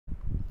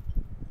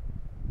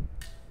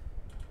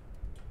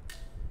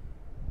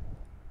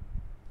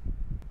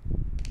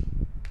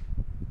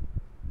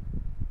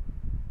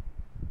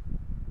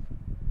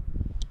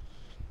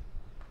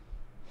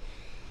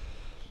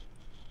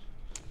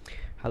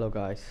Hello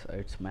guys,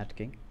 it's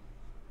MadKing.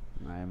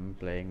 I'm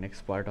playing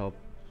next part of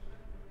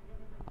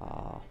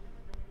uh,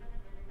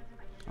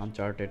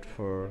 Uncharted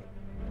for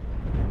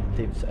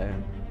Thieves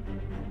and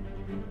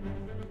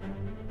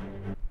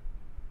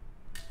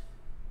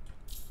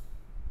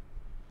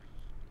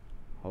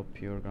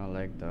hope you're gonna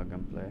like the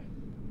gameplay.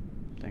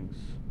 Thanks.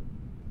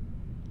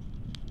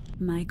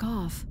 Mic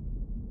off.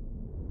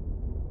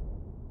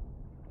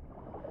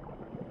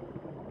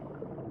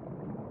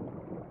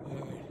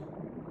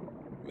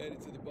 Alright, made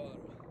it to the bottom.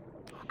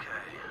 Okay.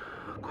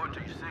 According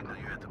to your signal,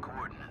 you're at the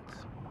coordinates.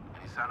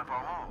 Any sign of our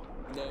haul?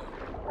 No,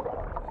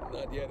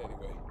 not yet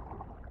anyway.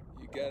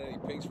 You got any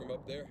pings from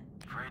up there?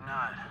 Afraid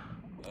not.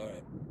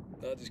 Alright,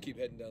 I'll just keep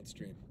heading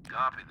downstream.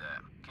 Copy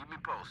that. Keep me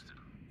posted.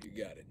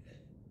 You got it.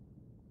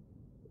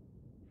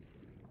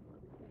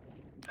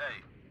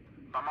 Hey,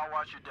 by my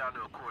watch, you're down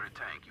to a quarter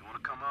tank. You want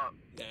to come up?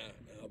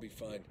 Nah, I'll be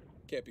fine.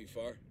 Can't be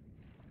far.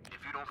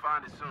 If you don't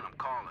find it soon, I'm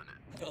calling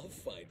it. I'll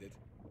find it.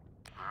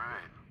 All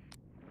right.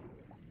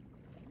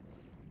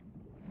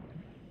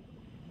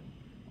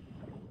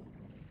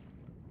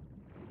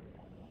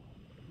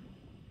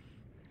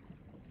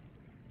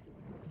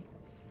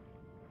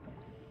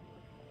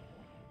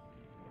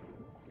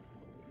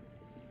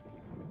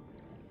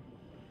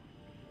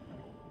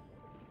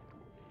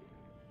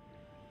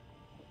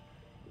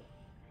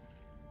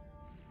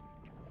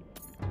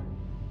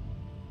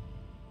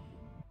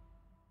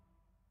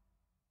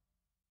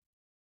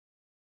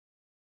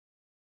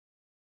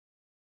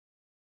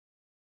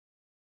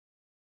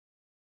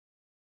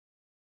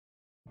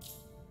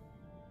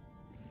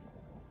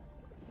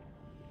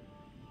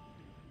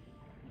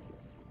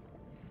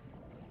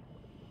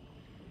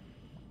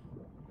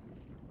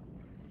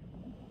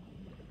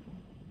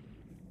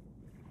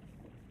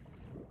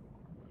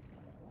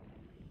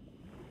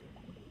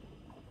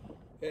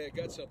 Hey, I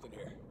got something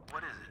here.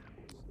 What is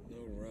it?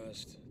 No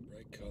rust,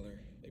 bright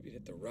color. Maybe it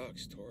hit the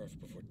rocks, tore off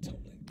before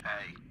tumbling.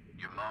 Hey,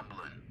 you're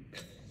mumbling.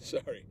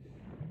 Sorry.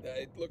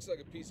 It looks like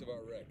a piece of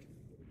our wreck.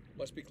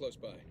 Must be close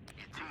by.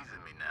 You're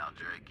teasing me now,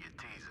 Drake. You're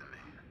teasing me.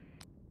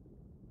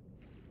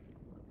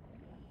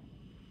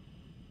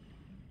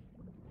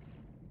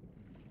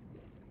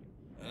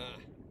 Ah,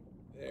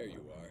 there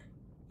you are.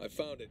 I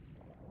found it.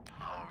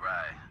 All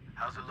right.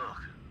 How's it look?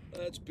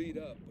 It's beat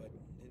up, but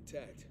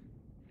intact.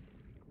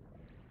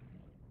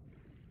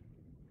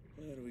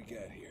 What do we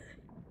got here?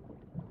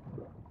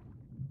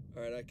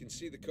 Alright, I can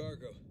see the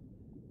cargo.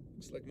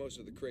 Looks like most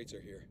of the crates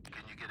are here.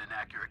 Can you get an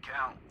accurate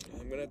count?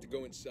 I'm gonna have to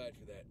go inside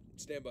for that.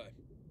 Stand by.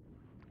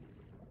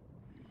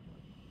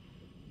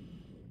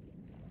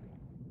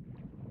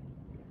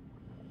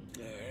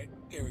 Alright,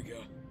 here we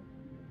go.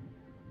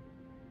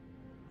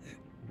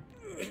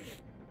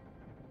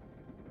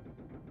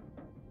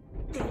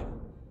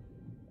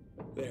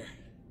 There.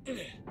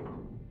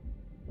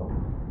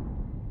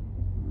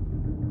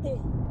 Whoa!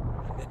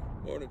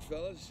 Morning,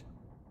 fellas.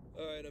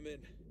 Alright, I'm in.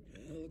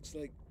 Looks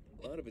like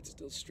a lot of it's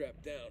still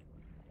strapped down.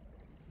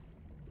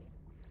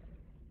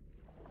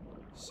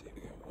 Let's see,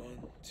 we got 1,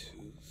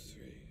 2,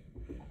 3,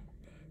 5,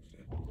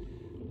 6.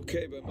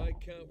 Okay, by my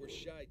count, we're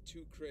shy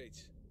 2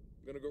 crates.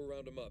 I'm gonna go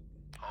round them up.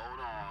 Hold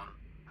on.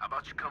 How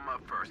about you come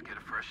up first, get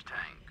a fresh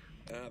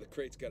tank? The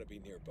crate's gotta be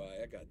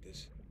nearby. I got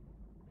this.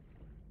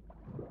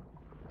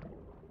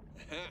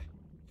 Aha!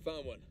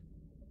 Found one.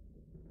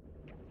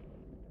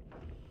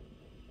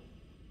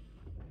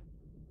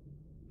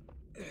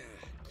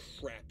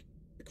 Crap.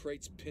 The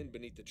crate's pinned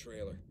beneath the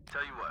trailer.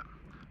 Tell you what.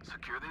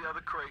 Secure the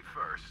other crate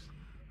first,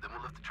 then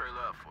we'll lift the trailer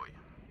up for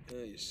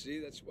you. You see,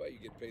 that's why you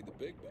get paid the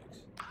big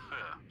bucks.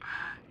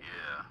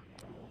 Yeah.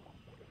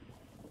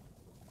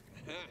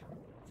 Aha!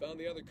 Found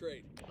the other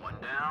crate. One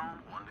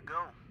down, one to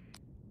go.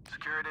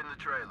 Secure it in the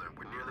trailer.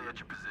 We're nearly at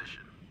your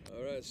position.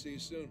 All right, see you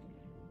soon.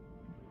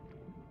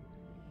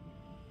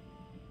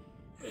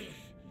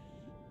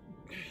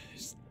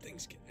 This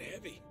thing's getting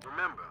heavy.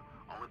 Remember,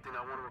 only thing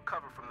I want to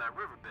recover from that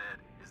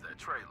riverbed is that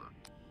trailer.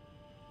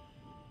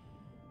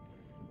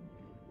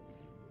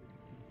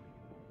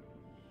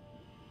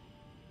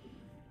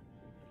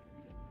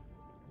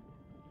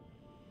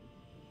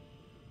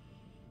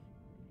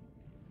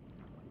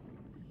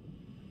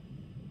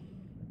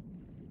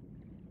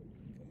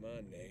 Come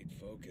on, Nate,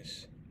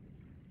 focus.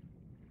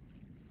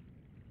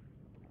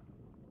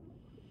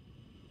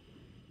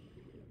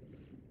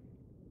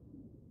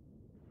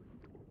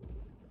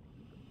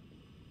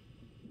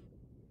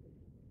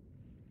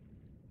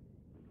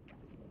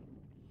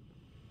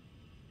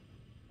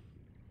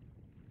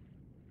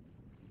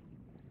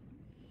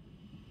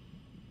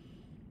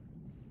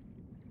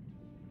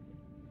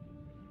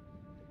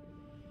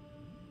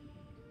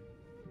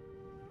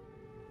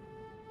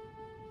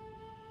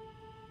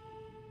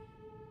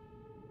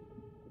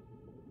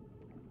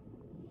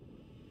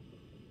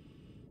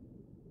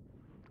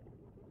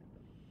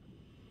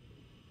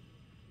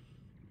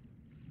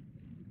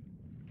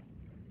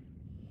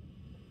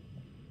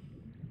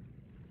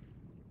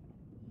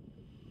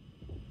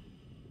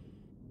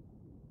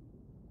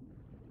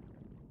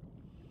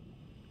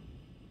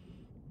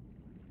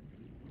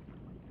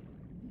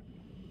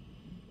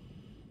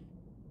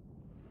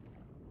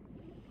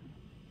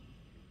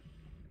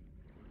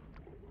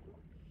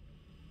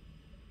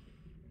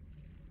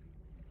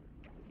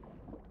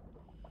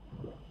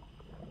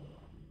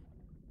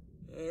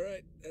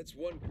 That's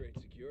one crate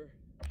secure.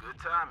 Good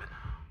timing.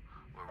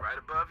 We're right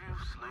above you.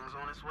 Sling's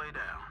on its way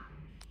down.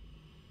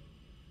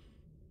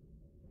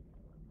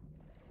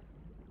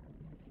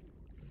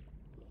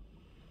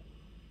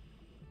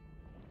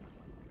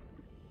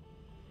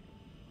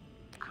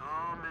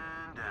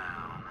 Coming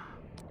down.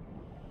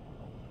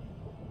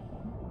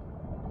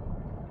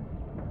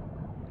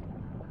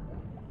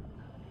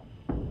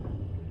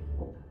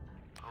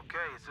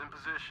 Okay, it's in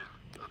position.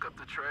 Look up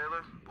the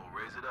trailer. We'll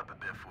raise it up a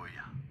bit for you.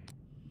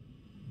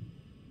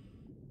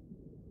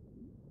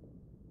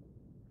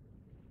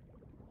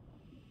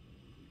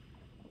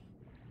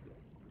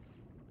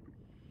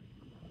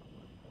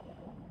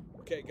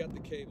 Okay, got the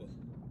cable.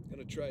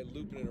 Gonna try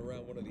looping it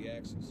around one of the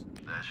axles.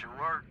 That should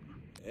work.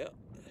 Yeah.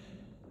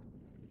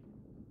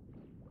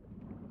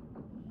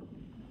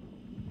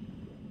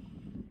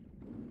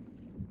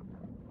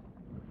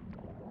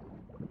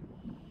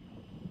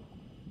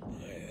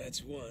 Alright,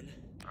 that's one.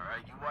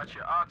 Alright, you watch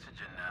your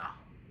oxygen now.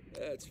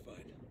 That's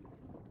fine.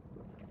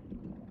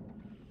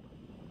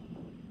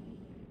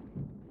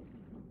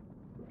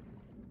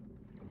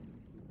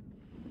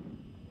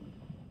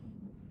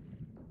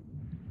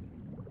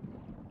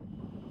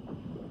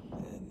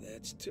 And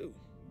that's two.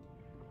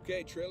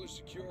 Okay, trailer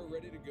secure,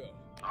 ready to go.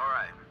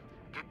 Alright,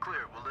 get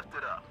clear. We'll lift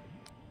it up.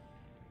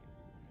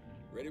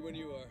 Ready when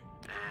you are.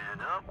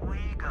 And up we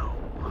go.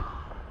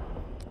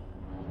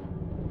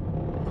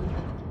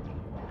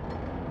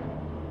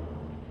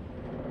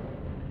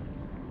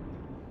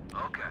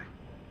 Okay,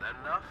 that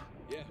enough?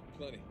 Yeah,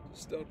 plenty.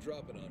 Just don't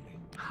drop it on me.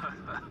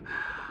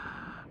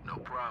 No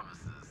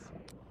promises.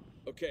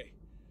 Okay,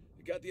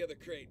 I got the other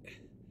crate.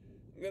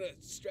 I'm gonna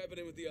strap it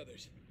in with the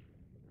others.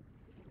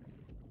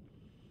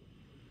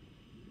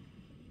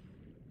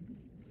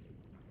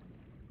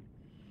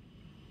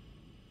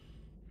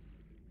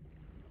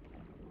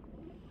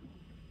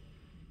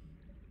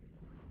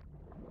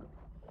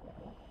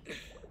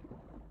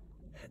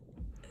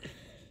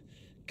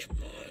 Come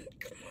on,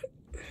 come on.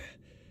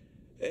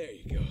 There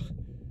you go.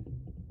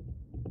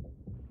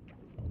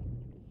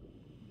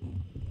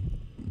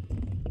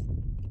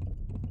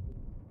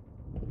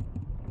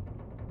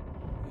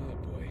 Oh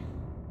boy.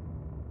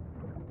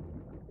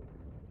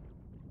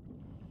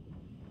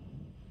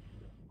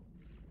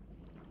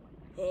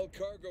 All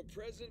cargo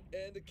present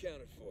and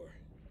accounted for.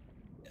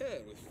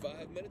 And with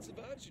 5 minutes of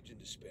oxygen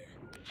to spare.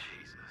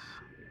 Jesus.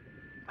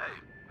 Hey,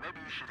 maybe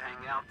you should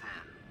hang out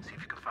then. See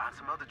if you can find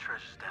some other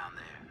treasures down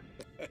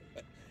there.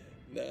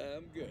 Nah,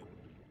 I'm good.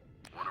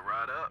 Wanna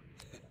ride up?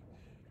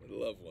 Would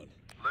love one.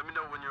 Let me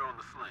know when you're on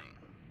the sling.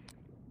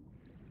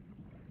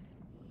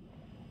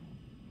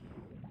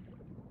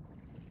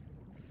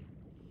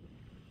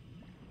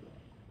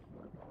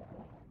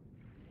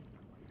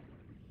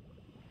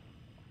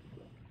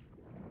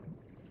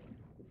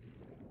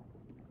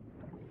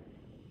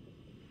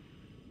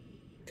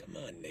 Come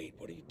on, Nate,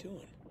 what are you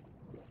doing?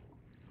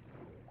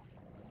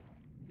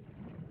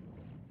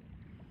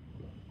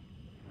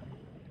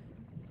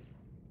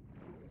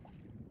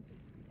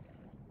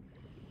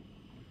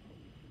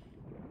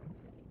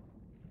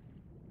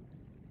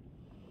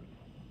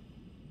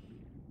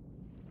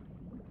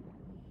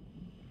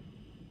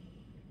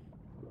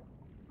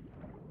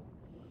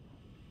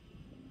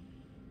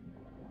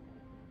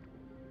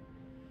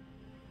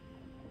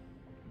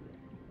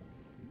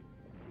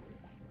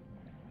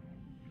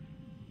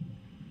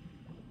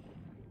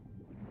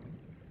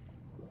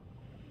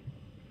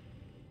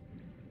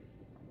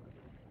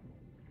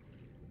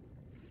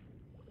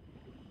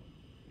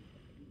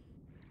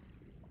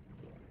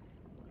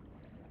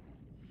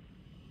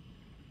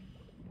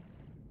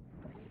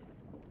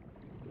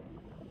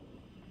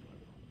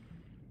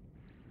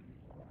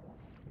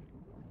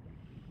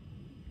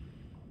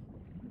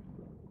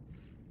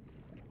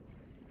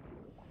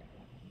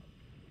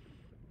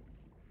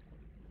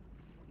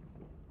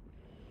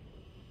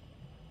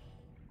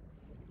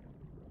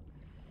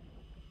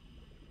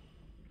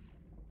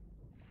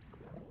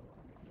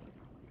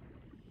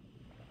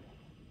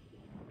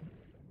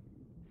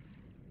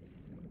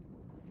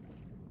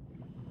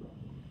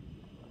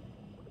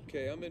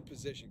 Okay, I'm in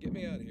position. Get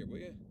me out of here, will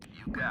you?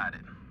 You got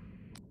it.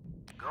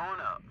 Going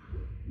up.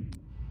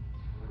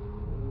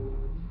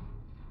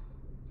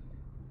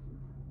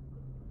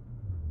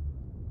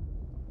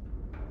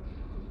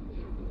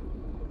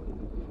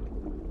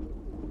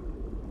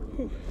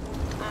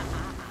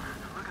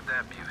 Look at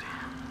that beauty.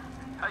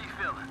 How you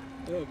feeling?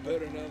 Oh,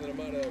 better now that I'm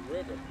out of that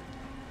river.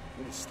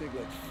 I'm gonna stink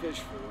like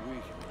fish for a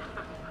week.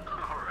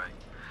 All right.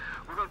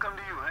 We're gonna come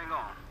to you. Hang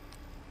on.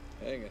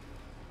 Hang it.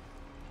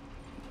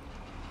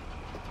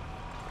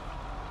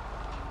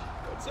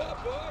 What's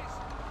up, boys?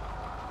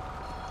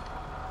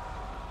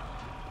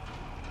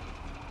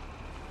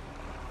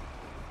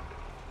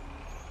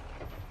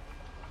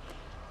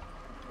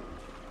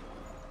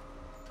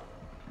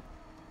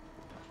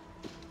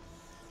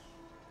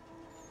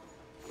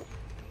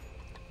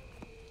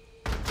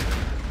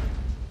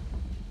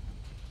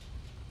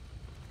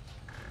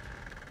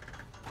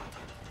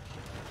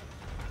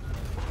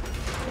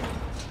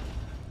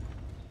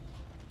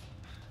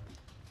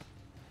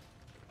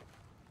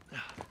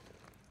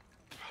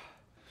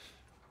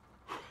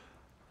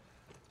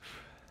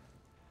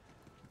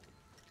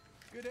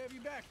 Good to have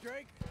you back,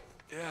 Drake.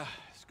 Yeah,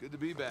 it's good to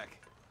be back.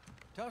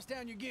 Toss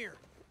down your gear.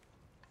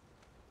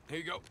 Here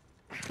you go.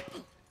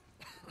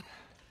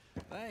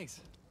 Thanks.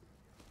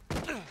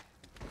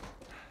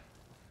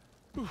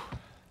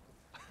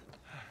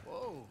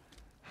 Whoa,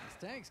 this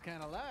tank's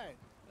kind of light.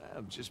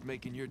 I'm just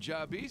making your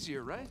job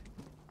easier, right?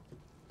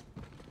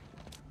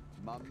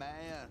 My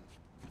man.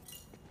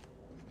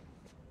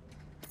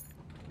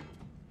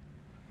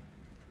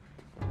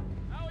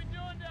 How we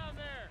doing down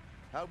there?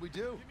 How'd we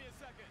do? Give me a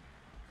second.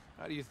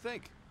 How do you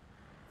think?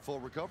 Full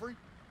recovery?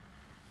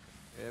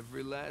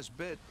 Every last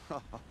bit.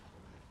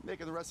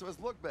 Making the rest of us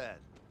look bad.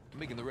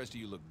 Making the rest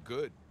of you look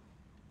good.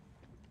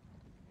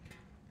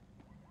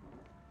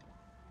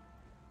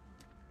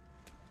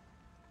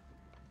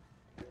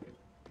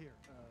 Here,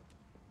 I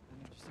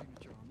need your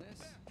signature on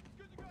this.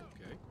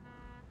 Okay.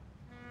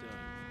 Done.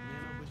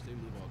 Man, I wish they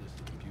move all this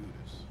to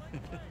computers.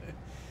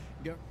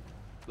 Go.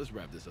 Let's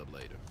wrap this up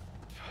later.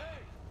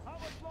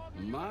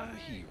 My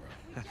hero.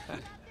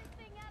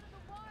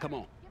 Come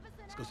on.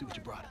 Let's go see what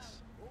you brought us.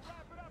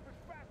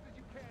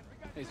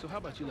 Hey, so how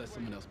about you let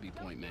someone else be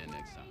point man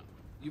next time?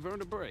 You've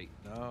earned a break.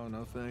 No,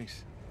 no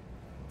thanks.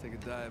 Take a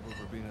dive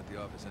over being at the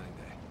office any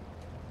day.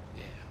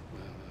 Yeah,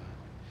 well,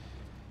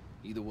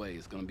 either way,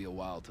 it's gonna be a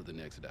while to the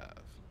next dive. What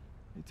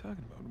are you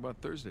talking about? What about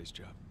Thursday's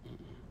job?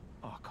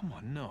 Oh, come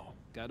on, no.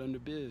 Got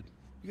underbid.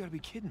 You gotta be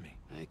kidding me.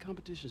 Hey,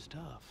 competition's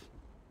tough.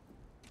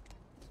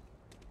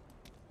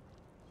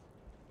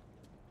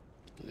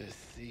 Let's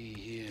see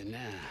here now.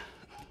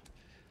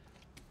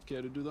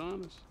 Care to do the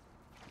honors?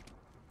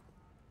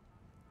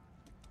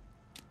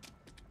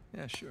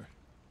 Yeah, sure.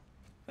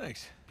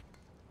 Thanks.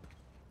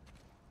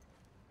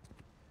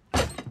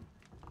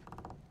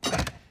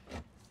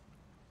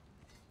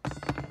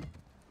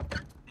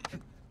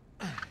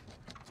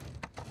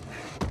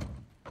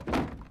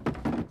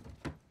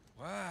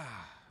 Wow.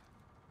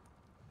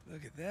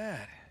 Look at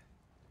that.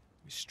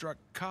 We struck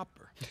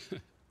copper.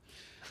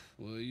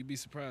 Well, you'd be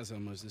surprised how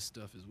much this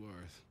stuff is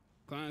worth.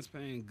 Client's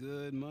paying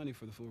good money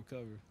for the full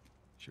recovery.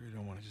 Sure you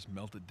don't want to just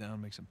melt it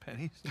down, make some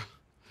pennies?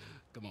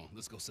 Come on,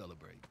 let's go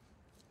celebrate.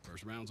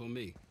 First round's on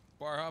me.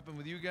 Bar hopping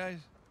with you guys?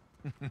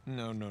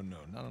 No, no, no.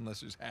 Not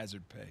unless there's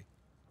hazard pay.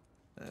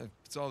 If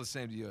it's all the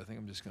same to you, I think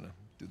I'm just gonna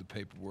do the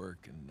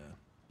paperwork and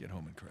get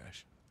home and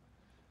crash.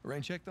 A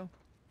rain check, though?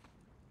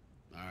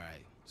 All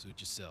right, suit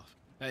yourself.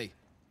 Hey,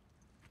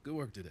 good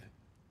work today.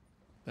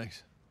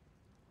 Thanks.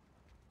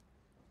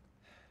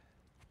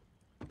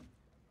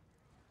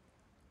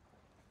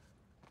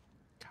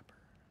 Copper.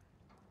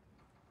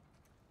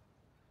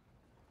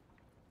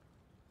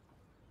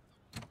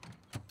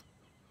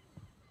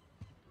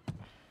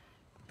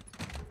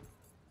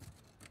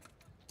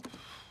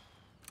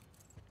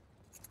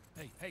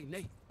 Hey,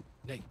 Nate.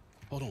 Nate,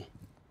 hold on.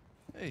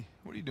 Hey,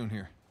 what are you doing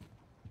here?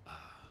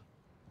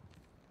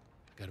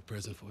 Got a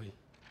present for you.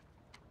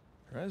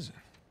 Present?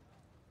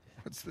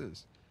 What's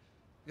this?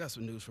 Got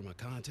some news from my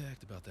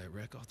contact about that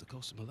wreck off the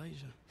coast of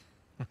Malaysia.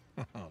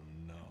 Oh,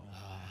 no.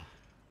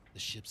 The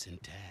ship's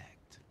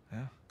intact.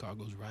 Yeah?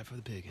 Cargo's right for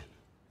the picking.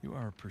 You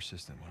are a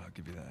persistent one, I'll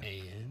give you that.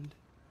 And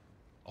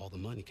all the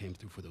money came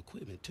through for the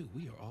equipment, too.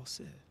 We are all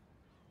set.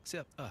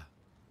 Except,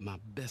 my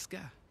best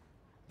guy.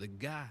 The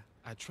guy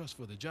I trust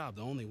for the job,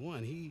 the only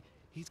one.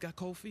 He's got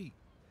cold feet.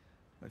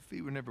 My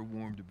feet were never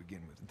warm to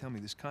begin with. And tell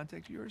me, this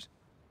contact of yours?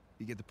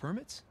 You get the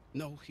permits?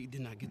 No, he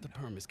did not get the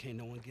permits. Can't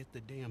no one get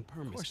the damn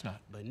permits. Of course not.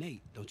 But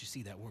Nate, don't you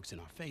see that works in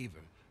our favor?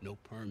 No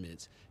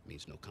permits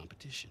means no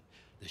competition.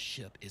 The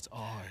ship is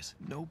ours.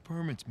 No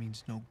permits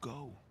means no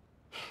go.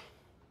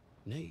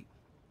 Nate,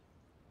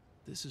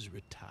 this is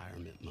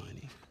retirement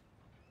money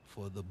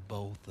for the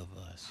both of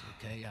us,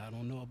 okay? I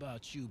don't know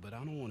about you, but I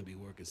don't want to be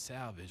working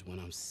salvage when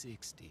I'm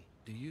 60.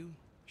 Do you?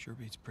 Sure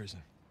beats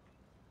prison.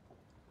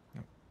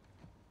 No.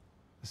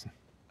 Listen,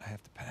 I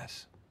have to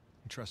pass.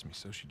 And trust me,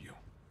 so should you.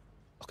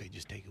 Okay,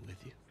 just take it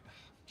with you.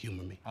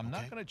 Humor me. I'm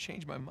okay? not gonna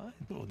change my mind.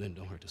 No, then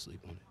don't hurt to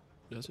sleep on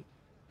it. Does it?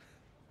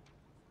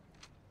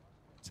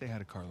 Say hi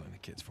to Carla and the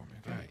kids for me,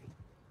 okay? All right.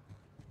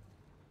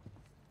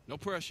 No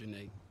pressure,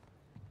 Nate.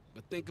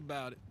 But think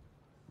about it.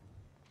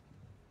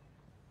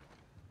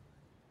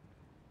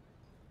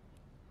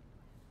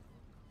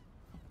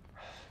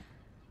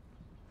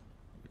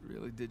 You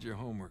really did your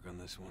homework on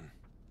this one.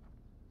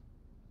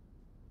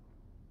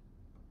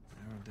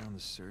 Narrowed down the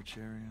search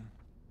area.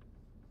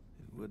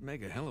 It would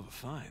make a hell of a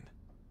find.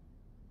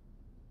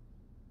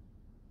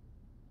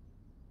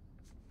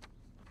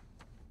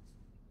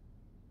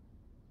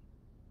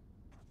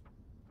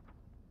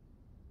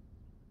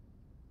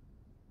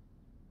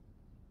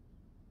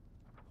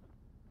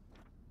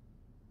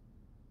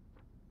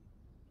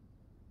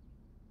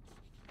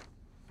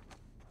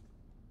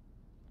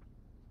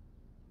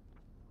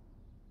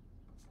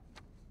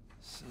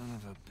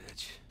 Son of a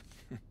bitch.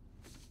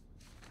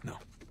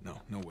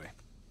 No way.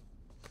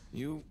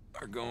 You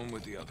are going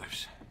with the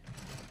others.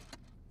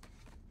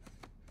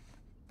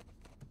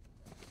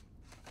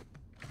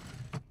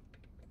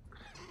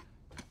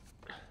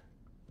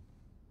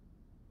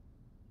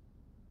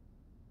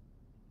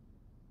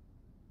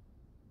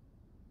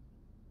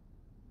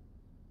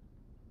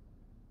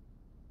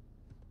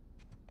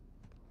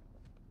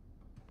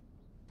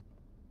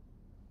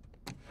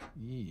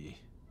 Yee.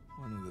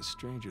 One of the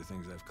stranger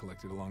things I've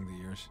collected along the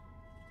years.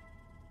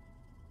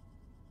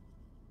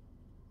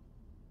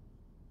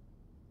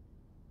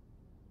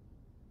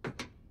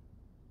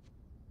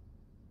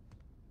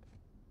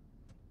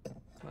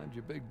 Climbed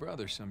your big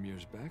brother some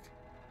years back.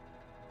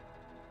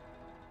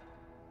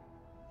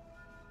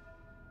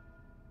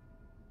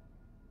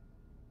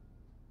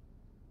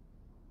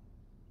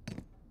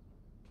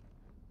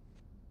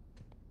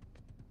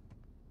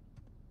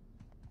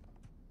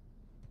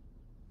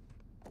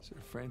 Sir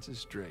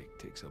Francis Drake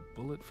takes a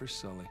bullet for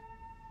Sully.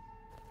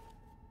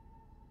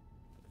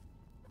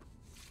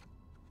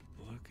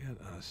 Look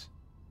at us.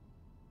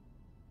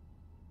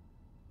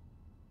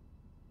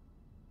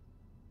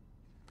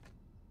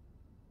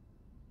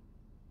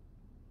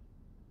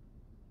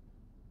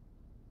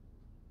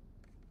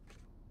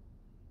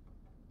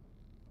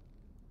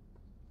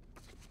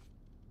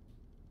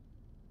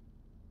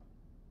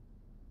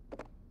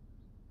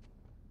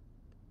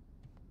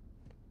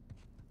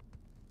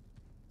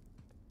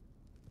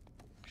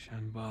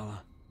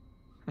 Shambhala.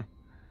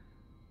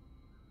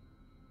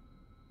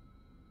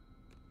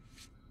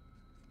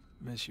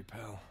 Miss you,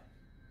 pal.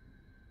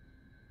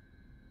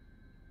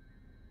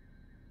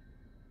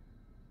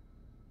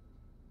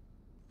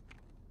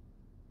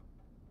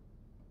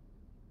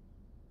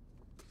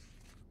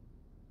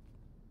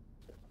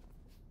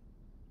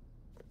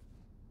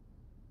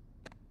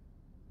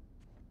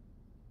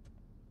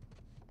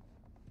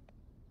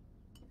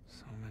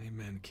 So many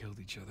men killed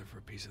each other for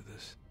a piece of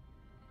this.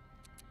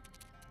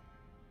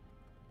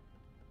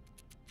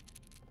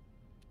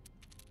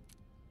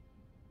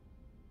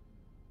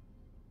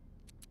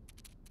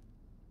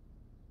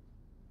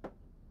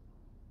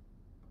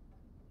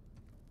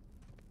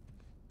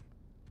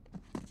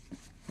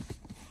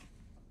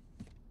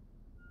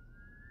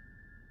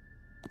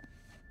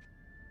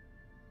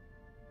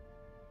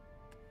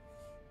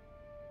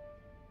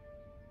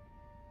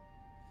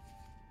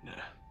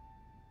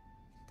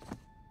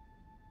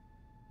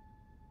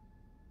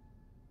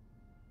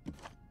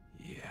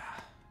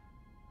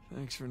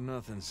 Thanks for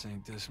nothing,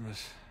 St.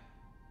 Dismas.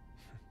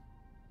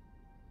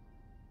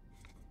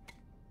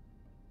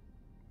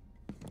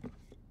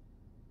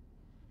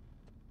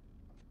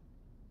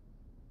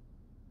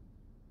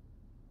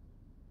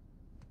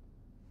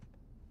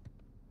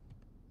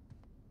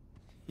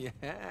 Yeah.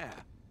 Here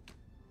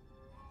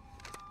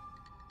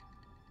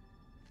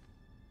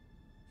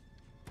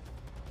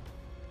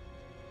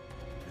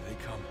they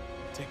come.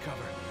 Take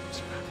cover. I'm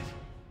surrounded.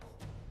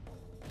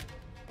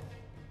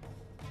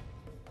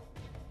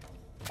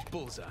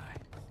 Bullseye.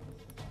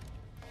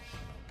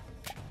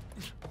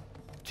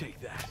 Take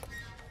that.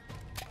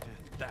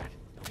 And that.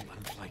 Don't let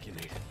him flank,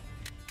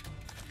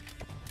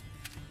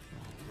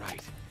 All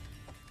right.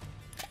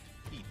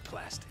 Eat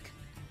plastic.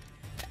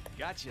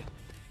 Gotcha.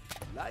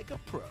 Like a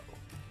pro.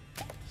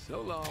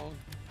 So long.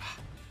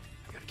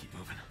 I gotta keep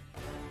moving.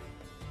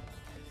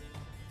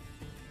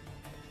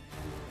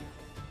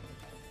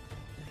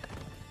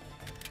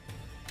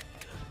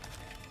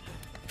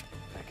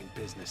 Back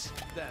in business.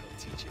 That'll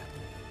teach you.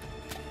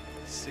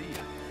 See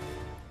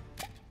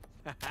ya.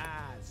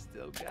 Haha,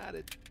 still got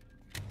it.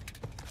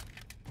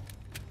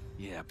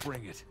 Yeah,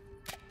 bring it.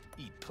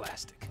 Eat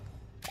plastic.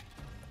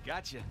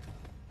 Gotcha.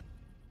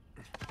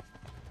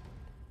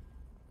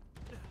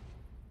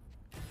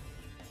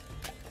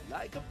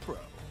 Like a pro.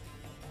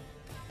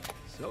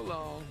 So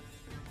long.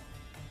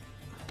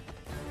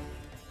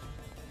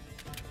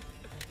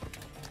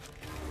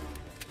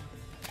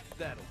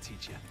 That'll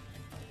teach you.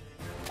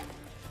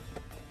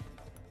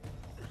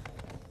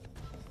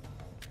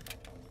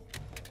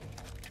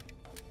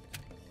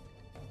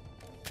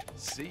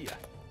 See ya.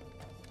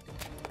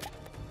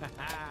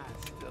 Haha,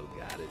 still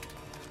got it.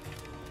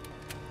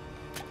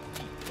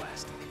 Eat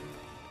plastic.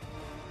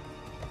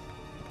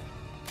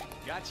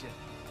 Gotcha.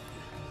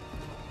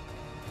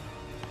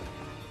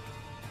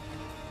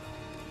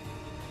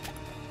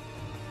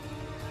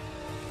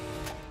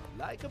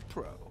 Like a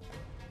pro.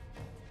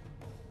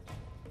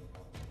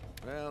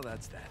 Well,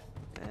 that's that.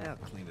 I'll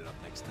clean it up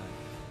next time.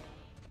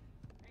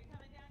 Are you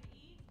coming down to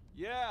eat?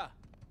 Yeah,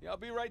 I'll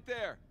be right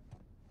there.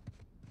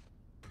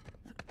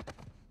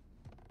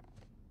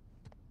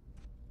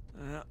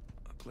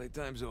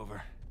 Playtime's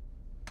over.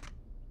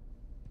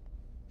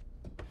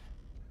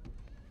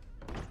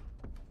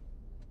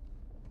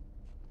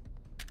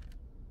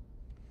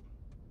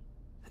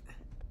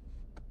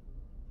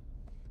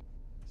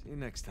 See you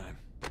next time.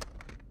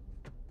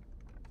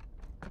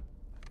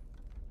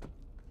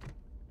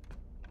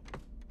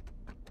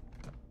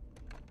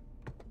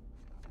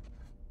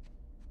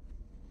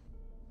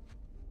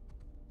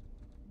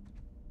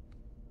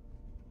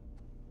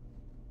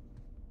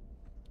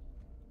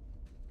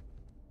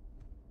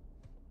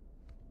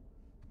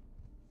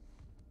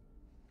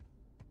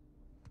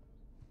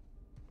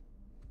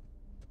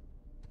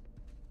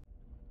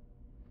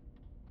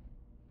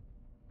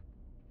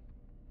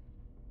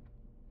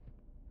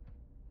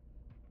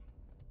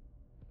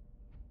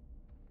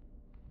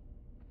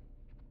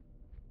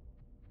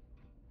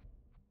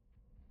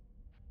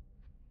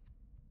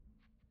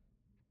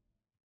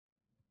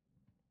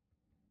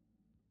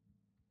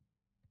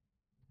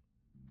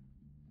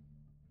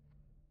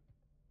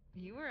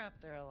 You were up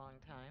there a long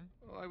time.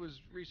 Well, I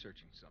was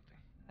researching something.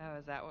 Oh,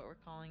 is that what we're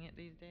calling it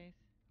these days?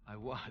 I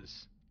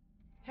was.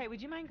 Hey, would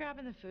you mind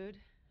grabbing the food?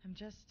 I'm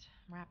just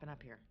wrapping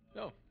up here.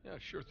 Oh, yeah,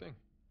 sure thing.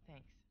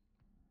 Thanks.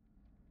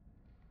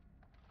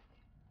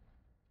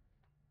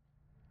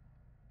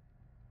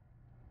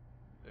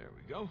 There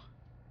we go.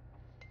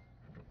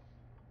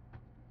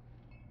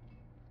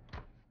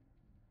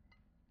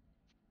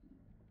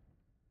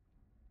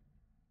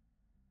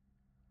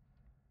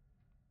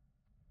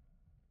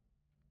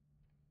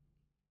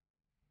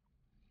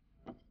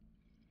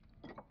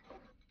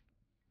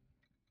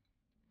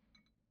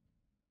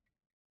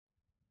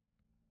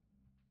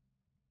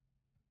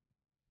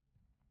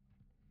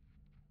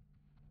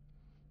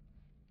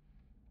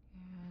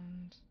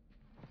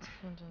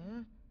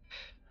 And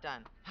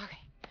done. Okay.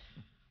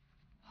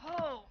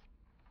 Oh.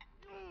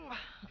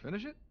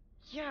 Finish it?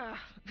 Yeah.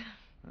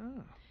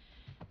 Oh.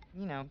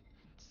 You know,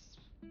 it's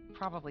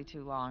probably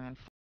too long and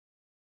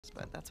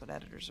but that's what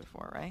editors are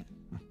for, right?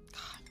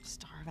 God, I'm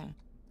starving.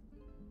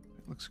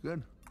 It looks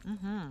good.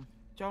 Mm-hmm.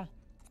 So,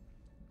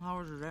 how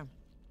was your day?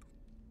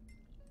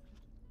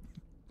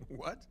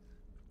 What?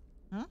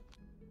 Hmm?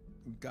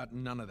 Got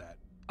none of that.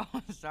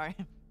 Oh, sorry.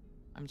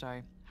 I'm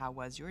sorry. How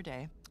was your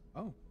day?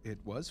 Oh, it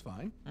was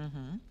fine.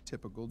 Mm-hmm.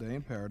 Typical day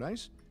in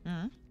paradise.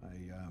 Mm-hmm.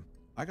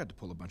 I got to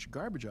pull a bunch of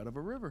garbage out of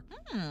a river.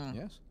 Mm.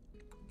 Yes.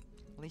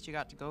 At least you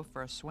got to go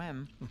for a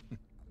swim.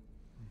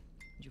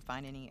 Did you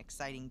find any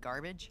exciting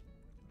garbage?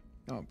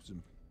 Oh, it was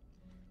some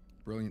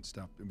brilliant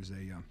stuff. It was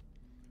a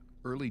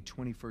early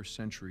 21st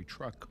century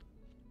truck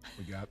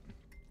we got.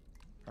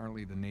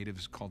 Apparently the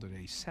natives called it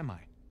a semi.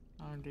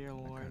 Oh, dear That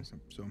Lord. kind of stuff.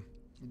 So,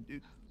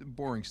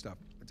 boring stuff.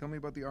 Tell me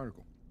about the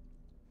article.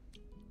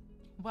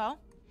 Well,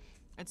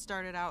 it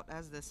started out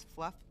as this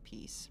fluff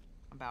piece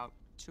about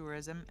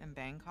tourism in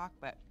Bangkok,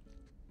 but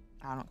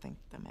I don't think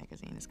the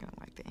magazine is going to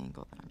like the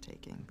angle that I'm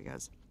taking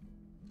because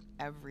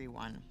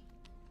everyone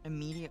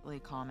immediately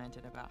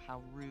commented about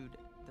how rude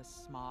the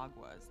smog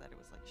was, that it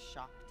was like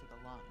shock to the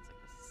lungs,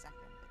 like the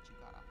second that you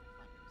got off the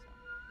plane. So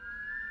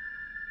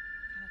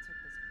kind of took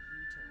this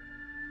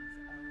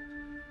U-turn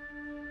and this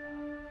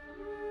elegy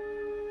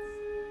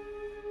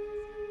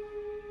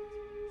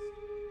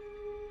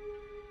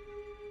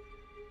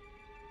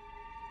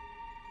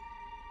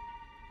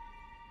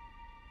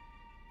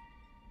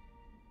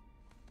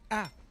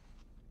Ah!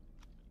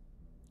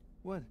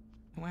 What?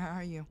 Where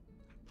are you?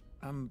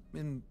 I'm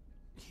in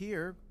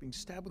here being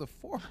stabbed with a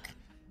fork.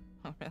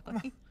 Oh,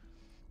 really?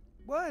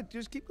 What?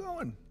 Just keep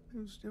going.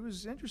 It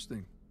was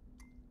interesting.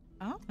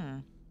 Oh,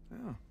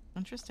 Yeah.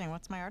 interesting.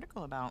 What's my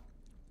article about?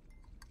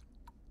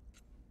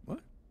 What?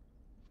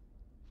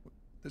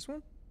 This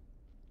one?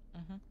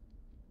 Mm-hmm.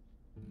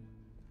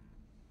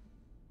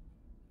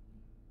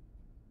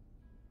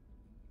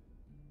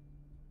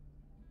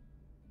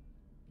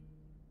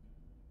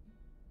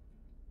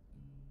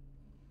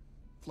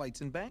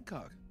 Flights in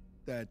Bangkok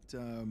that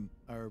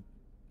are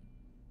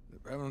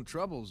having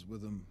troubles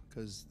with them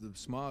because the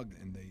smog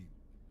and they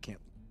can't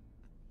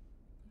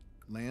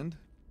land.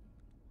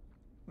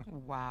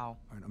 Wow.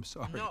 All right, I'm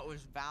sorry. No, it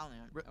was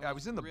valiant. It I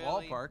was in the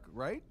really ballpark,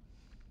 right?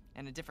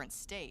 in a different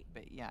state,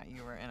 but yeah,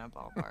 you were in a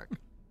ballpark.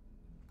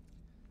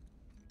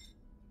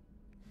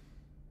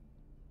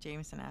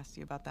 Jameson asked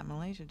you about that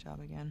Malaysia job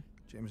again.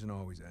 Jameson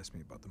always asks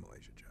me about the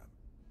Malaysia job.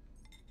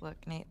 Look,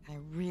 Nate, I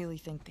really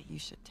think that you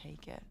should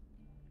take it.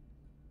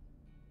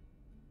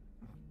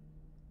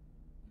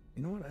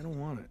 You know what? I don't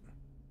want it.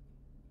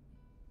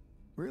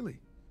 Really.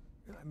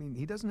 I mean,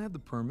 he doesn't have the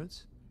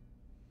permits.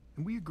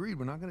 And we agreed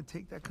we're not going to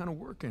take that kind of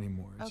work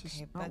anymore. It's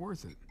just not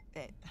worth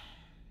it.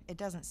 It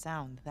doesn't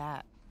sound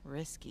that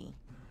risky.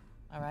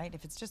 All right?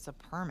 If it's just a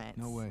permit.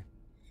 No way.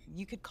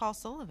 You could call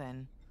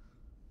Sullivan.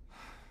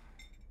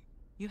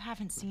 You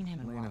haven't seen him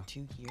in, Elena, what,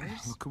 2 years?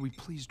 Well, could we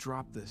please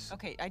drop this?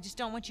 Okay, I just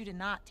don't want you to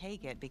not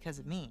take it because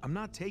of me. I'm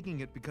not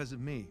taking it because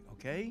of me,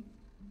 okay?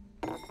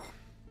 I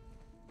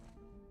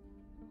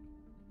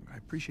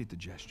appreciate the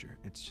gesture.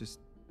 It's just...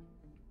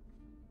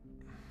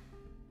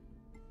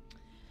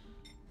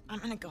 I'm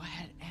gonna go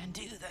ahead and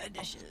do the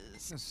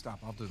dishes. Just stop,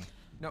 I'll do them.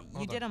 No, You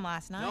hold did on. them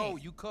last night. No,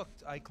 you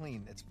cooked. I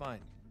cleaned. It's fine.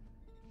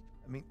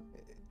 I mean,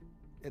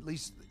 at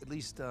least, let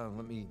me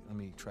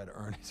try to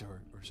earn it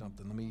or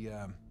something. Let me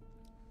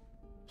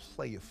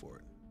play you for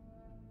it.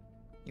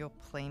 You'll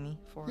play me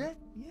for it?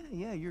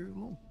 Yeah. Your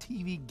little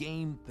TV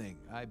game thing.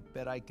 I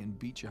bet I can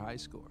beat your high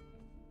score.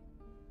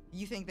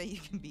 You think that you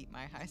can beat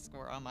my high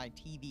score on my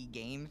TV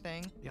game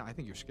thing? Yeah, I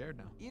think you're scared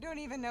now. You don't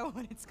even know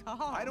what it's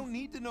called. I don't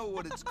need to know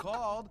what it's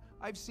called.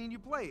 I've seen you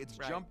play. It's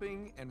Right.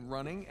 jumping and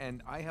running,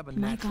 and I have a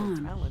natural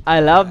talent. I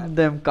for love that.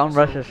 them So,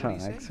 conversation what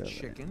do you say? actually.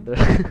 Chicken.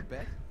 They're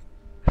Bet.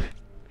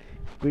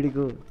 pretty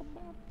good.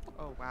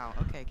 Oh, wow.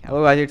 Okay, Cal.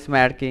 Oh guys, it's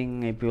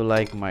MadKing. If you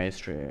like my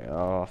stream,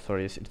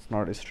 sorry, it's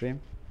not a stream.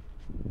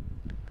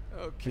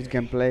 Okay. This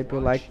gameplay, if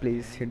you like,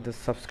 please hit the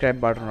subscribe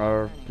button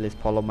or please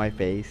follow my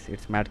face.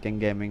 It's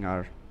MadKing Gaming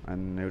or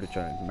on YouTube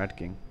channel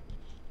MadKing.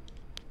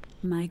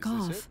 Mic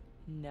Is this off. it?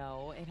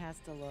 No, it has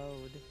to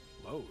load.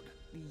 Load.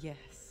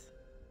 Yes.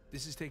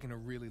 This is taking a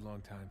really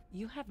long time.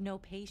 You have no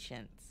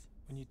patience.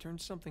 When you turn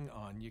something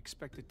on, you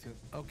expect it to...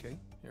 Okay,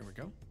 here we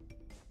go.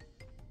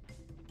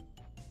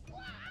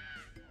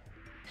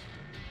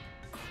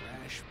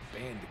 Crash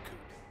Bandicoot.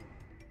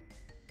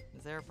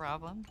 Is there a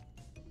problem?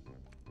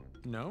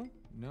 No,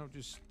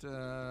 just,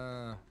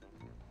 how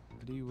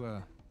do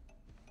you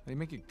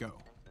make it go?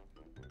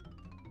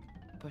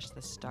 Push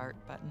the start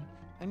button.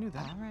 I knew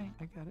that. All right.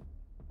 I got it.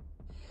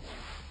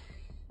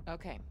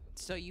 Okay,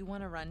 so you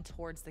want to run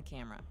towards the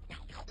camera.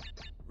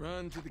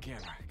 Run to the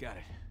camera. Got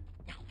it.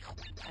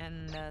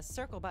 And the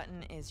circle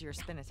button is your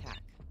spin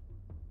attack.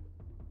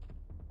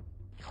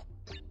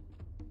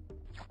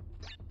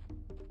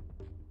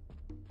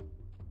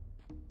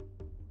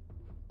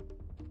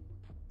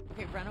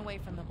 Okay, run away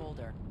from the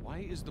boulder. Why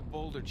is the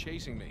boulder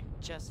chasing me?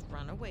 Just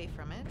run away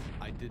from it.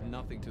 I did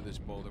nothing to this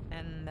boulder.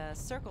 And the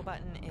circle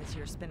button is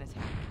your spin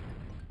attack.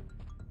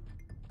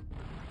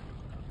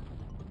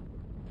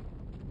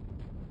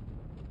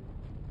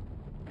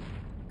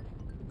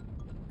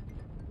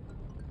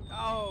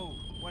 Oh,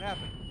 what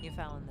happened? You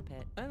fell in the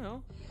pit. I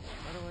know.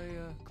 How do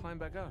I climb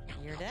back out?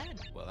 You're dead.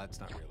 Well, that's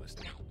not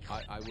realistic.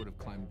 I would have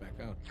climbed back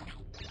out.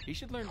 He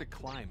should learn to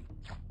climb.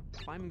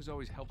 Climbing's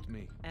always helped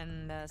me.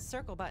 And the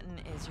circle button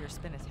is your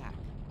spin attack.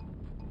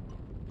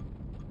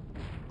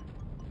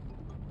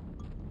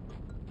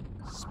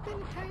 Spin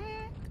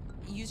attack.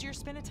 Use your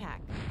spin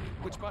attack.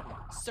 Which button?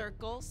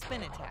 Circle,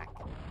 spin attack.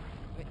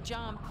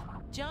 Jump,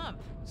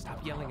 jump.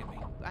 Stop yelling at me.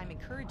 I'm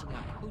encouraging you,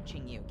 I'm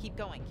coaching you. Keep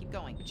going, keep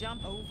going.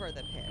 Jump over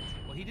the pit.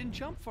 Well, he didn't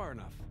jump far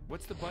enough.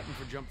 What's the button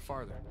for jump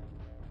farther?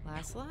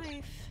 Last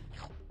life.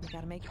 You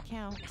gotta make it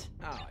count.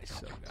 Oh, I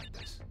so got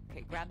this.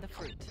 Okay, grab the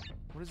fruit.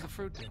 What does the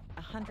fruit do?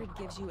 100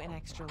 gives you an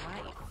extra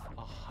life.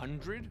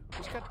 100?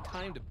 Who's got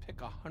time to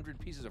pick 100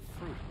 pieces of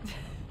fruit?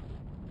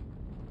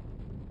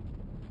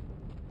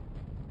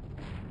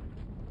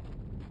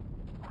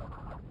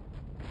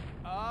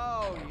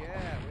 Oh,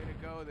 yeah. Way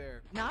to go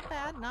there. Not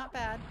bad, not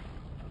bad.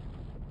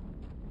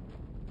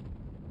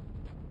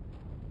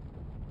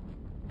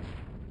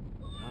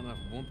 Not enough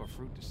Wumpa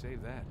fruit to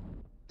save that.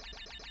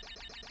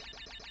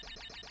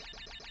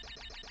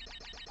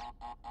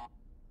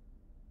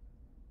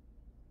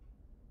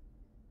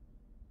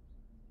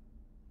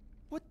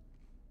 What?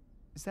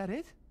 Is that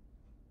it?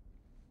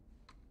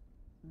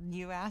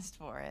 You asked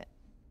for it.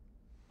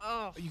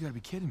 Oh, you gotta be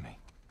kidding me.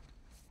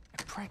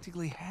 I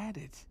practically had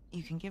it.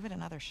 You can give it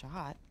another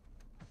shot.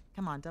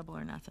 Come on, double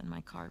or nothing.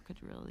 My car could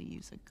really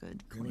use a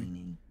good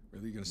cleaning.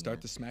 Really? You gonna start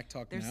Yeah. the smack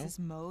talk There's now? this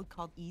mode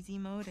called easy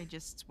mode. I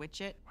just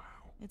switch it. Wow.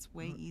 It's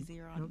way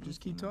easier on No,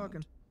 just easy keep mode.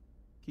 talking.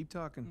 Keep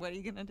talking. What are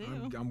you gonna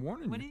do? I'm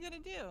warning What are you. you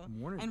gonna do? I'm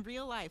warning In you.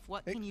 real life,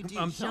 what Hey, can you do?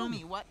 I'm Show telling me.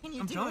 you. What can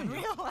you I'm do telling in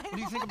you. real life? What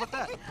do you think about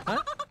that?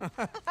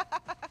 Huh?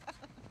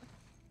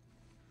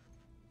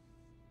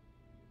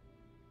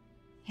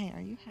 Hey,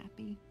 are you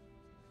happy?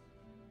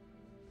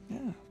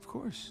 Yeah, of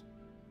course.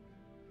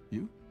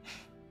 You?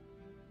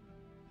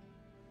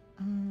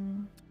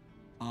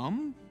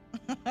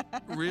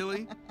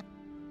 Really?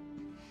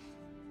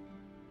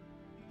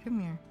 Come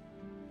here.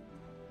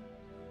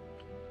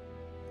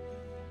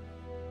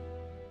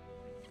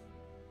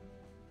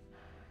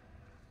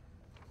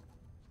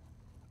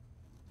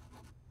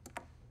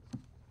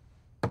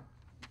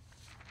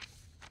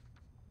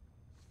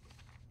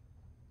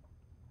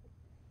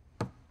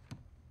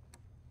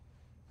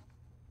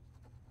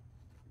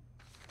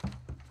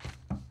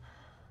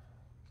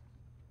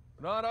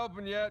 Not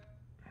open yet.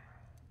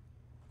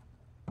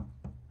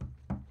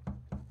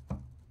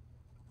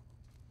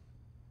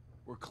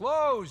 We're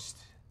closed.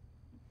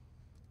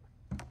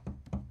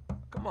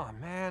 Come on,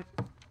 man.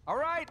 All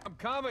right, I'm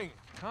coming.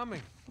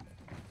 Coming.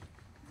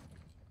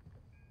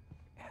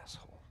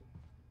 Asshole.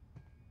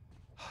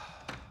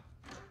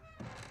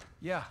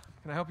 Yeah,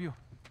 can I help you?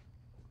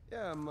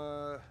 Yeah, I'm,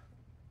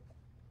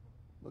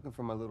 looking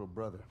for my little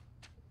brother.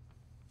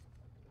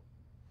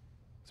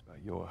 It's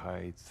about your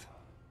height,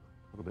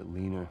 a little bit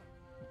leaner,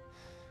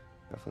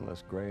 definitely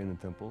less gray in the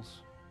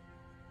temples.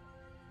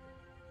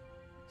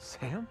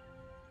 Sam?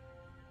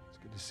 It's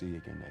good to see you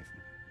again, Nathan.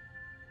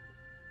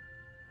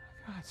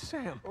 God,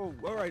 Sam. Oh,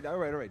 all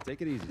right.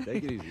 Take it easy,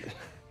 take it easy.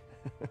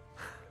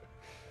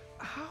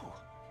 How?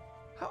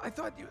 How? I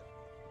thought you...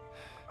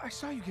 I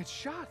saw you get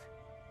shot.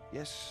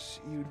 Yes,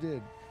 you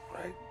did.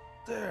 Right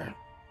there.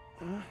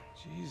 Huh?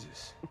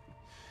 Jesus.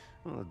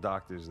 Well, the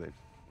doctors,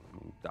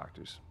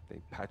 they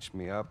patched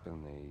me up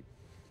and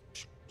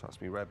they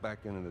tossed me right back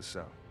into the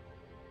cell.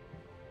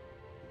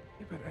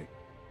 Yeah, but I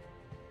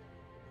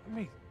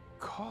made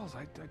calls.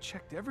 I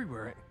checked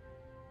everywhere.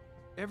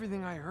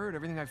 Everything I heard,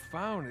 everything I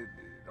found, it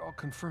all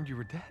confirmed you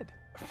were dead.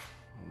 Well,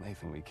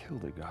 Nathan, we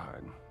killed a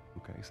guard.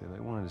 Okay, so they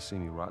wanted to see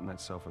me rot in that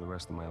cell for the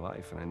rest of my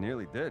life, and I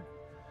nearly did.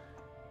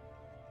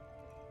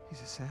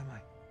 Jesus, Sam,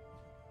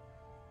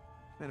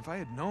 man, if I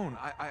had known,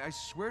 I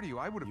swear to you,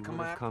 I would have You come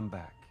would have out. come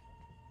back.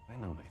 I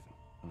know, Nathan.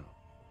 I know.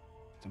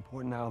 What's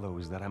important now, though,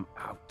 is that I'm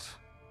out.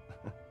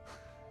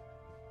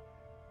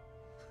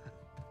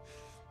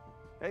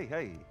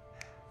 Hey,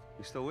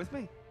 you still with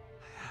me?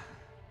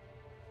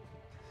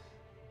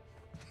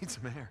 Need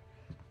some air.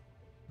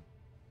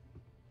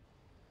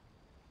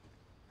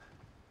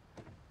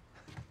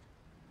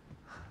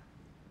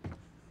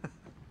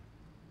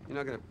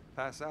 You're not gonna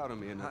pass out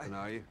on me or nothing,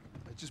 are you?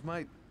 I just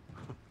might.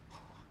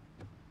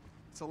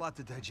 It's a lot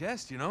to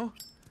digest, you know?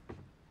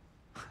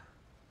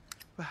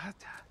 But how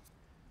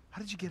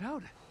did you get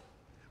out?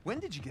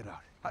 When did you get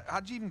out?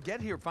 How'd you even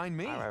get here? Find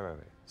me? All right.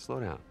 Slow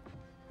down.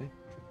 Okay?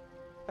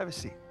 Have a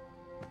seat.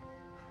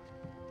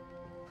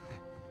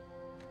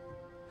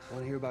 I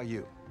want to hear about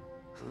you.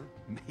 Huh?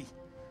 Me?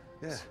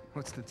 Yeah.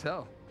 What's to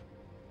tell?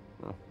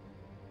 Well,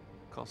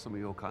 call some of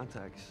your old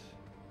contacts.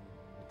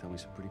 Tell me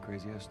some pretty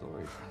crazy-ass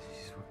stories.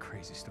 Jeez, what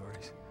crazy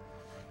stories.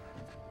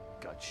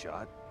 Got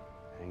shot,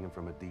 hanging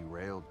from a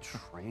derailed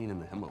train in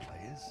the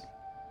Himalayas.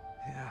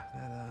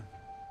 Yeah,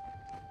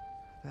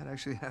 that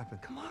actually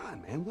happened. Come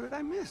on, man. What did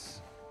I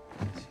miss?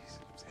 Jeez,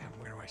 Sam,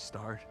 where do I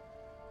start?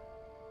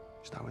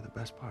 Start with the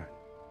best part.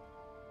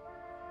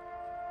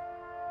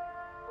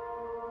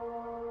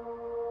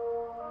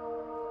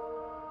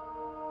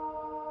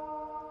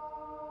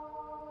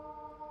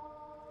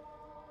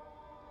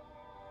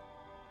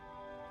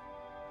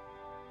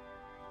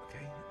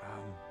 Okay,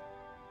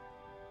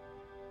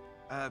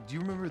 do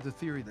you remember the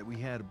theory that we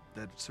had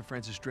that Sir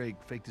Francis Drake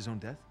faked his own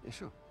death? Yeah,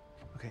 sure.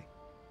 Okay,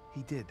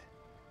 he did.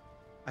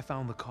 I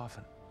found the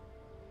coffin.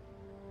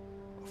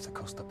 Off the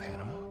coast of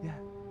Panama?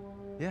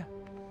 Yeah.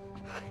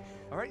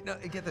 All right, now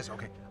get this.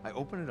 Okay, I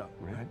open it up,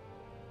 right?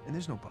 And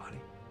there's no body,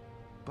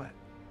 but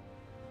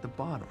the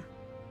bottom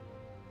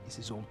is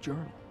his old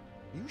journal.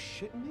 You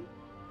shitting me?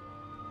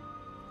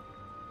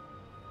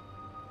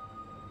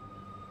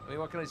 I mean,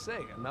 what can I say?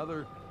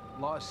 Another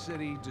lost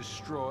city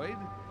destroyed,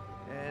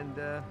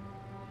 and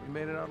we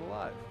made it out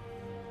alive.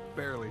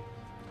 Barely.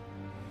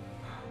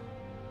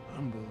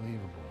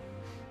 Unbelievable.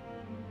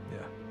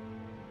 Yeah,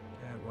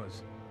 it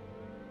was.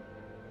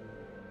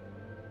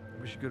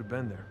 I wish you could have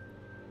been there.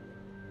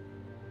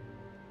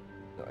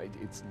 No,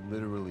 it's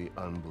literally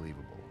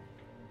unbelievable.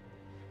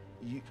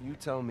 You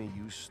tell me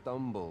you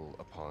stumble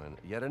upon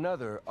yet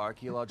another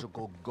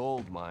archaeological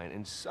gold mine,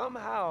 and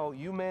somehow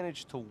you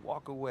manage to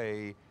walk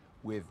away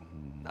with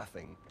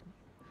nothing.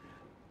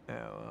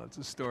 Yeah, well, it's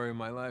a story of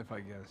my life, I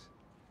guess.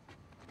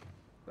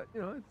 But,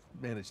 you know, I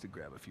managed to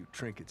grab a few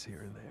trinkets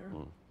here and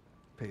there.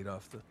 Paid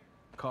off the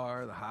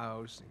car, the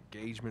house,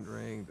 engagement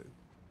ring,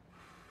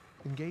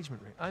 the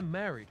engagement ring. I'm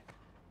married.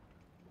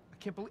 I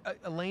can't believe...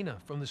 Elena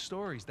from the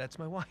stories, that's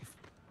my wife.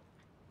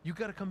 You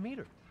gotta come meet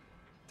her.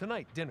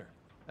 Tonight, dinner,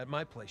 at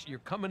my place. You're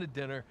coming to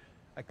dinner.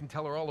 I can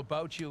tell her all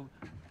about you.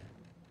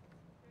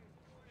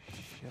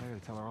 Shit, I gotta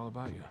tell her all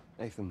about you.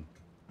 Nathan,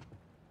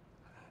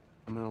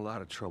 I'm in a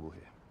lot of trouble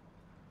here.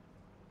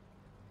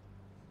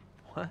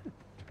 What?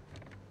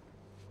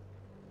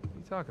 What are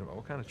you talking about?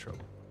 What kind of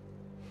trouble?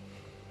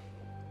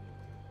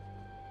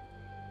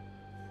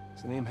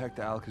 Does the name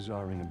Hector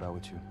Alcazar ring a bell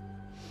with you?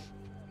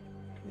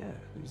 Yeah,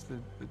 he's the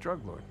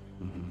drug lord.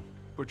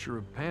 Butcher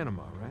of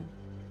Panama, right?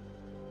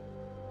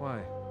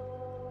 Why?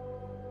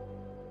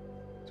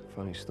 It's a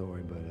funny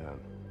story, but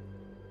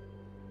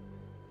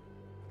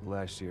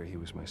last year he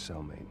was my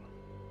cellmate.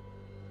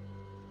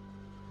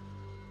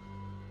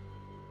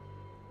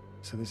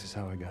 So this is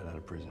how I got out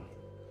of prison.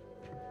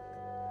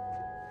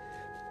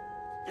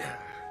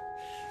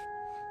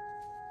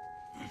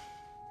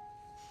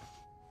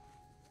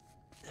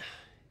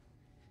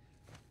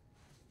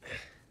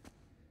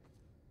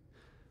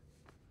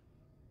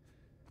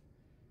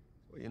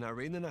 Well, you're not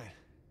reading tonight?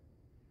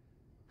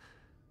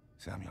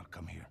 Samuel,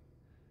 come here.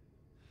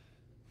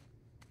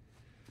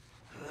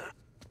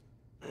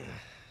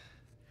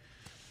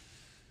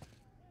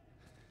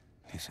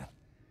 Listen.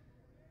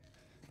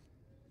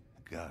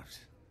 The guards.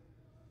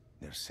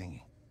 They're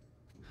singing.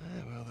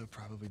 Well, they're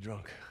probably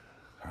drunk.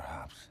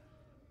 Perhaps.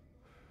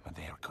 But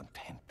they are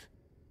content.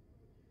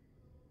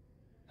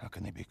 How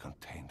can they be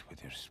content with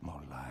their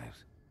small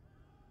lives?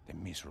 Their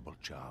miserable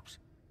jobs?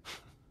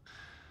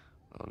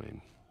 Well, I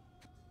mean,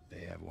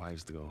 they have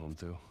wives to go home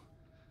to.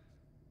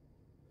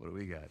 What do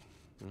we got?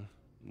 Huh?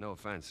 No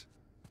offense.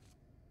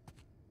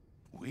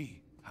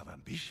 We have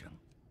ambition.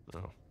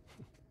 Oh.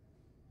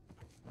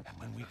 And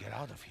when we get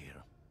out of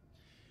here,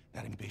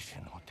 that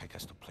ambition will take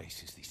us to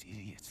places these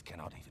idiots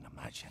cannot even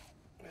imagine.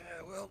 Yeah,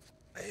 well,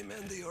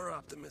 amen to your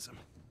optimism.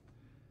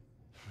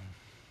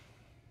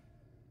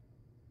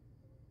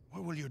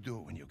 What will you do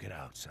when you get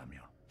out,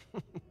 Samuel?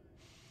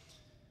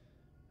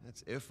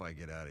 That's if I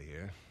get out of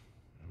here.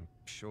 I'm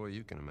sure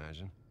you can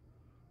imagine.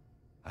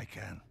 I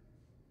can.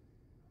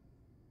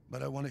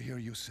 But I want to hear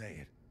you say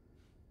it.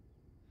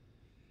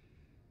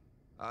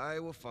 I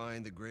will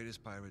find the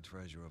greatest pirate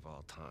treasure of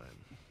all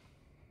time,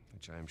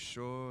 which I am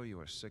sure you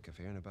are sick of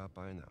hearing about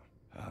by now.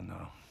 Oh,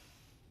 no.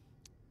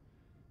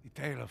 The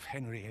tale of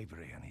Henry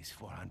Avery and his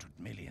 400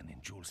 million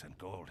in jewels and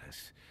gold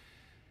has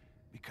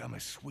become a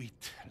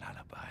sweet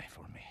lullaby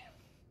for me.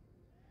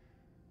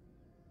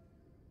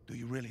 Do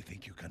you really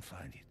think you can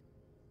find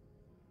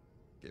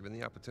it? Given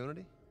the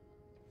opportunity?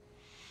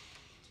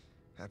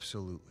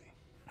 Absolutely.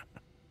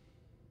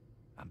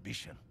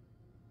 Ambition.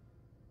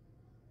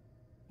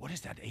 What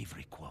is that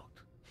Avery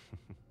quote?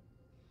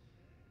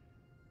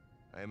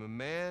 I am a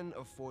man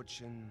of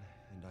fortune,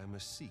 and I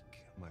must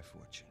seek my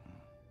fortune.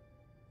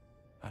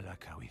 I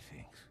like how he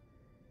thinks.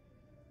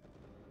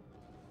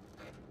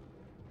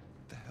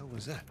 The hell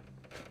was that?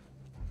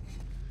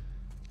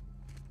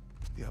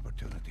 The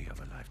opportunity of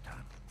a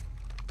lifetime.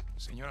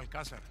 Señor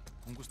Alcázar,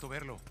 un gusto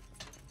verlo.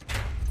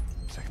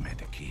 Sáqueme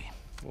de aquí.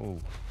 Oh.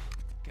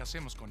 ¿Qué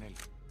hacemos con él?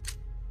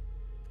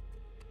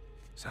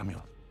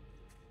 Samuel,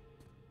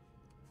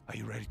 are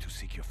you ready to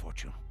seek your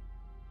fortune?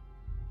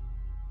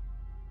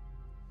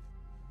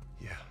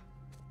 Yeah.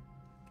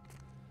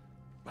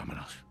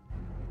 Vámonos.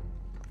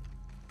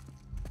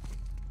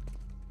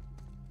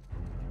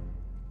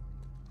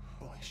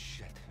 Holy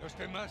shit. ¿Los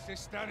demás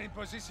están en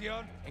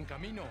posición? En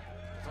camino.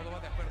 Todo va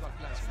de acuerdo al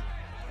plan, señor.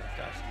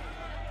 Fantastic.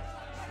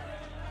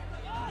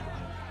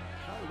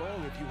 How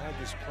long have you had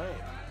this plan?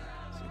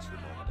 Since the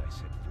moment I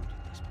set foot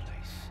in this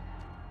place.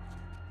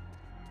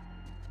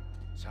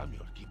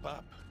 Samuel, keep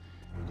up.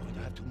 You're going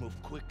to have to move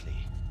quickly.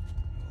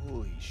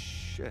 Holy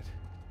shit.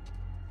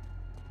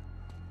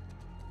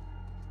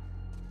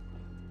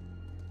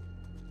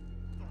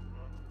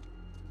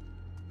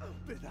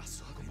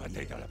 Pedazo de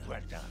mierda. La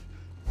puerta.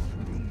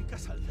 Nunca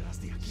saldrás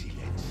de aquí.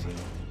 Silencio.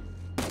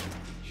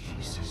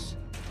 Jesus.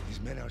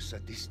 These men are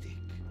sadistic.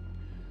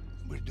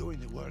 We're doing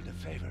the world a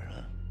favor,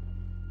 huh?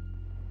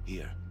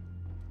 Here.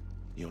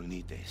 You'll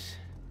need this.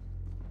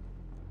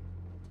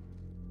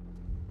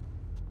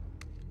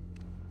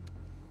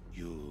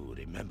 You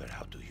remember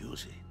how to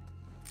use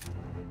it?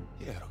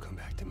 Yeah, it'll come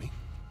back to me.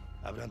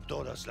 Abran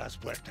todas las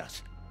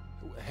puertas.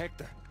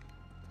 Hector,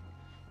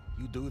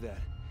 you do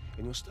that,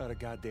 and you'll start a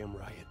goddamn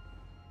riot.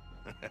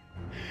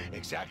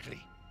 Exactly.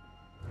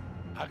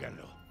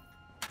 Háganlo.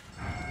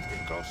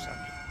 Stay close,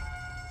 Samuel.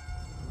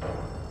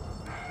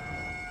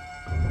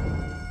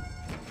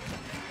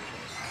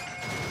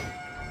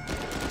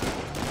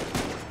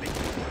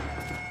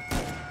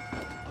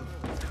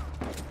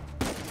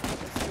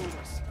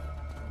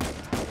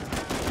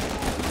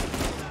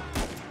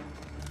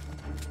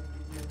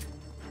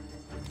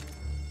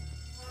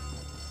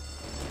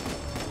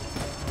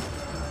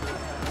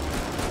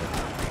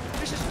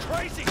 This is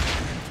crazy!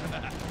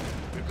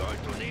 We're going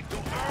to need to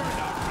earn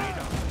our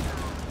freedom.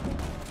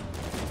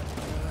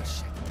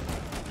 Shit.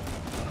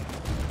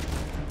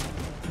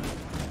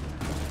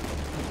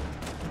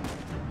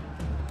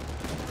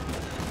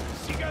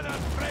 Sigan al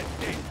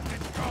frente.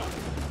 Let's go.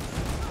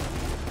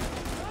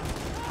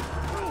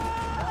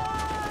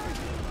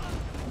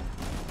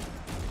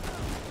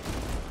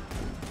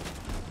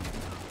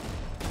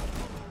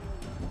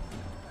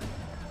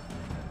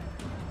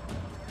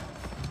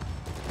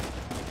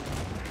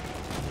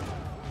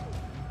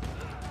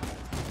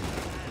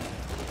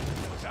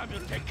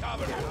 Samuel, take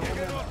cover.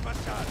 Déjenos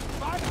pasar.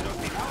 Nos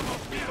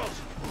dejamos vivos.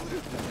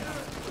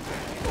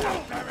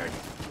 Damn it.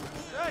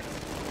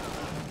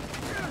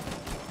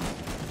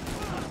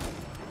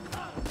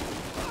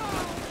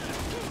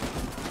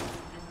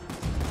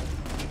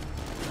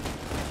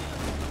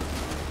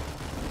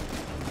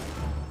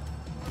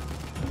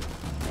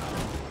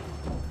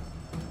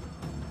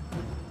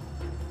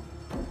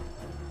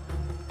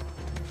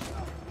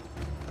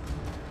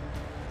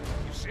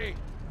 You see,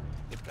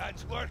 the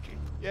plan's working.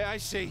 Yeah, I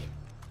see.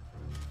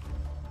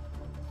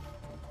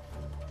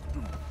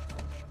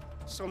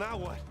 So now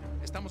what?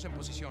 Estamos en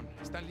posición.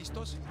 ¿Están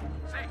listos?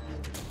 Sí,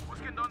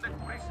 busquen dónde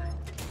cubrirse.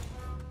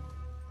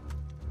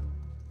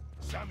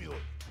 Samuel,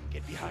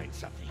 get behind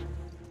something.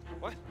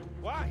 What?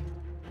 Why?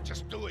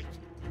 Just do it.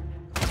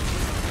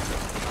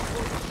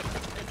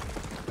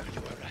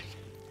 You all right?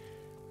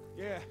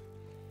 Yeah.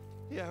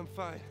 Yeah, I'm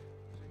fine.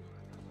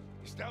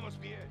 Estamos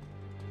bien.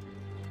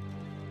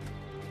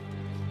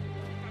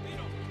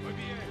 Camino. Muy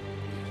bien.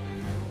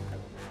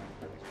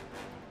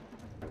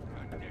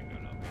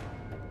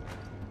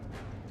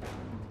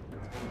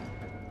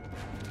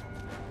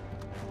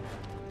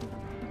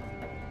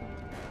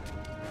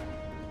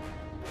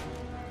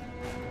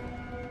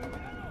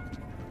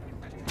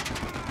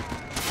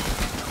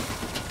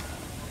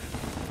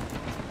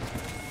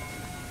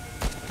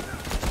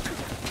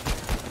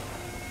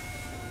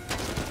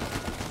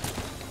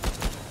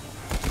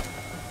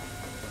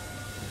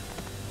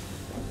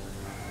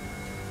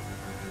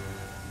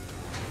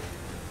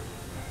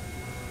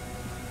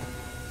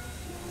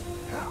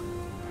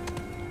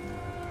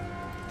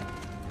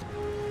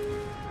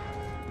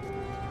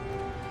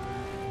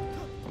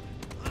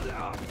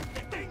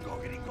 Te tengo,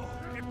 gringo.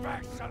 Get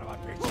back, son of a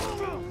bitch.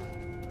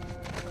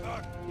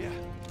 Yeah.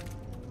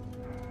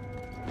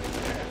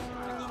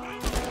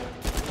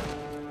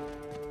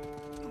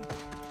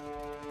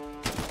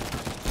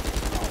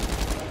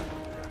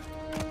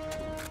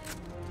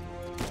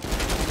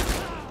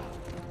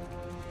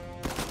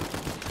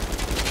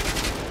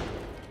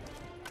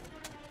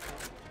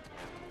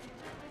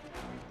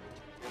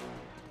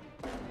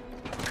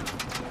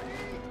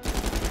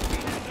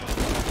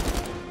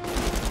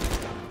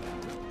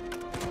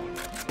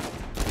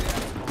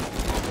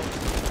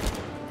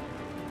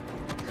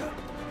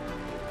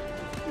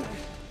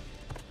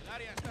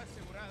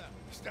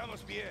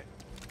 Estamos bien.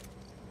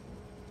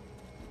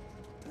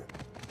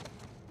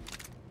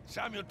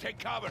 Samuel, take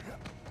cover.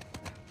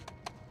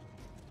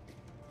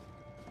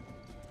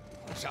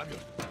 Samuel,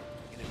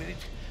 in a minute,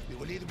 we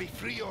will either be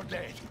free or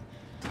dead.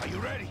 Are you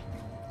ready?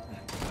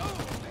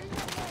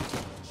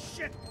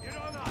 Shit! You're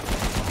on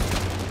us!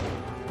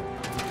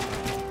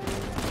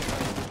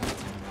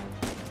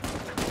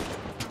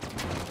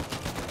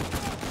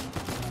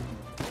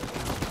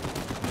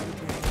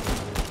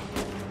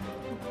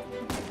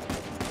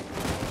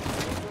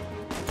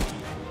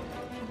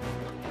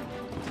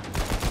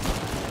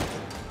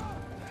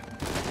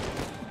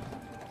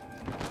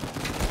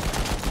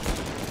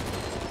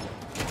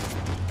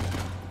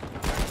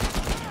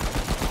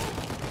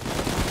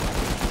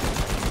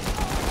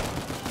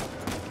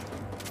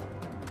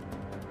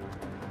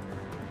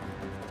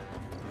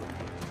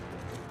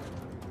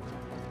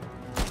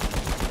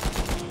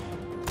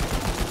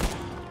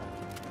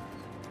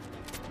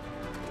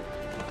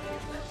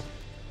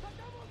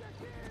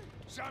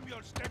 Samuel,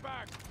 stay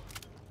back!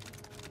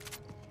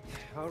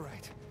 All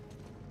right.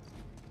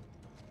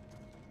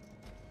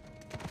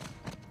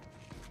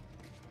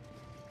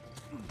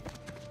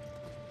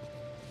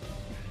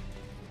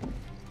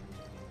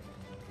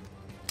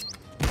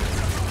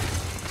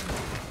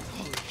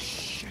 Holy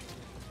shit.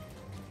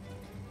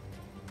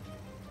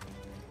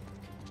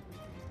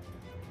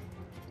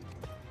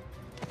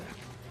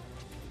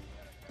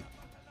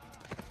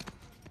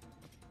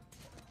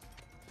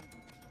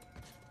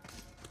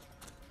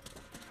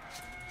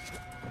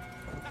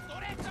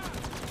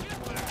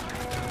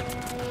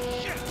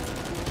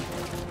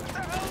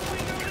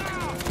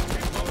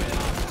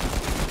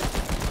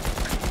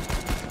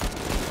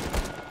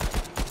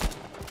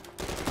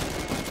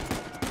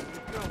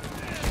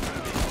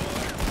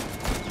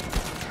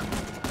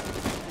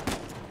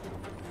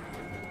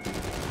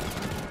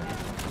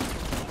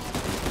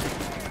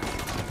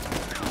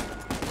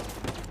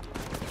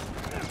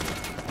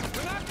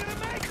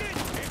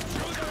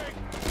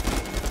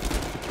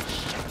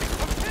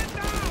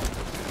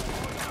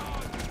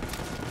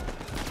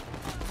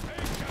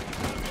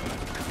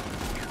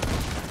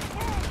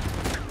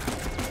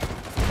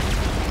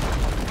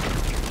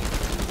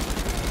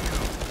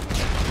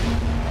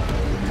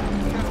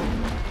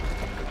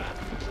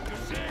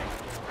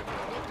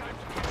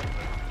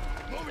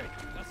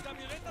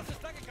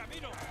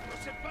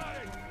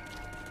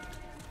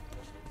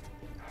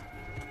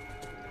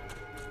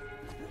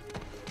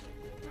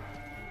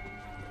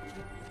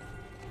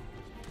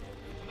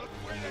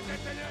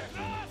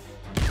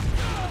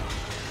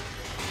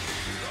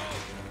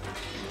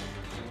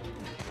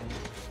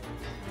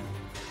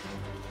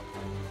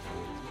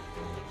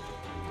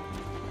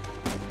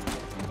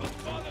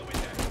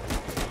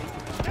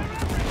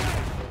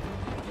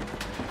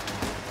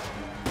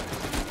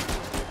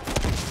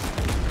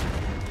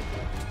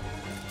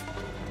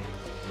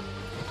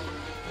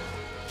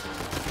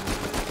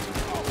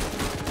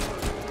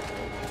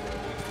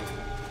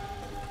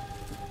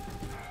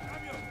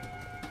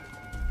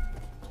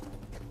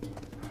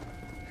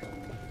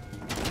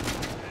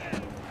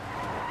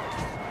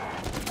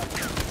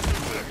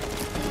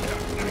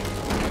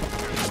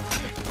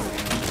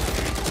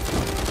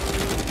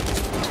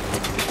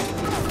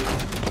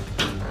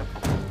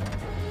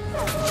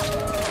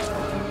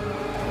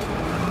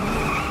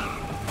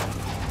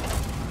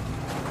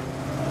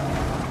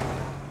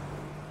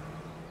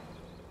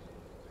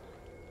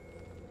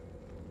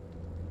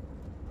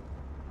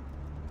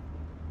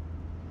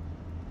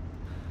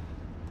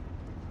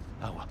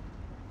 Agua.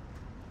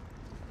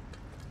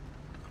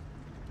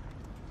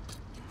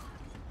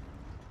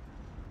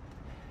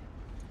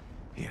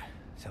 Here,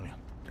 Samuel,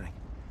 drink.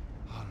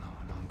 Oh,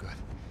 no, I'm good.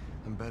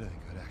 I'm better than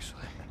good,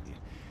 actually.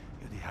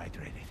 You're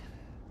dehydrated.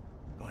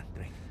 Go on,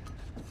 drink.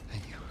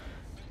 Thank you.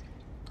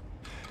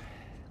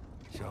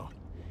 So,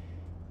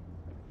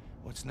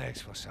 what's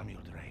next for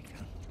Samuel Drake?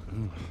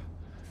 Huh?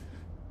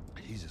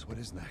 Jesus, what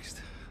is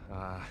next?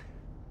 I'm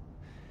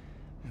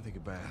gonna take a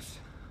bath.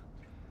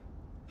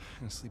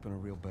 I'm gonna sleep in a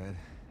real bed.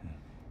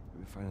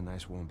 Maybe find a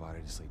nice warm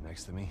body to sleep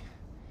next to me.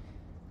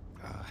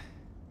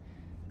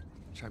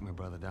 Track my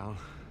brother down.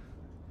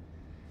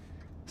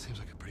 Seems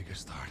like a pretty good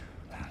start.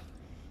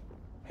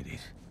 It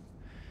is.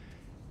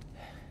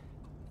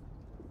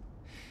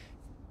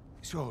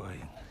 So,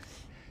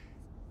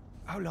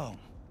 how long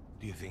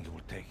do you think it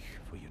will take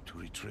for you to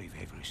retrieve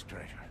Avery's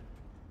treasure?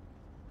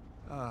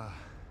 I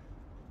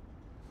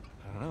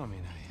don't know. I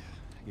mean,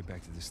 I get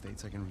back to the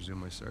States, I can resume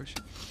my search.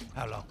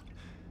 How long?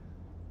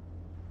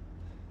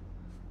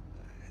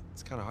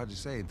 It's kind of hard to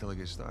say until I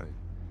get started.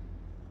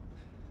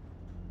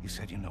 You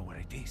said you know where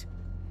it is.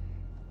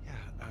 Yeah,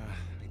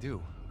 I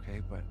do,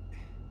 okay? But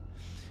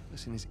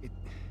listen,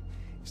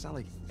 it's not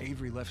like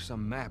Avery left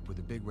some map with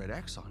a big red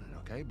X on it,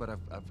 okay? But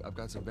I've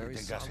got some very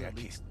solid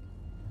leads.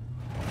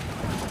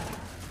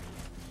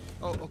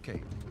 Oh,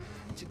 okay.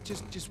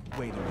 Just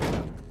wait a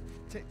minute.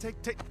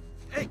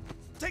 Hey,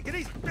 take it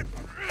easy.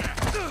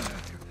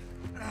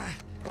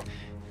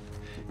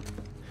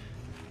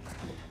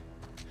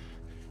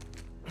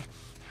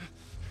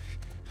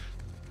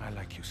 I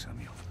like you,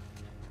 Samuel.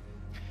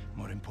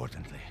 More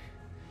importantly,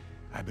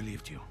 I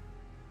believed you.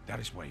 That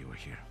is why you were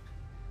here.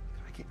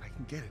 I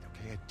can get it,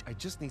 okay? I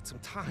just need some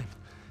time.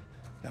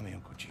 Dame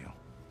un cuchillo.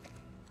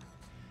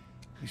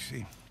 You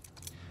see,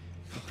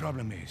 the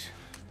problem is,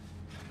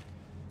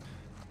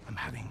 I'm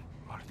having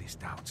all these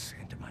doubts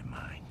into my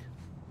mind.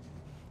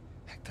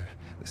 Hector,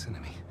 listen to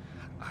me.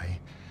 I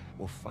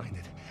will find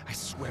it. I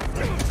swear.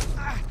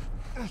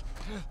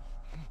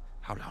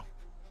 How long?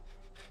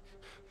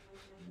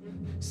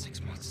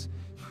 6 months.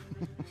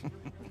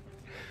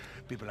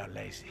 People are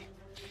lazy.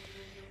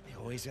 They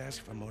always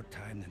ask for more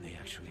time than they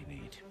actually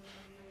need.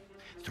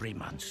 3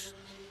 months.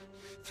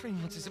 3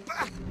 months is a...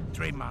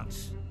 3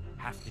 months.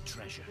 Half the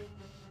treasure.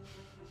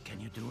 Can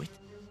you do it?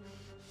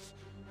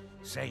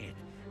 Say it.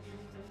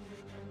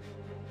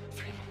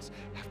 3 months,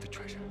 half the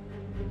treasure.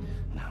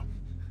 Now,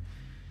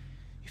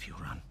 if you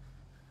run,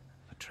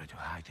 or try to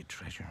hide the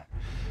treasure,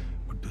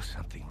 or do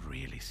something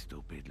really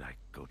stupid like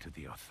go to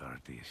the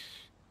authorities,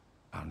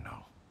 I'll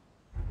know.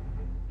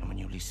 And when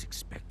you least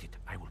expect it,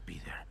 I will be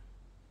there.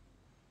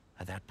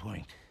 At that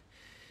point,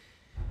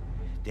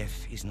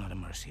 death is not a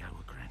mercy I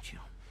will grant you.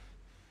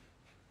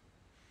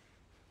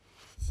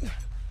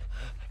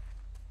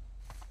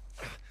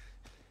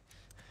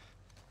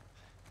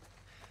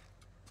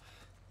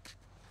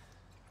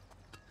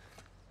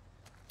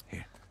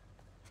 Here.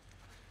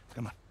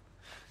 Come on.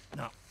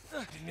 Now,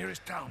 the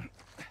nearest town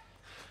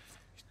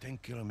is 10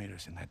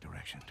 kilometers in that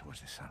direction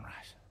towards the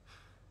sunrise.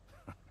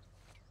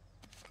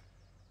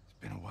 It's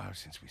been a while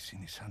since we've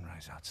seen the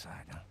sunrise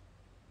outside, huh?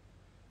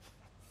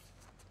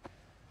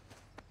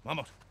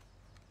 Vamos.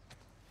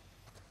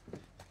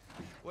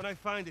 When I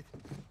find it...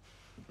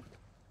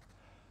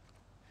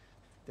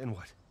 Then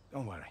what?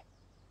 Don't worry.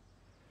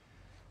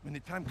 When the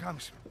time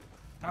comes,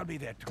 I'll be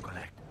there to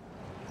collect.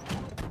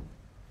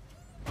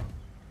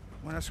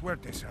 Buena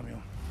suerte,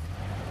 Samuel.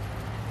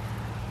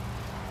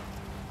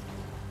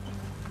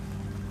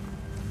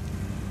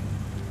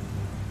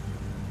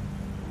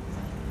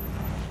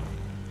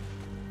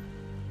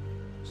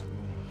 So,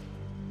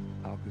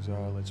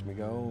 Alcazar lets me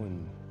go,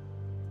 and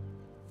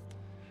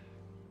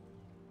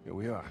here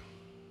we are.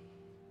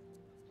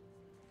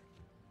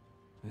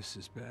 This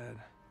is bad.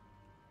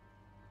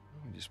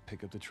 We just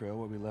pick up the trail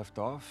where we left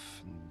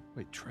off, and...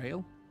 Wait,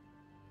 trail?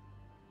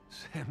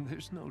 Sam,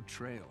 there's no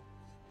trail.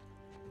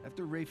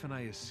 After Rafe and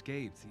I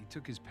escaped, he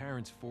took his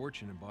parents'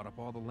 fortune and bought up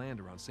all the land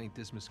around St.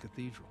 Dismas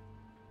Cathedral.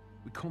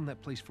 We combed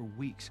that place for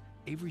weeks.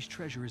 Avery's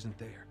treasure isn't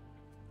there.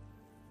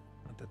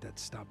 Not that that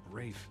stopped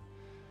Rafe.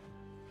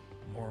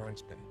 The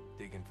moron's been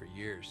digging for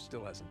years,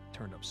 still hasn't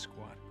turned up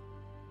squat.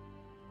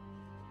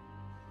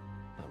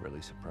 Not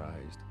really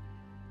surprised.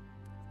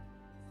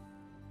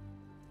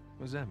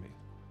 What does that mean?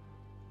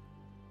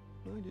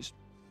 I just,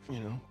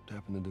 you know,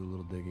 happened to do a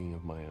little digging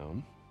of my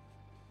own.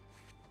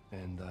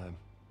 And,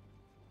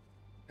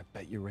 I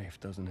bet you Rafe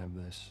doesn't have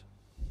this.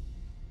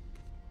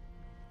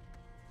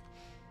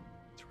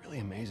 It's really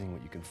amazing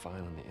what you can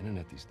find on the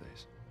internet these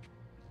days.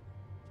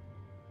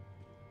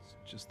 It's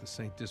just the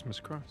St. Dismas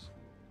cross.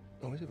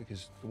 Oh, is it?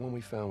 Because the one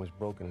we found was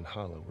broken and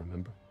hollow,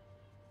 remember?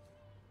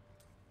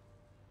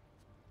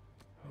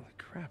 Holy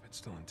crap, it's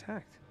still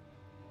intact.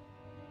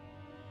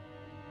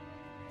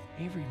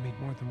 Avery made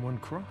more than one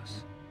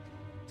cross.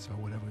 So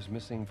whatever's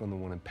missing from the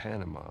one in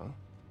Panama...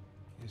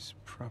 is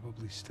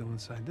probably still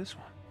inside this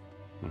one.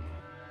 Mm-hmm.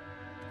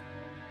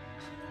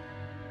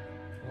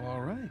 Well,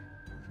 all right.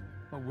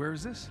 Well, where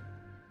is this?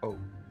 Oh,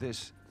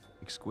 this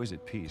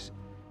exquisite piece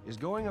is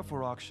going up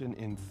for auction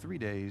in 3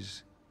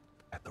 days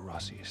at the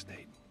Rossi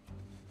estate.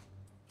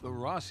 The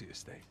Rossi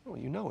estate? Oh,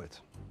 you know it.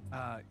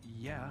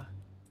 Yeah.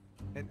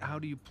 And how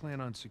do you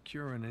plan on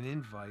securing an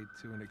invite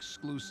to an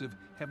exclusive,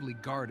 heavily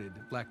guarded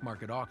black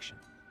market auction?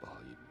 Well,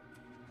 you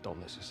don't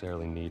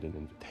necessarily need an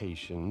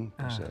invitation,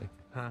 per se.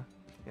 Huh?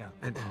 Yeah.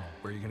 And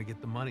where are you gonna get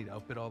the money to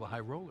outbid all the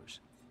high rollers?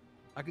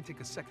 I could take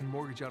a second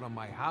mortgage out on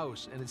my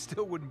house, and it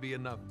still wouldn't be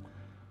enough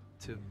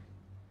to...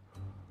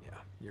 Yeah,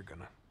 you're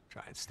gonna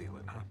try and steal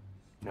it, huh?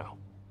 No.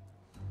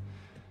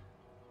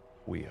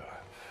 We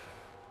are.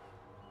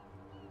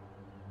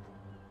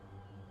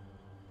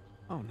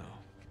 Oh, no.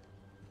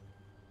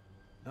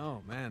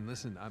 No, man,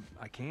 listen,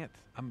 I can't.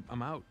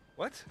 I'm out.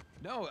 What?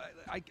 No,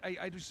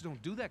 I just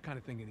don't do that kind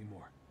of thing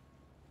anymore.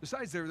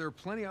 Besides, there are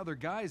plenty of other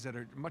guys that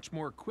are much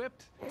more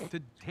equipped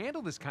to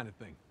handle this kind of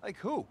thing. Like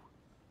who?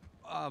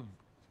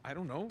 I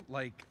don't know,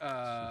 like,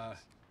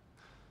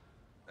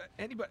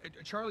 anybody,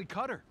 Charlie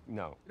Cutter.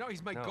 No. No,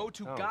 he's my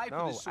go-to guy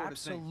for this sort of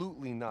thing.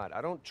 Absolutely not.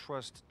 I don't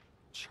trust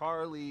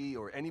Charlie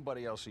or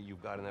anybody else that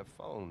you've got on that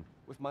phone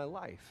with my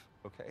life,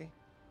 okay?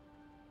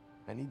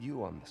 I need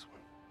you on this one.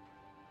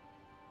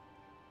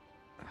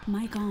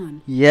 Mic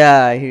on.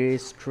 Yeah, he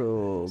is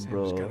true, Sam's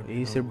bro. gotta be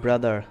He's no your way.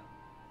 brother.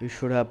 You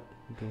should have.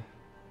 Bro.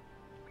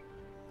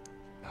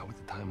 Not with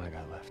the time I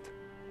got left.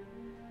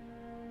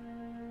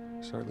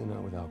 Certainly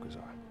not with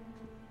Alcazar.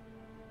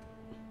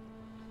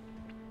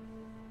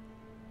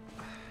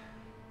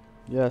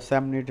 Yeah,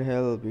 Sam need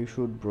help. You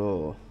should,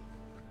 bro.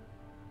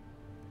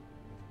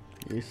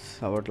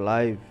 It's our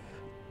life.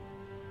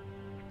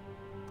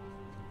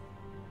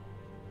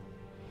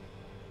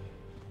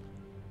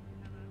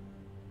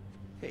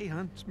 Hey,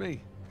 hon, it's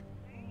me.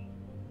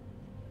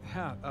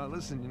 Yeah,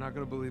 listen, you're not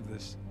gonna believe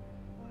this.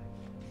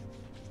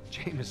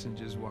 Jameson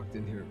just walked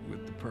in here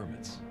with the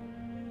permits.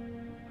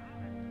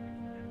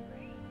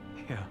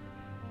 Yeah.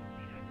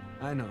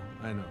 I know,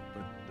 but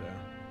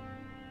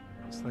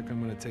it's like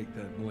I'm gonna take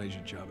that Malaysia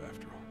job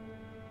after all.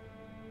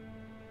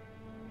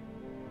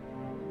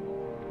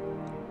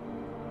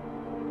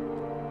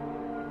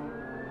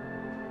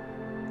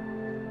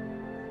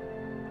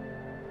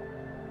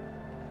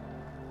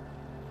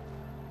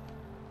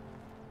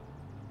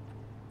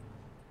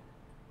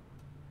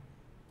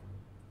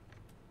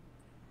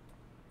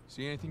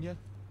 See anything yet?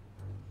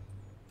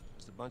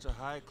 Just a bunch of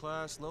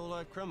high-class,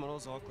 low-life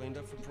criminals all cleaned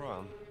up for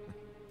prom.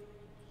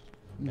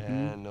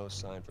 Mhm. And no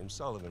sign from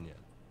Sullivan yet.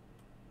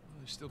 Well,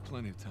 there's still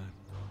plenty of time.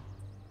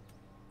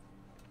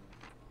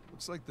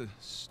 Looks like the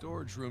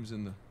storage room's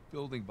in the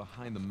building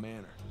behind the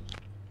manor.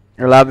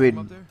 I love it. From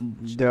up there?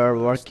 They are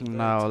working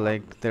now,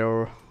 like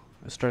they're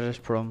started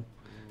from Ooh,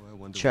 I wonder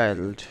what they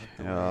child. tucked away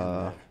in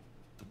there.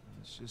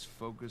 Let's just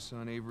focus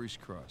on Avery's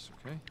cross,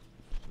 okay?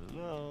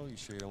 No, you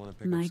sure you don't want to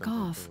pick Mic up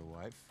something off. for the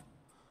wife?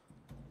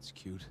 It's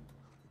cute.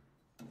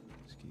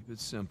 Just keep it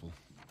simple.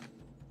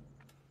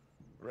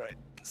 Right.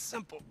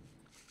 Simple.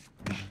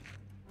 And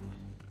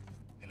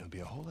it'd be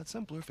a whole lot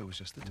simpler if it was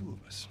just the two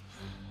of us.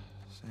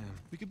 Sam,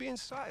 We could be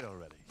inside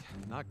already.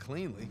 not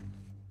cleanly.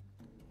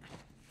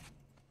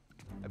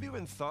 Have you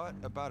even thought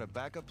about a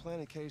backup plan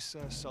in case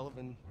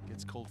Sullivan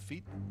gets cold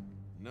feet?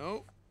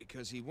 No,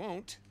 because he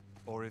won't.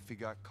 Or if he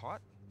got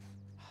caught?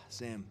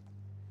 Sam,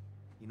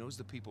 he knows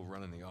the people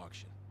running the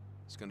auction.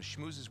 He's gonna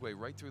schmooze his way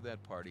right through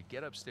that party,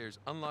 get upstairs,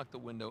 unlock the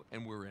window,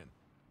 and we're in.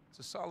 It's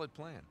a solid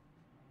plan.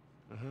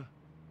 Uh-huh.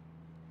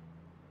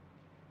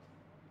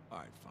 All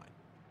right, fine.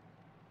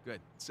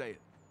 Good, say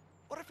it.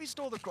 What if he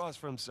stole the cross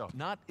for himself?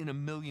 Not in a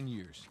million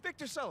years.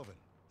 Victor Sullivan.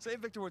 Same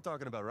Victor we're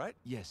talking about, right?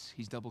 Yes,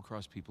 he's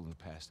double-crossed people in the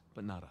past,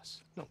 but not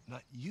us. No,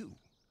 not you.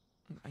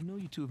 I know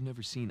you two have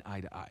never seen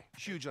eye to eye.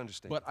 Huge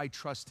understanding. But I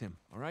trust him,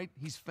 all right?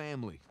 He's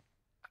family.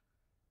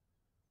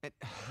 And,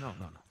 no.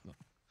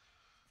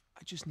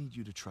 I just need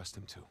you to trust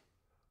him, too.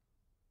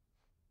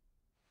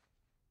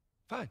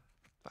 Fine.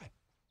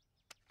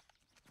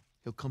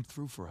 He'll come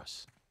through for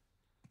us.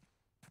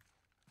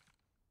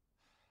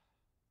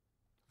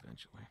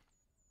 Eventually.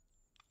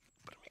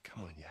 But I mean,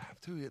 come on, you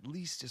have to at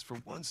least just for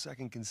 1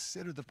 second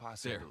consider the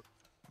possibility.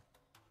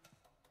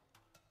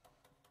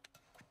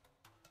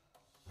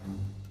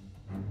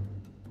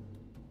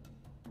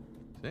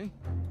 See?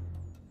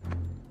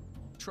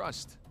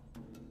 Trust.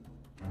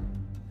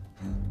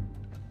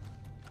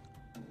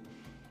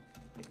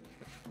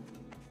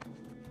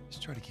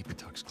 Just try to keep your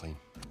tux clean.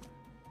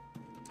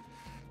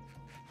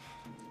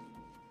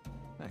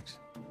 Thanks.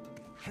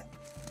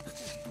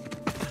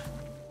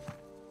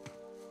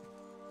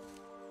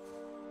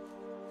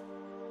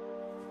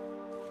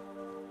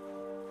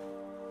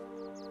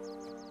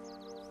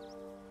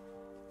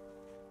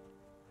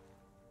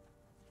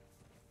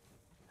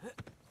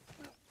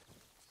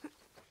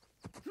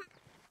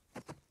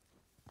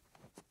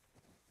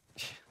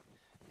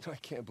 I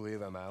can't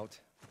believe I'm out.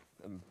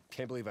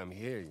 Can't believe I'm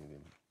here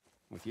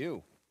with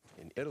you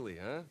in Italy,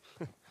 huh?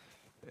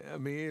 Yeah,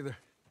 me either.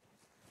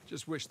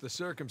 Just wish the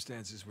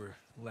circumstances were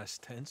less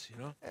tense, you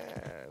know?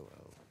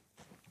 Well.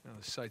 Now,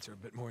 the sights are a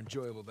bit more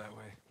enjoyable that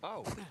way.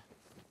 Oh.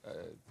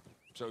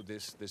 So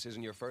this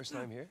isn't your first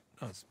time here?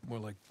 No, it's more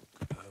like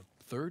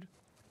third.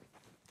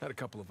 Had a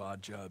couple of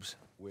odd jobs.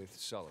 With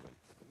Sullivan.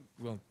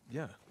 Well,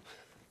 yeah.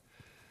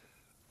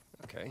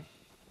 Okay.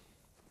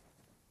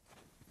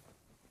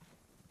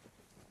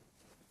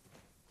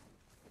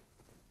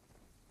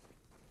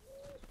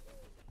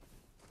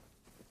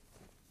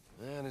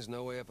 Man, there's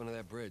no way up under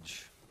that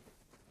bridge.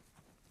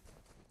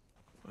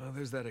 Well,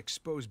 there's that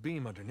exposed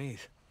beam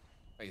underneath.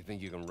 Oh, you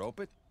think you can rope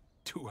it?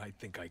 Do I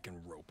think I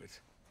can rope it?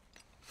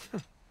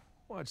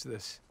 Watch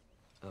this.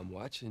 I'm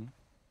watching.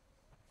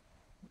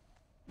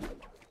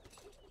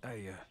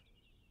 I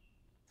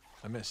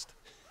missed.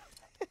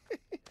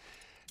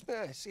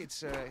 See,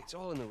 it's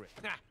all in the ring.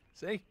 Ah,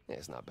 see? Yeah,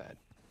 it's not bad.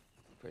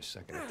 For a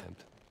second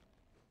attempt.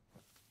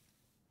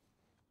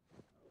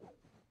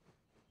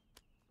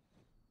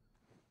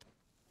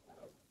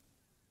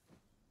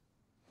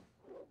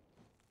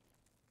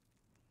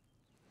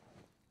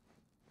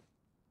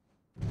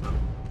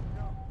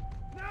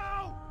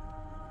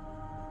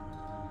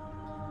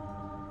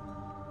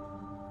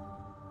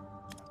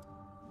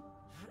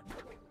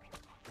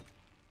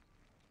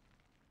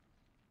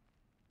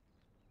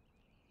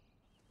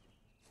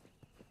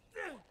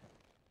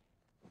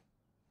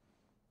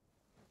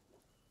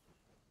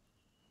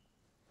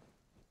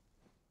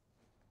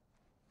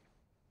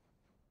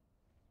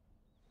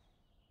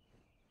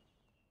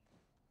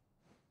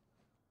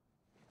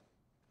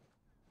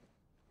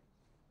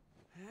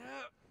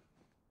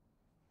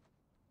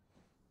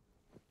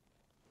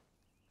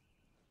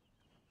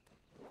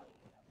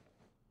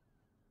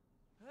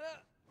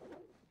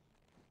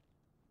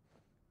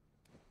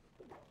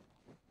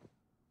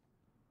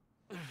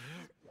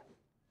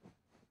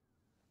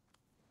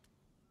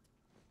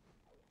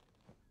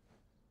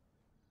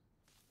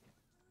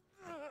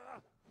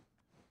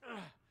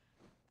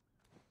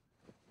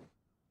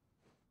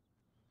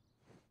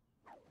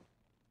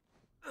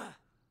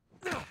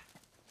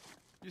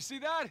 You see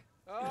that?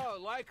 Oh,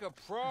 like a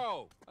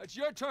pro. It's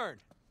your turn.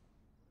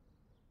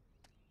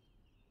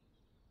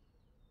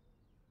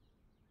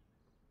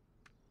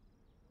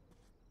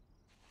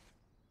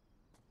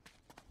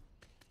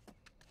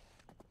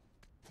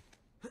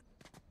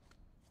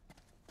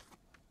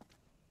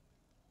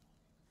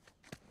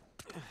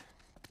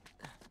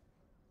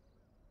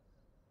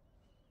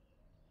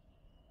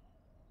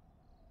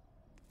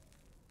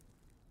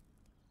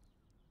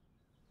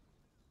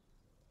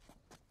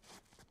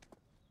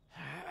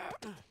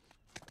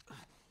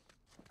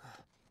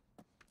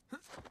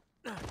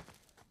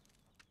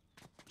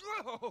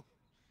 Whoa!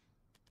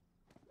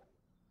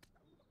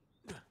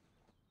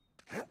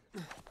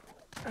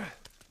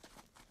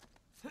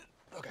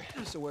 Okay,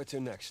 so where to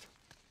next?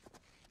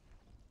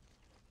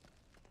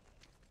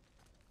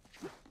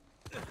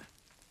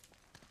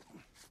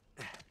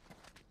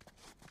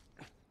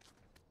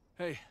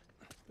 Hey,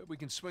 bet we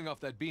can swing off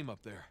that beam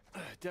up there.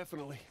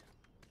 Definitely.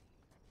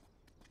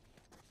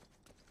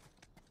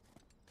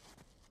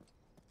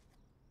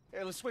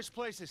 Hey, let's switch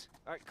places.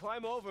 All right,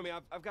 climb over me.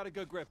 I've got a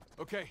good grip.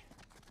 Okay.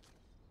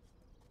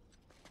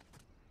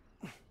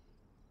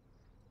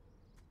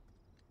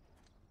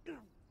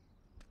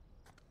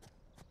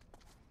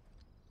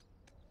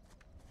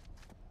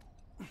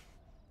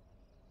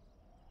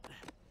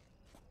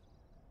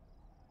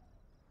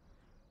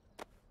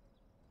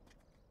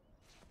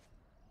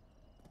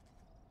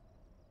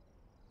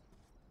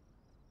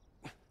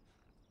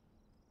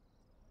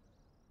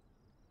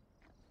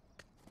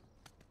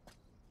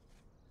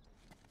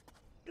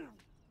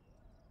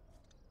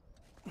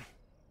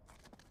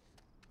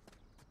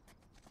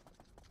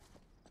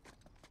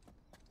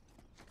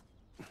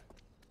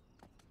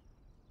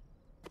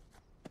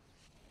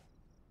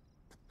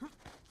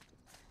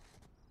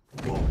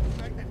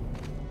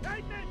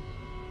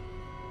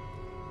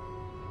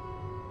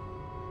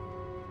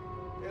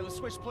 Hey, let's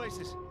switch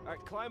places. All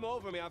right, climb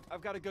over me.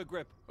 I've got a good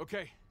grip.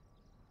 Okay.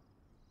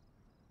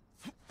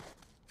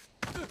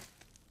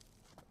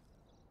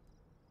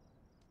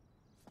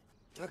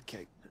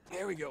 Okay,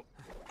 here we go.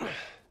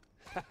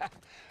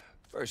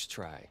 First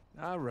try.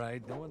 All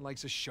right, no one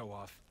likes a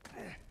show-off.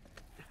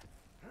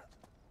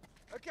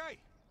 Okay,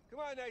 come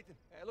on, Nathan.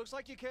 It looks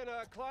like you can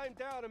climb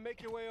down and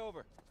make your way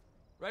over.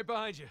 Right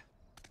behind you.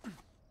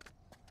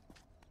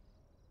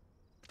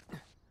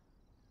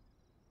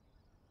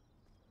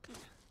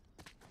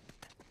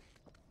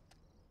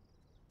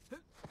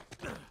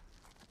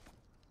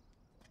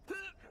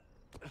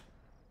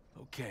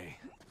 Okay.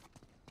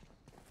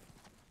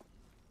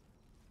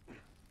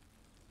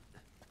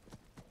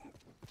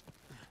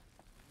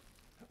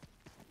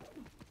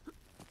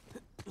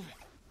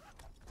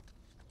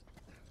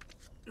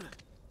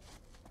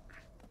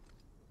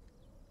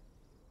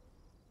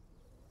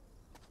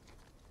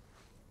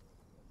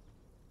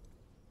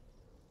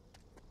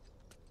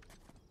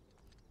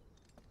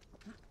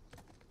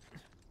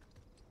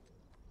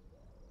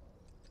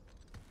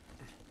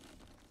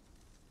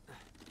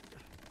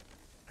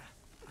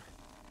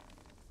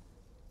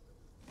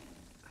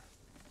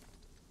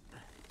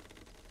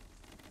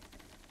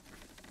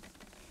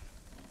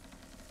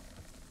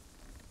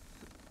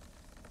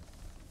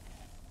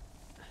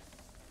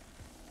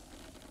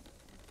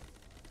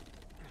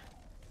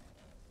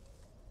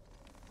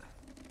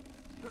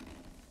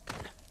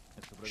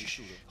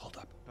 Hold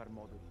up. Per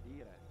modo di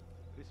dire,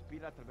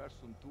 respira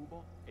attraverso un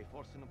tubo e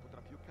forse non potrà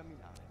più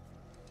camminare.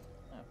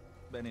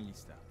 Bene gli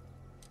sta.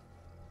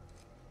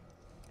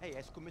 Ehi,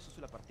 hai scommesso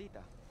sulla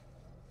partita?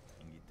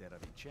 Inghilterra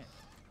vincente.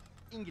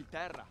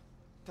 Inghilterra,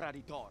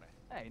 traditore.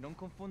 Ehi, non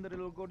confondere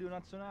l'orgoglio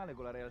nazionale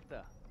con la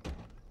realtà.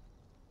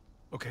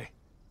 Okay,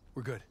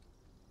 we're good.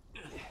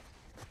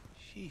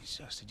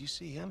 Jesus, did you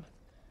see him?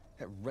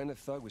 That rented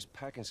thug was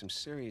packing some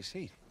serious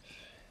heat.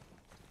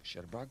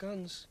 Should have brought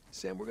guns.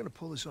 Sam, we're gonna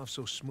pull this off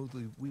so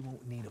smoothly, we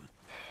won't need them.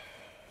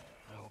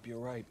 I hope you're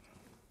right.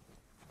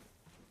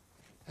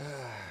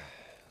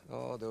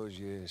 All those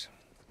years.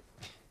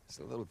 It's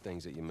the little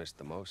things that you miss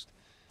the most.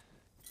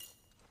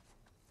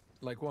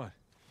 Like what?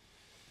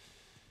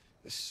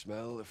 The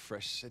smell of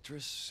fresh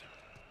citrus.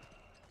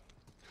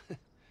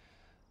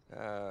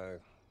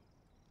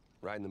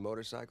 Riding the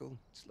motorcycle.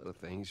 It's little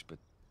things, but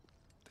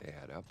they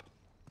add up.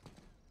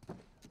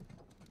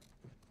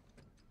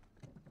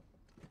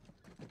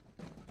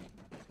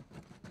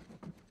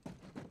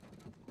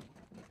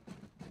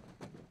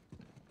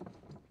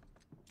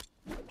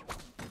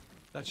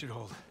 That should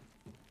hold.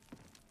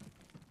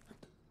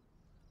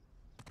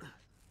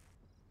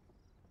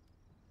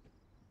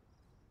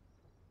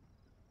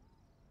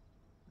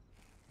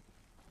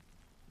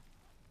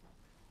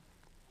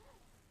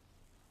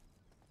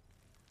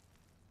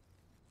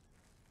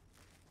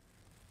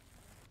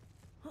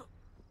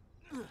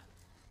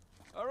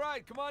 All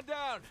right, come on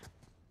down.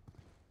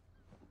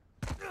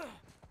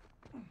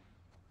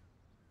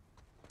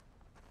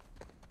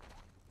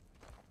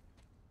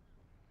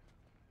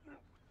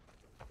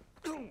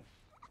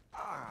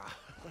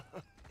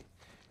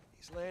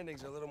 These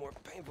landings are a little more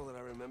painful than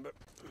I remember.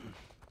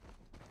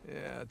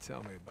 Yeah,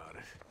 tell me about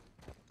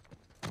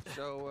it.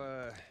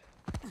 So,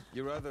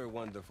 your other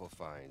wonderful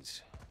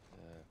finds.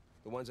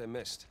 The ones I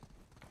missed.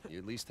 You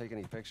at least take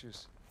any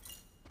pictures?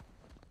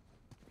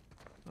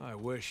 I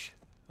wish.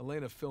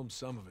 Elena filmed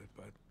some of it,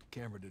 but the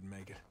camera didn't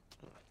make it.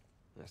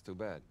 That's too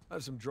bad. I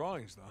have some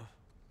drawings, though.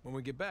 When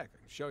we get back, I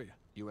can show you.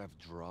 You have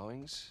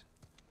drawings?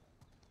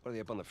 What, are they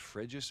up on the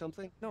fridge or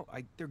something? No,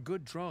 they're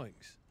good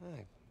drawings.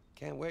 I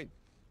can't wait.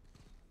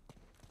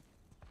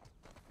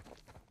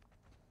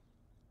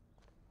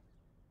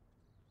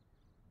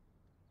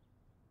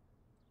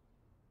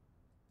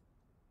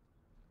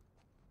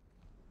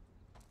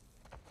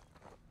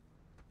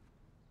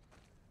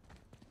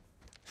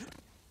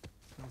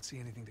 I don't see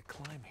anything to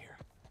climb here.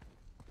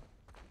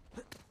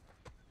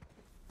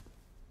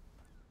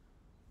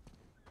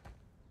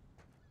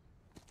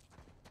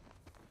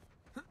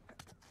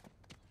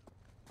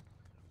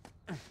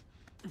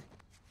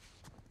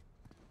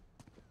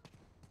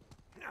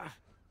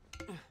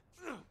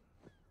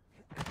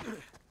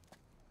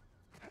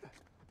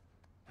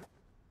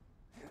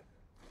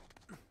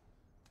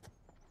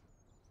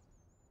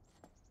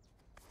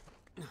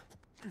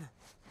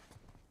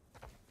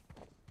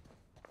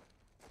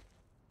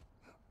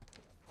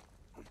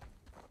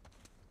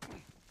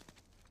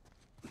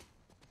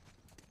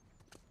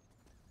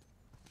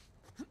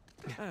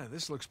 Ah,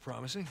 this looks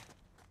promising.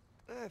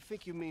 I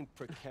think you mean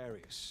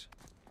precarious.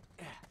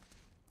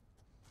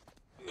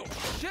 Oh,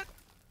 shit!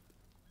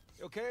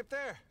 You okay up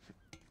there?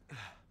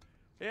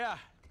 Yeah.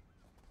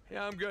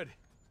 Yeah, I'm good.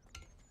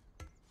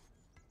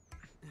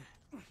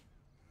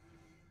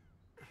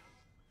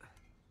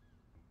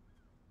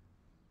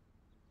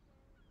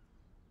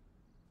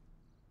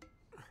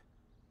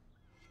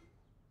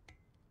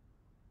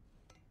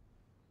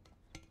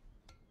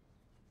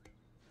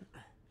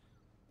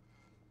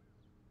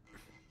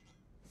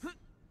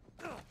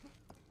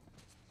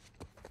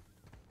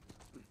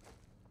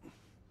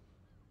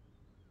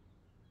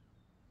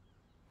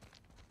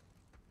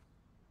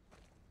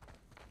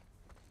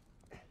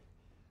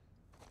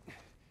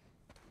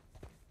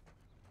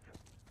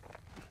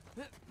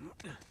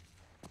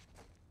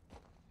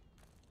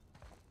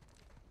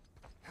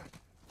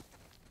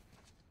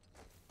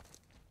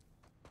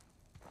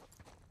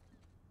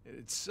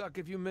 It'd suck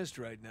if you missed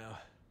right now.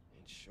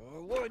 It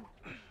sure would.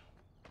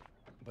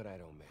 But I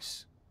don't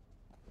miss.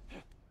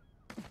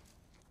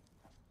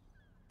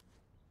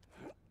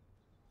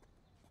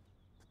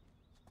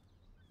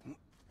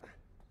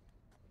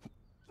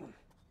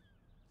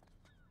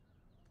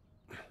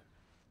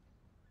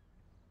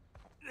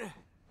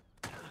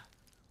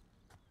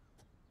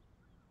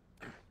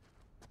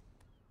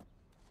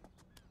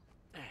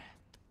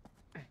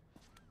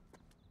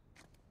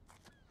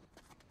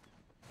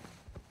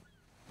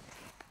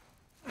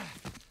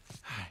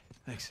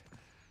 Thanks.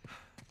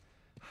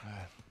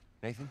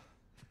 Nathan?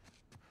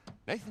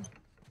 Nathan?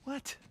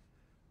 What?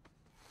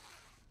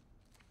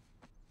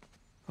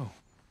 Oh,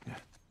 yeah.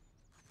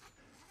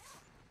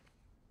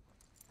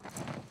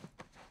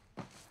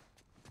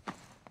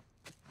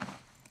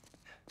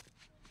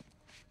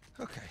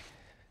 Okay.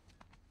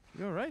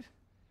 You all right?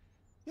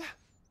 Yeah.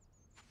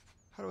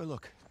 How do I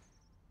look?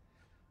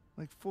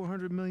 Like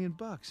 400 million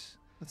bucks.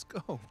 Let's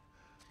go. All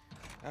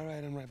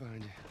right, I'm right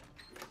behind you.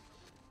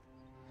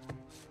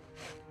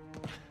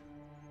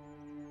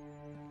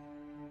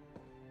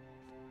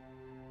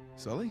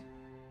 Sully?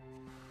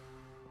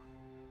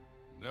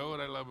 Know what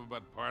I love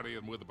about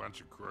partying with a bunch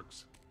of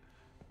crooks?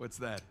 What's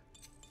that?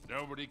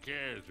 Nobody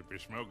cares if you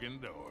smoke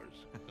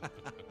indoors.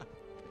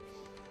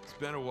 It's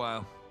been a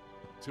while.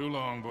 Too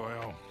long,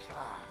 boyo.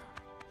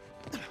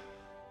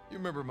 You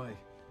remember my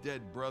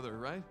dead brother,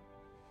 right?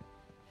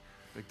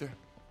 Victor?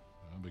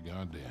 I'll be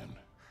goddamned.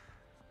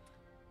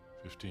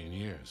 15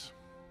 years.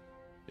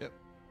 Yep.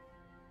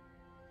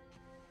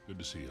 Good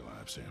to see you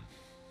alive, Sam.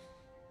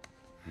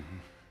 Mm-hmm.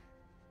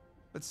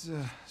 Let's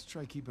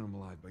try keeping him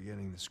alive by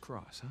getting this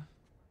cross, huh?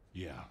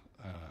 Yeah,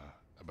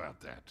 about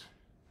that.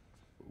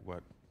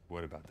 What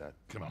about that?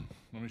 Come on,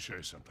 let me show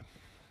you something.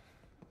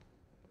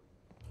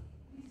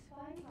 This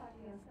fine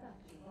party and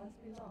statue once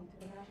belonged to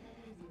the National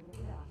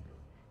Museum of Art.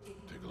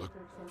 Take a look.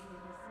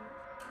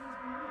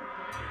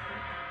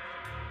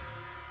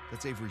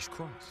 That's Avery's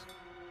cross.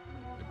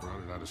 They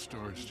brought it out of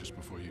storage just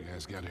before you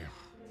guys got here.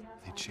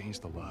 They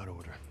changed the lot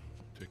order.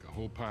 Took a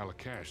whole pile of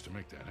cash to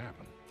make that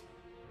happen.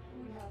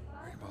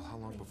 Right, well, how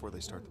long before they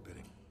start the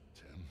bidding?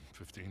 10,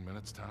 15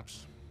 minutes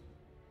tops.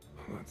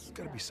 Well, there's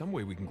gotta be some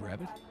way we can grab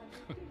it.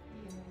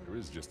 There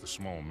is just a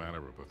small matter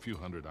of a few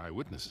hundred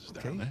eyewitnesses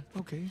down there.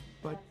 Okay,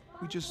 but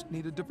we just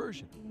need a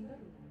diversion.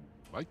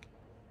 Like?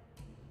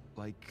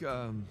 Like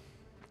I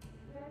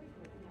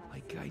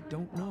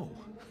don't know.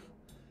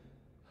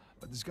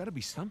 But there's gotta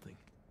be something.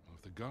 Well,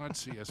 if the guards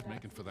see us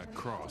making for that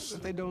cross...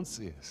 But they don't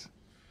see us.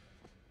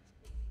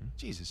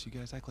 Jesus, you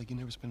guys act like you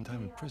never spend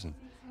time in prison.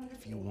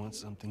 If you want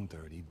something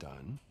dirty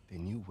done,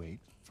 then you wait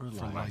for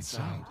lights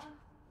out.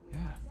 Yeah.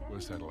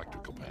 Where's that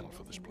electrical panel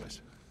for this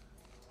place?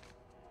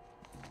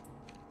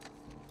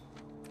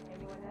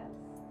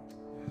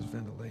 There's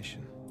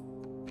ventilation.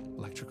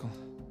 Electrical.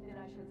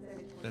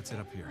 That's it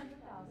up here.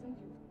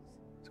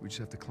 So we just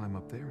have to climb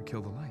up there and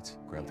kill the lights.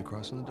 Grab the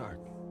cross in the dark.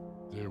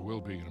 There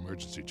will be an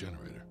emergency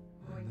generator.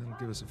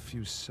 give us a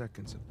few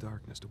seconds of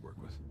darkness to work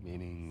with.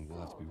 Meaning we'll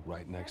have to be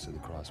right next to the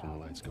cross when the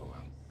lights go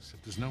out.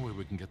 Except there's no way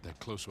we can get that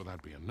close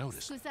without being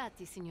noticed.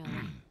 Scusate, signore.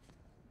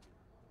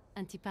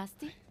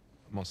 Antipasti?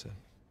 I'm all set.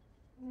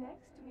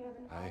 Next, we have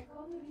an Hi.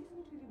 icon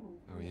recently removed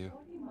How are from you? the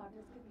Holy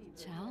Martyrs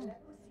Cathedral Ciao. in Syria.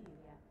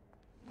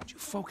 Would you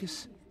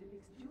focus?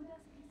 Depicts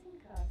Judas kissing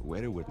Christ The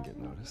waiter wouldn't get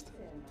noticed.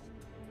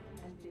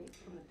 and dates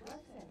from the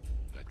 12th century.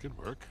 That could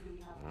work. We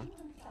have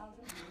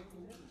 200,000 euros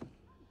in the room.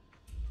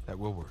 That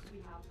will work. We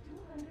have 200,000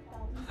 euros in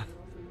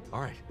the room.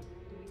 All right.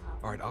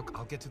 All right,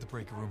 I'll get to the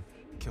breaker room,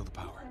 kill the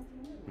power.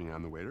 You mean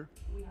I'm the waiter?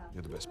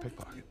 You're the best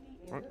pickpocket.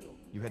 What?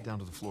 You head down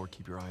to the floor,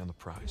 keep your eye on the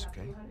prize,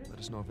 okay? Let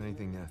us know if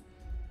anything,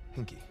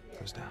 hinky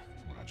goes down.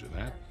 Roger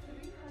that.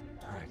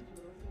 All right.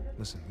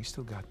 Listen, we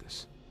still got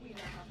this.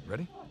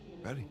 Ready?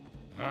 Ready.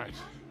 All right,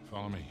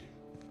 follow me.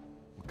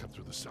 We'll cut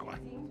through the cellar.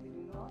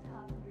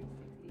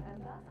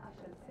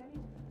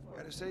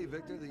 Gotta say,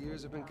 Victor, the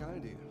years have been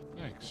kind to you.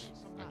 Thanks.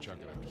 I chuck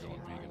it after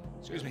going vegan.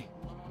 Excuse me.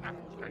 Are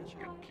you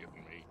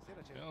kidding me?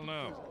 Hell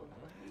no.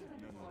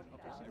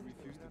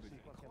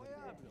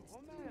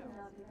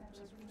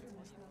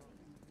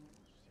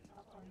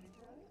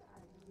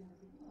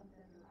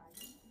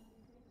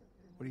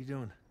 What are you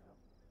doing?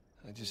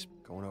 I'm just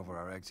going over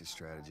our exit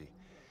strategy.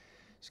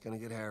 It's gonna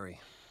get hairy.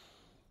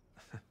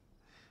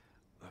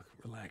 Look,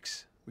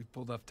 relax. We've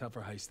pulled off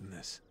tougher heists than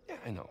this. Yeah,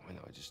 I know.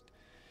 I just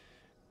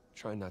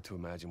try not to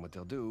imagine what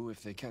they'll do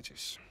if they catch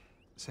us.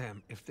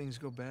 Sam, if things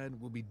go bad,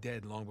 we'll be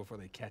dead long before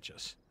they catch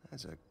us.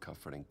 That's a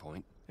comforting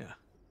point. Yeah.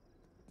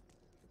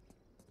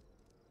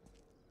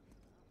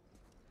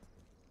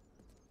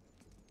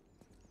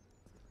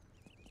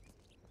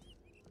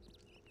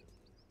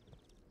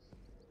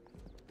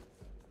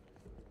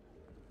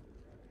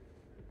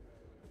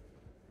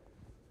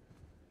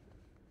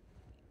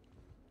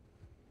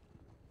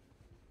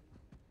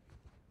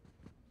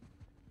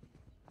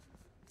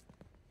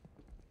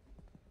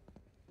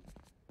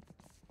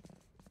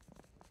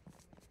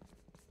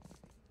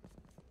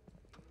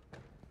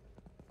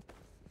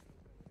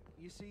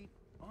 You see,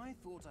 I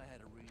thought I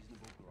had a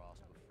reasonable grasp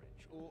of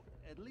French, or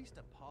at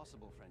least a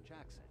passable French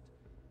accent.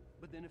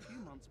 But then a few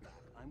months back,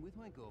 I'm with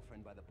my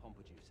girlfriend by the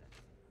Pompidou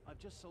Center. I've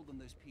just sold them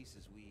those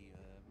pieces we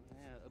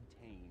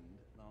obtained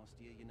last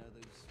year. You know,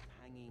 those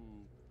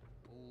hanging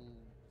bull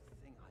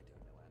thing? I don't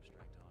know,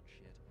 abstract art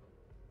shit.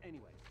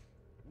 Anyway,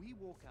 we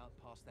walk out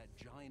past that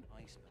giant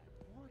ice pack.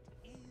 What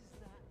is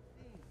that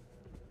thing?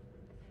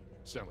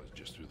 Cellar's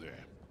just through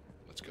there.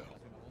 Let's go.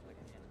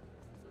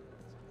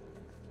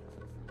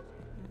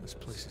 This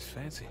place is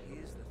fancy.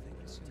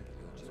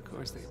 Of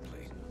course they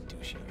play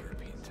douchey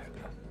European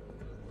techno.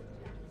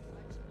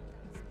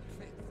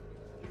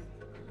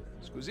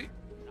 Scusi?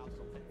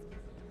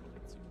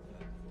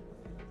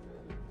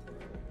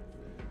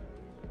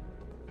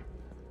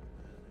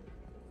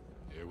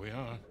 Here we are.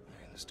 All right,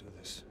 let's do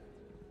this.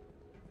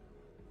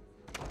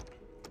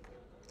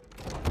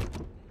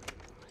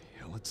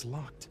 Hell, it's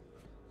locked.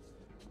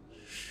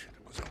 Shit,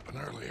 it was open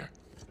earlier.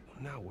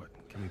 Now what?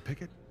 Can we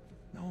pick it?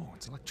 No,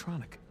 it's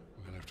electronic.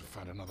 We're gonna have to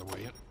find another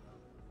way in.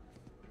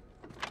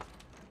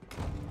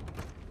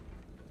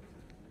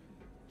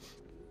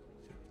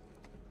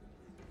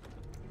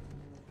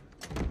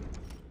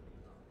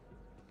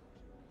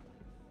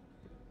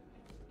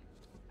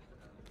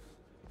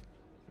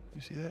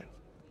 You see that?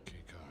 Key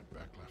card,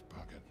 back left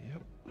pocket.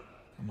 Yep.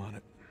 I'm on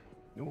it.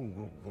 Whoa,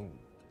 whoa, whoa.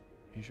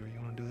 You sure you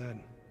want to do that?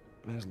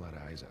 There's a lot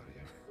of eyes out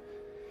here.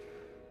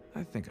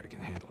 I think I can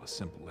handle a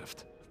simple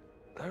lift.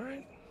 All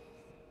right.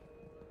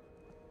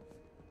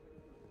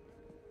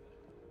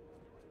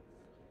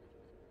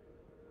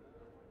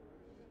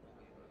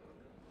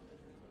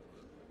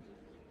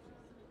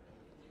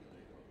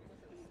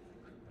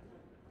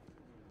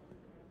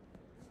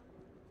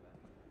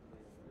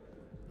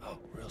 Oh,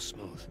 real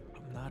smooth.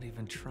 I'm not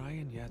even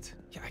trying yet.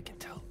 Yeah, I can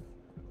tell.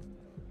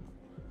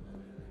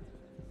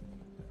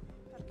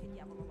 Perché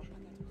diavolo l'ho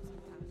pagato così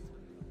tanto?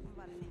 Non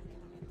vale neanche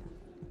la metà.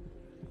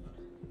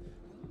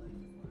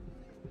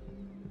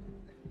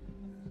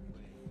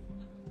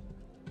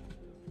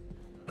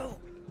 Oh,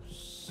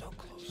 so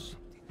close.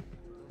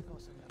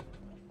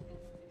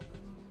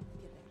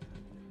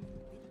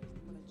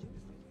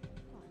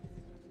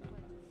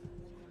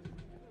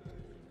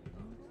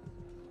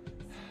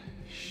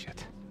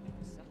 Shit.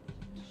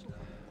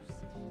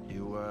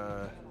 You,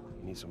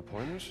 need some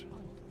pointers?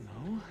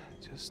 No,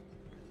 just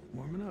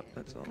warming up,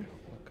 that's all.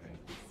 Okay.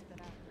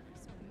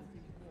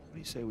 What do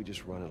you say we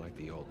just run it like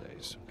the old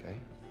days, okay?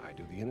 I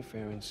do the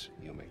interference,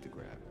 you make the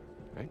grab,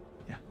 right?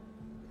 Yeah,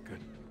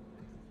 good.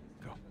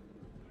 Go.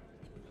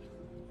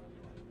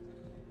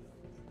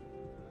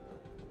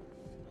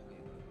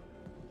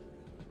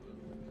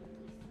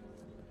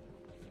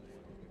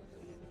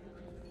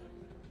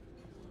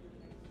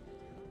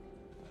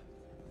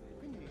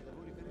 Quindi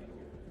lavori per il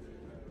Louvre?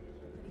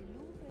 Per il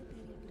Louvre e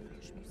per il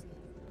British Museum.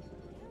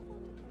 E a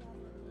volte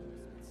collaboro con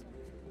lo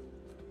Smithsonian.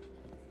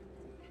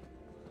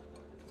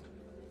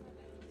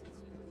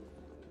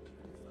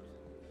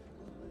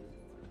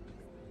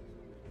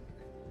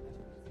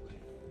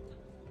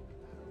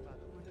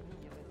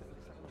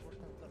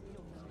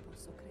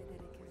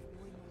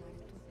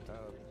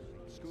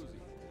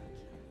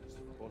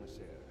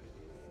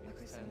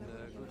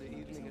 Good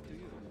evening to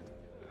you.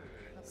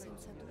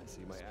 I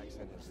see my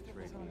accent has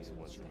betrayed me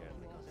once again.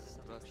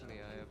 Trust me,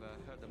 I have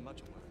heard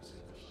much worse.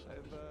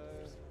 I've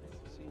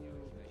seen you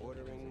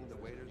ordering the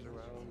waiters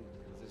around.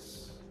 Is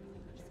this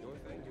your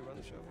thing? You run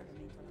the show?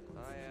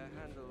 I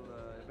handle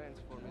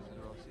events for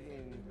Mrs. Rossi,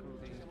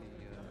 including the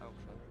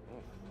auction.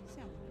 Oh,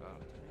 wow.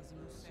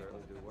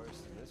 Certainly do worse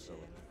than this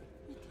fella.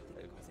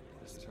 Hey,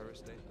 this is her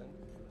estate then?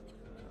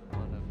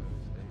 One of her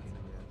estate,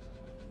 yes.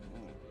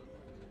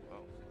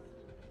 Wow.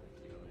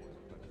 The other ones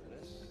are better than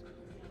this.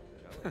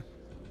 Jealous.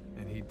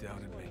 And he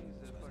doubted me.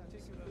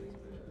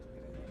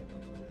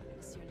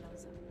 Monsieur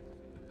Lanza, do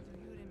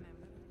you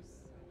remember us?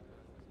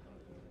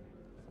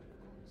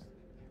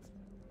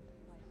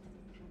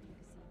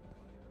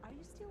 Are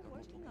you still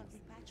working on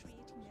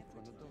repatriating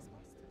Everett?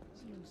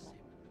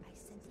 I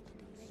sent it to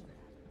the rain.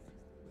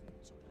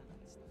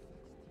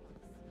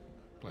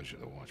 Pleasure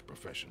to watch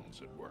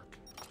professionals at work.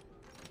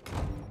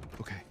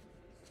 Okay.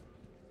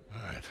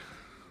 All right,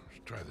 let's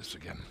try this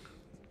again.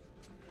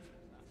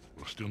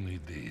 We'll still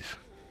need these.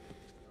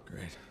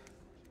 Great.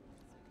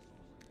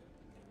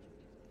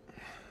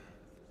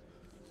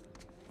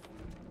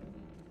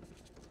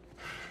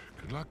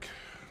 Good luck.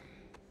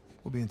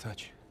 We'll be in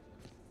touch.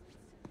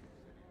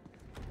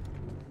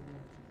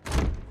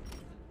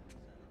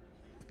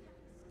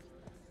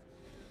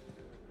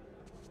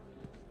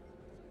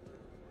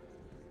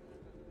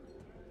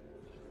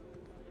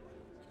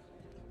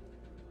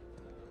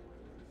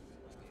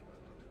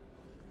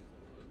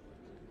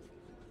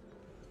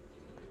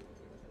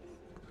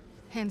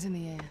 Hands in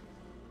the air.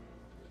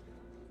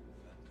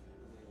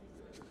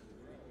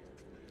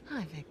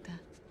 Hi, Victor.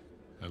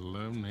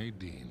 Hello,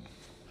 Nadine.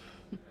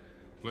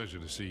 Pleasure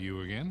to see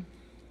you again.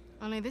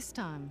 Only this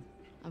time,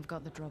 I've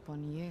got the drop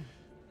on you.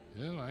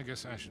 Well, I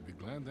guess I should be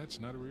glad that's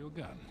not a real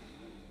gun.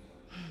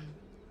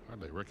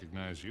 Hardly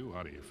recognize you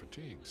out of your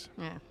fatigues.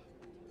 Yeah.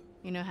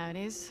 You know how it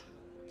is.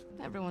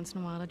 Every once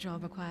in a while, a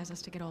job requires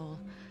us to get all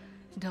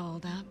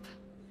dolled up.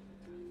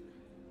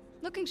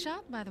 Looking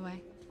sharp, by the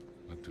way.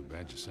 Not too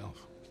bad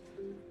yourself.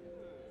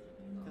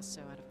 Feel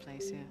so out of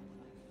place here.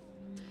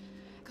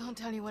 Can't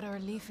tell you what a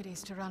relief it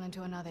is to run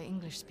into another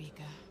English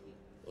speaker.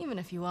 Even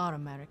if you are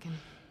American.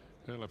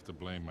 They'll have to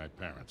blame my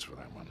parents for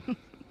that one.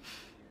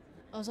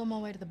 I was on my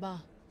way to the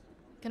bar.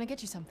 Can I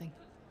get you something?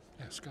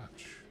 Yeah,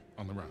 scotch.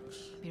 On the rocks.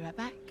 Be right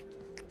back.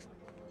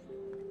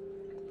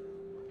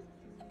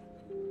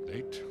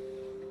 Date?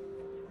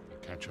 You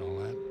catch all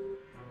that?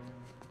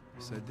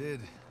 Yes, I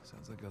did.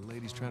 Sounds like a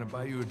lady's trying to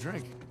buy you a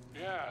drink.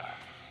 Yeah,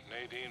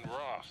 Nadine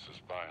Ross is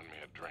buying me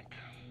a drink.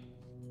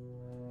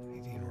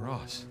 Nadine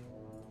Ross?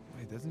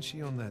 Wait, doesn't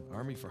she own that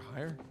Army for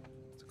Hire?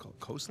 Is it called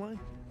Coastline?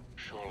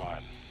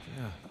 Shoreline.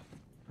 Yeah,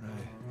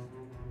 right.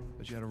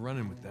 But you had a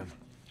run-in with them.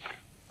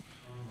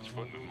 It's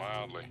putting it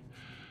mildly.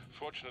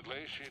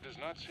 Fortunately, she does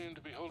not seem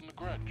to be holding a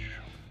grudge.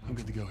 I'm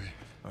good to go here.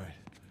 All right.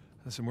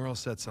 Listen, we're all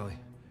set, Sully.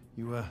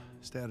 You,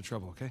 stay out of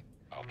trouble, okay?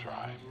 I'll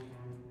try.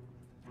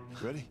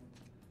 Ready?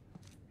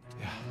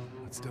 Yeah,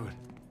 let's do it.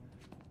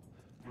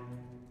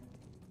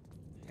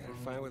 You gotta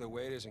find where the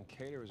waiters and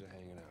caterers are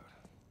hanging out.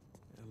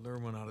 Yeah, lure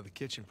one out of the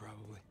kitchen,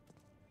 probably.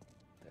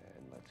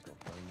 And let's go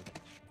find the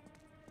kitchen.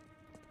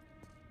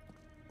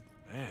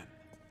 Man,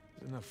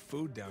 there's enough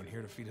food down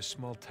here to feed a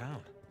small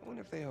town. I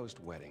wonder if they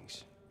host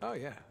weddings. Oh,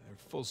 yeah. They're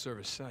a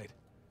full-service site.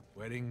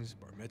 Weddings,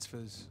 bar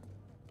mitzvahs,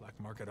 black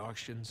market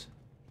auctions.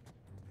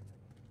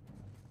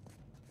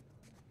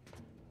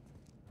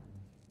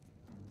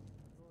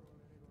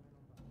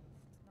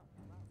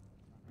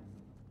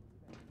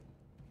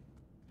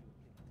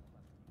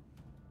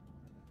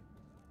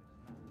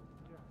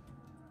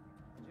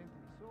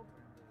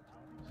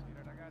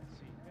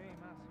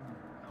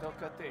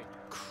 Tocca a te.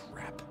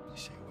 Crap. You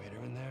see a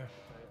waiter in there?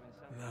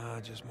 Nah,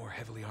 just more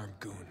heavily armed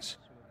goons.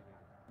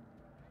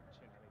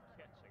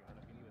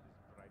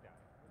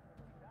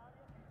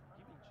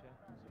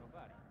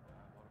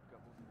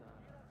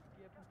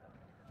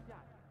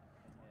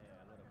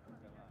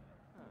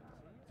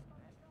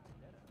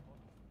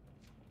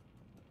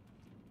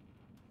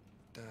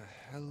 The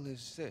hell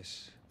is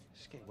this?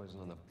 This gate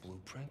wasn't on the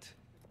blueprint.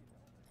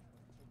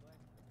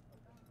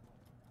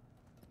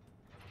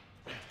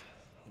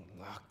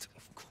 Locked,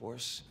 of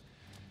course.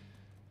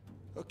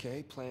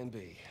 Okay, plan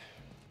B.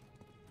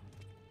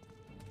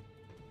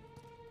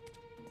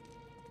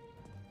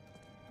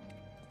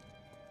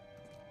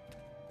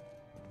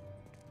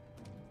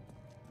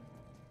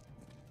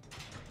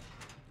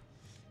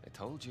 I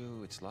told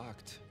you it's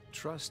locked.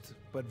 Trust,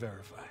 but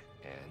verify.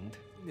 And?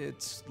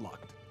 It's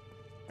locked.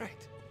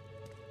 Right.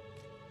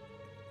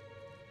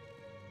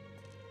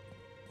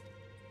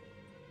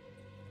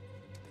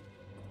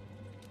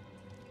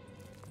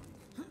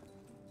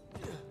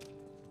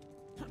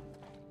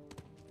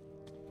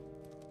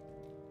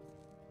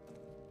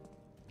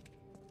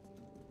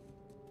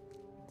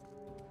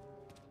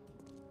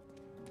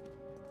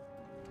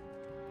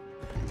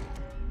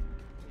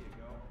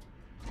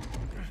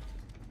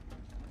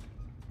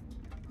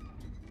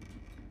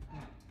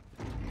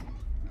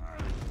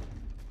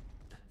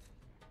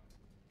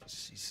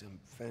 See some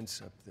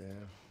fence up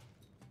there.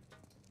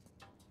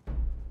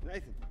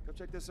 Nathan, come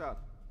check this out.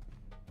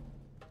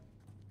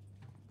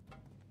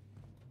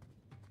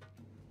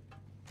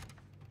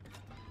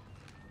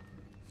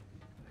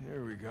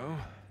 Here we go.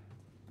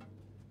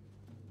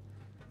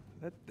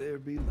 Let there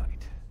be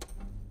light.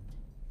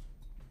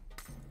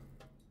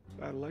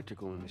 Got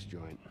electrical in this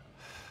joint.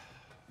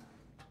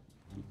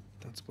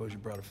 Don't suppose you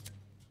brought a...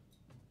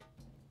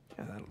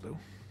 Yeah, that'll do.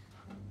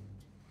 I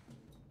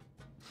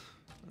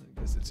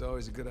guess it's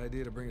always a good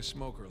idea to bring a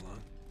smoker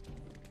along.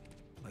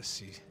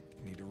 Unless you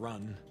need to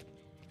run.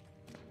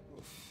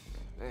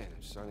 Man,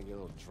 I'm starting to get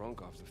a little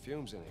drunk off the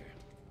fumes in here.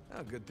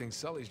 Oh, good thing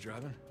Sully's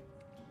driving.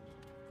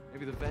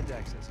 Maybe the vent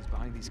access is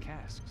behind these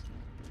casks.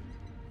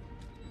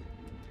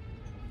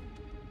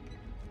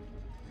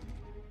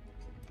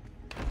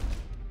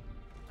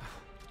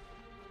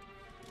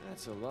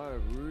 That's a lot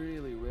of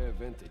really rare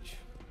vintage.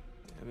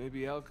 Yeah,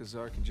 maybe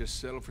Alcazar can just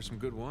settle for some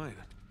good wine.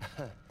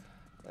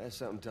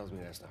 Something tells me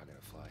that's not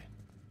gonna fly.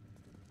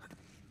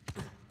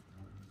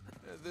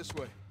 This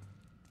way.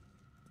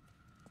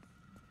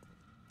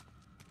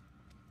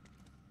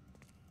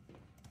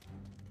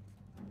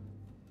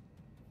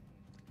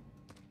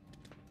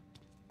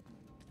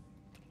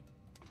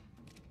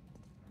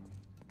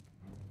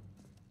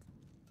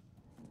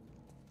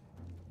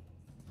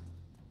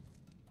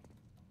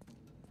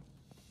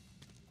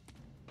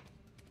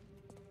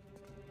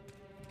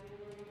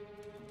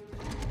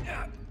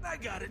 Yeah, I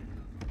got it.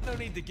 No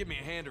need to give me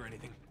a hand or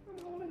anything. I'm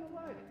holding a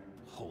lighter.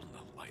 Holding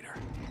a lighter.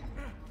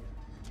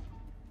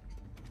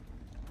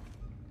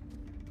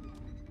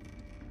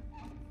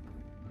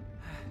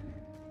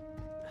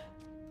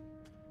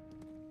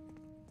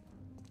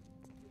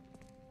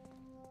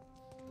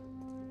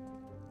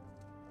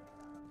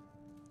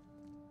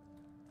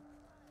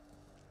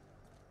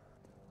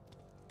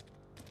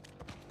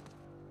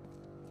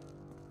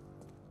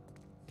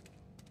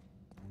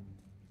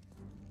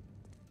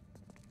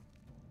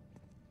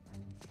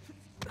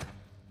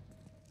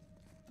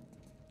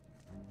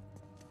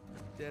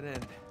 Dead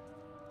end.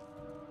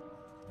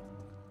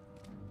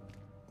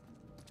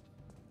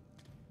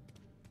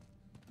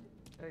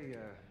 Hey, you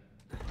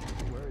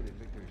worried that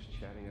Victor's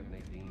chatting up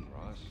Nadine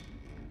Ross?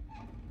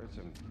 Heard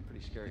some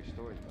pretty scary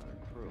stories about her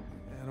crew.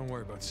 Yeah, don't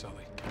worry about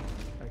Sully.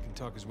 I can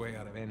talk his way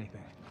out of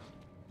anything.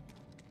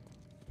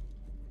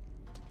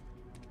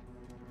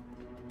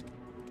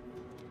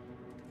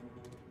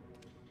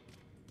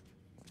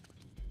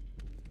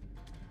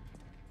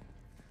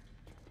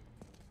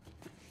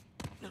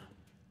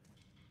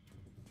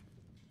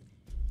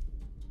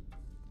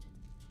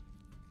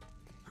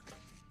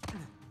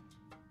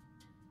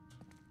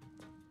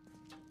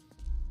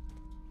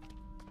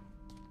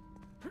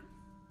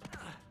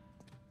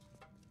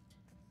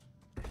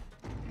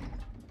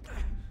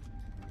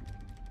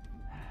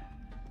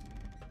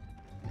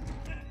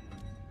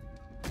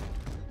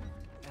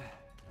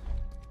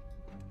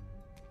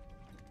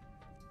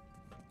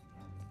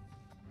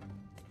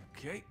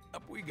 Okay,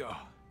 up we go.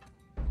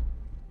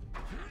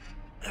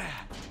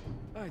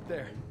 Right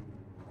there.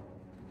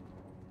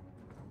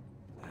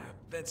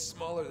 That's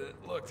smaller than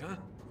it looked, huh?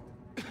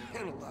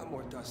 And a lot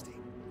more dusty.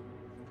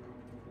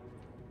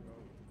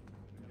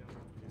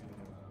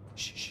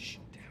 Shh, shh, shh,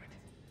 damn it.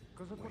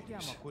 Cosa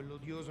portiamo a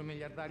quell'odioso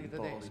miliardario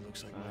tedesco?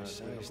 Looks like my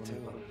size,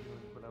 too.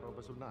 Quella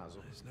roba sul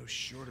naso. There's no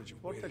shortage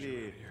of waiters Portagli-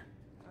 around here.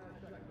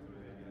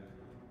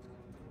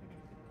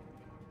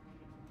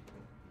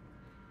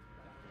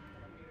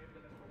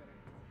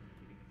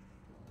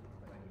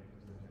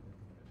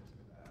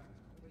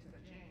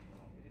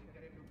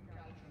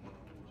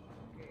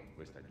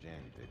 Questa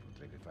gente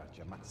potrebbe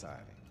farci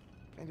ammazzare.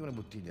 Prendi una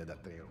bottiglia da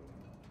 3 euro.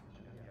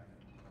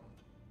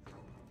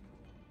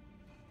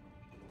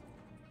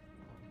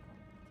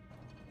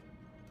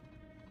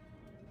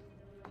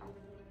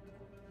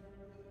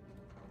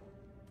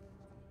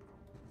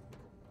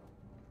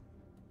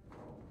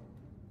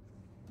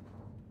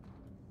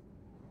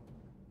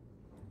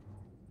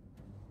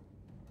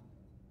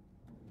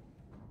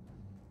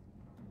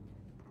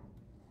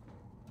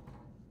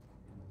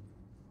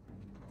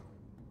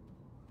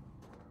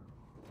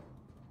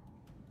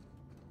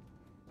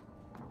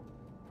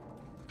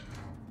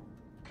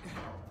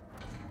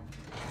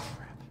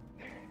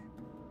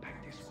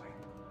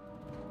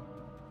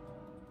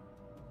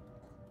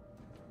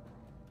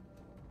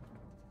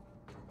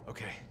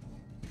 Okay.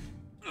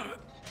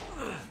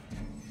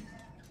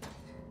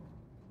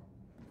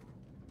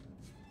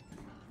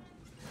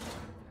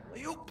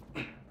 Yoop.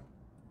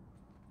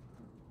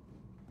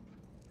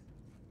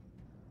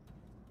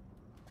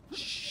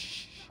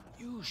 Shh.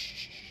 You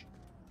shh.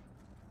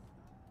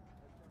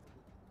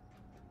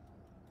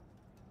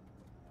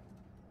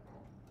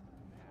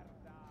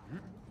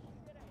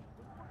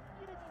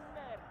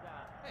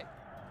 Ehi,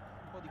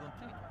 un po' di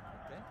contegno,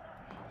 ok?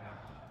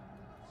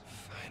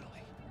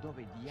 Finally.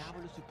 Dove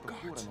diavolo si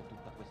procurano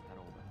tutta questa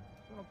roba?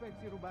 Sono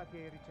pezzi rubati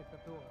ai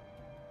ricettatori.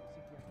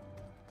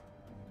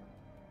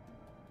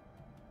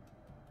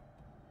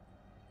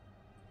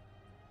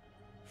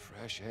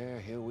 Fresh air,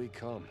 here we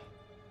come.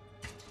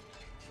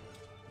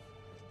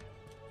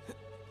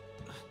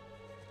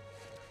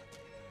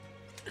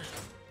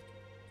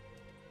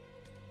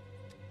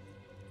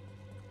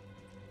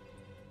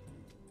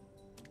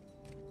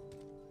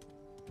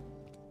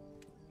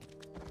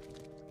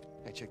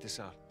 Hey, check this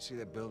out. See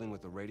that building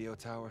with the radio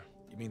tower?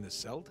 You mean the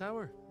cell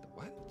tower? The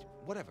what?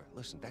 Whatever.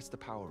 Listen, that's the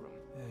power room.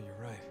 Yeah,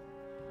 you're right.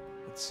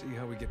 Let's see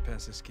how we get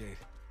past this gate.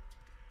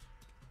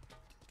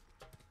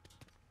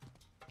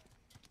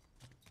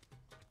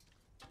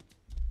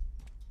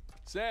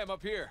 Sam,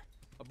 up here.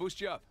 I'll boost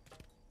you up.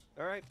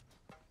 All right.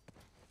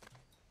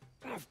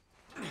 All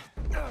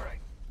right.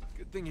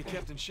 Good thing you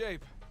kept in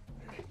shape.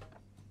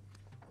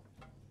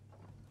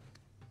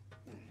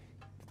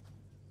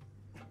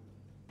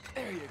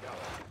 There you go.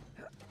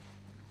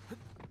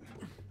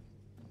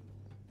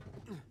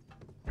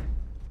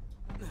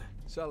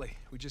 Sully,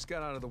 we just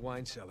got out of the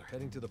wine cellar,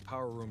 heading to the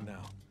power room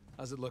now.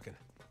 How's it looking?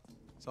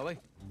 Sully?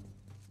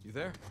 You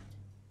there?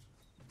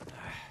 It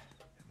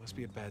must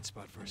be a bad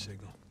spot for a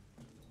signal.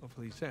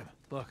 Hopefully, Sam,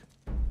 look.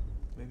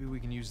 Maybe we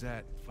can use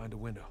that, find a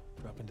window,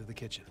 drop into the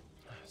kitchen.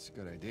 That's a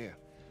good idea.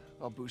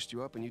 I'll boost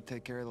you up and you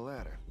take care of the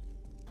ladder.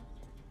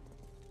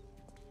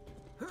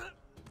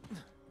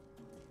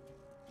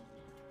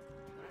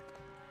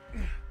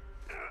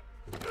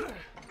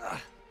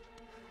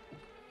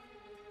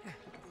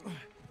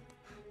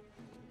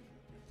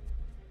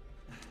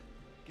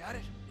 Got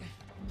it?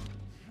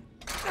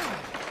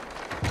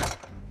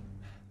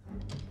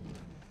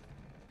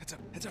 Heads up,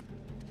 heads up.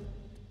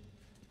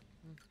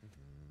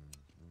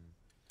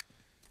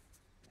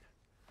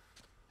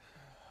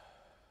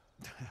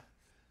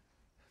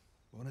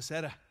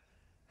 Buonasera.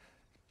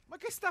 Ma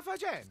che sta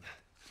facendo?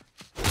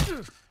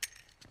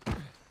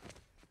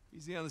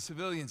 Easy on the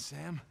civilians,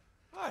 Sam.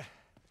 What?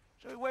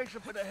 So he wakes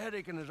up with a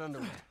headache in his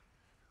underwear.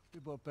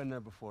 We've both been there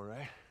before,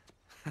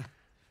 right?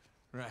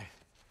 Right.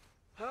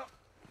 Well,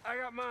 I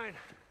got mine.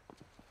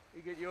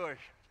 You get yours.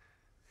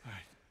 All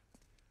right.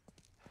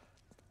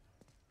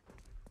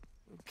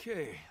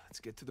 Okay, let's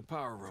get to the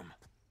power room.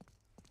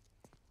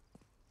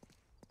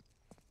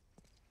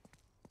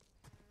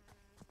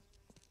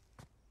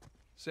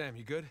 Sam,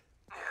 you good?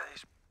 Yeah,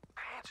 these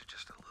pants are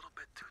just a little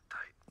bit too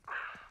tight.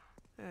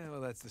 Yeah,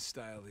 well, that's the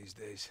style these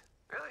days.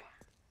 Really?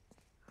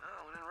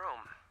 Oh, when in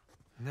Rome.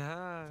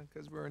 Nah,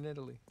 because we're in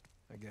Italy.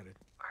 I get it.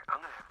 All right,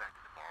 I'm gonna head back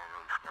to the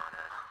ballroom.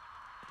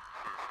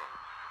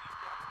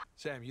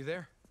 Sam, you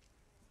there?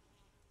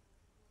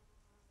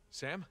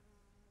 Sam?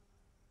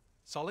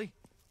 Sully?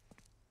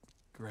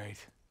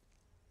 Great.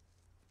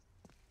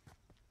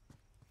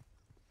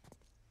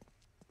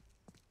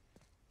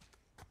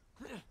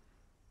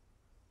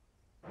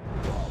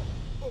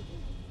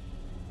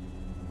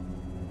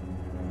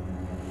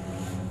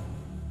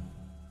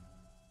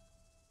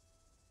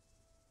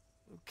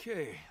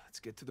 Okay, let's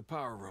get to the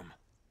power room.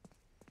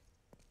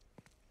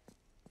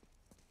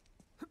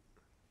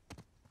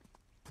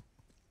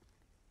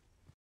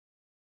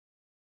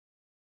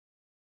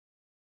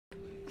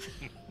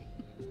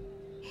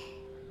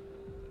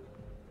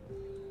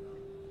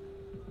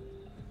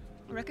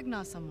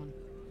 Recognize someone?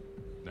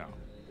 No.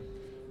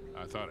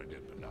 I thought I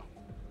did, but no.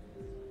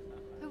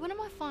 Hey, when am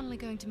I finally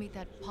going to meet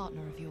that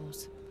partner of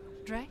yours?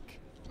 Drake?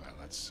 Well,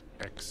 that's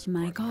X.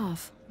 Mic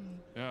off.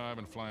 Yeah, I've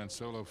been flying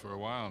solo for a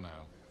while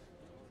now.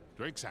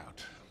 Drake's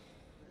out.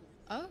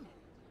 Oh.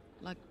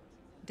 Like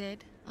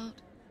dead out?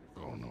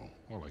 Oh, no.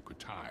 More like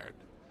retired.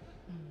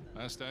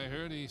 Last I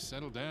heard, he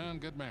settled down,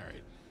 got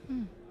married.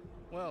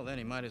 Well, then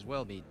he might as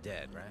well be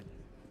dead, right?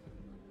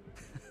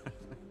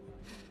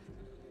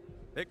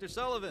 Victor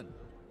Sullivan!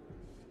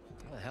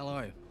 How the hell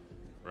are you?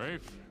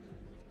 Rafe?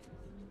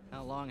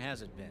 How long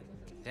has it been?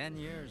 10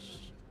 years?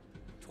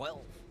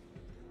 12?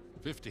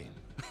 15.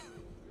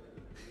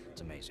 It's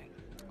amazing.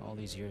 All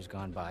these years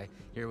gone by,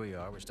 here we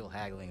are, we're still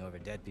haggling over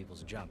dead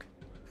people's junk.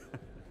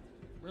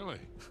 Really?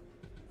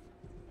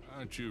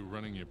 Aren't you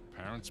running your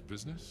parents'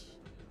 business?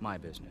 My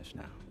business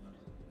now.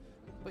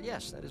 But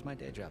yes, that is my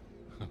day job.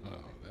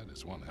 Oh, that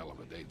is one hell of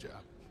a day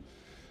job.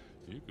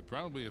 You could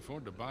probably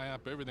afford to buy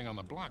up everything on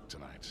the block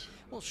tonight.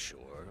 Well,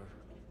 sure.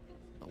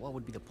 But what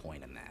would be the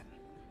point in that?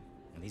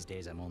 And these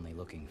days, I'm only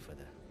looking for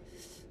the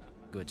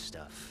good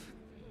stuff.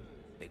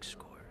 Big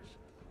scores.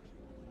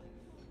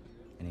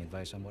 Any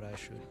advice on what I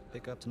should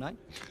pick up tonight?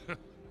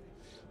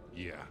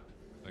 Yeah.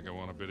 I think I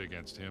want to bid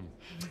against him.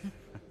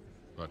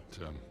 But,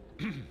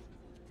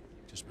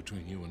 just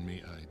between you and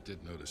me, I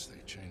did notice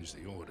they changed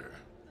the order.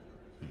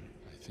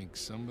 I think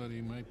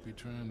somebody might be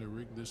trying to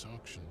rig this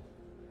auction.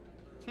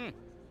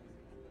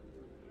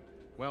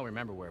 Well,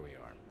 remember where we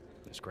are.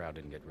 This crowd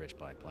didn't get rich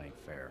by playing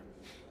fair.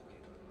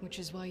 Which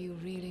is why you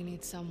really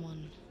need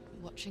someone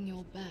watching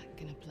your back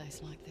in a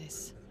place like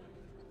this.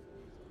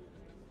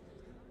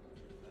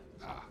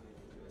 Ah.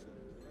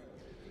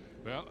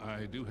 Well,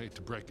 I do hate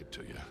to break it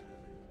to you.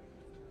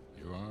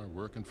 You are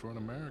working for an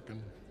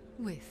American.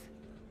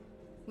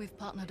 We've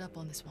partnered up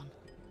on this one.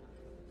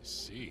 I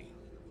see.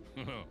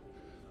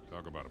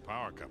 Talk about a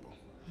power couple.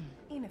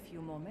 In a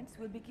few moments,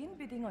 we'll begin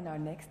bidding on our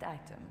next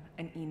item,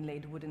 an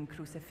inlaid wooden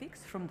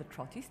crucifix from the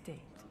Trot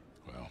Estate.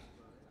 Well,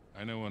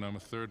 I know when I'm a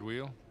third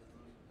wheel.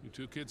 You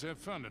two kids have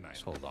fun tonight.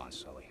 Just hold on,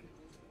 Sully.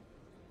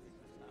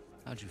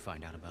 How'd you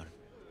find out about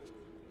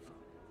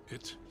it?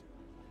 It?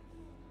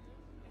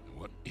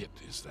 What it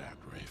is that,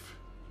 Rafe?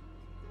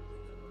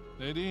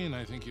 Nadine,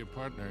 I think your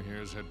partner here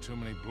has had too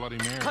many Bloody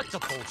Marys. Cut the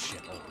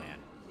bullshit, old man.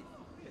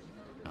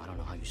 I don't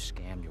know how you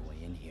scammed your way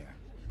in here,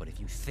 but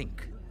if you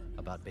think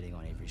about bidding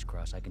on Avery's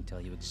cross, I can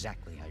tell you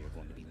exactly how you're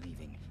going to be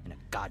leaving in a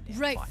goddamn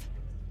Rafe. fight.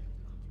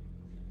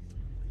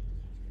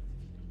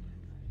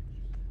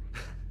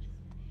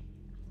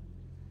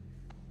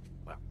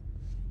 Well,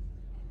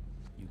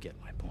 you get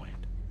my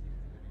point.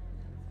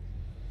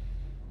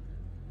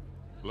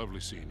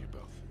 Lovely seeing you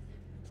both.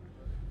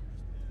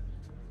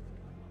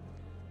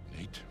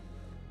 Nate?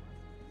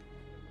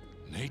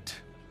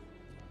 Nate?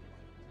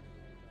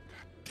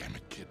 God damn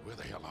it, kid, where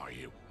the hell are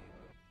you?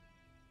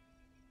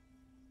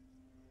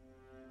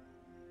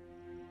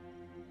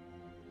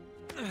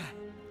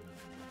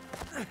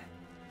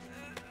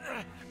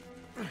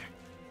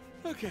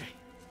 Okay.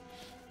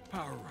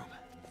 Power room.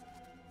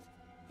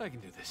 I can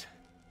do this.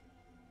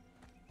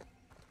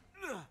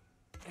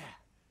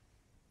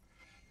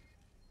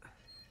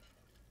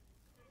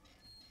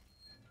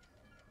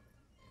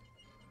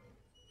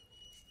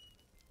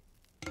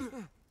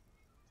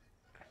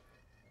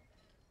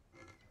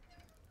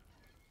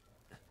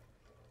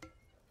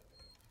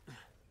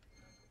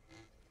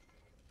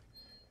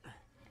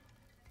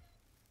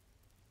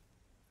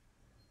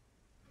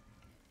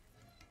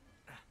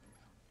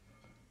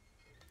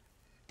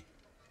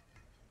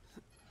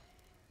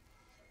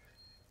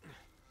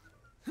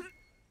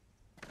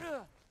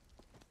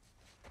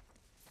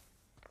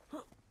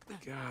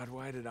 God,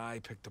 why did I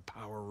pick the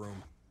power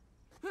room?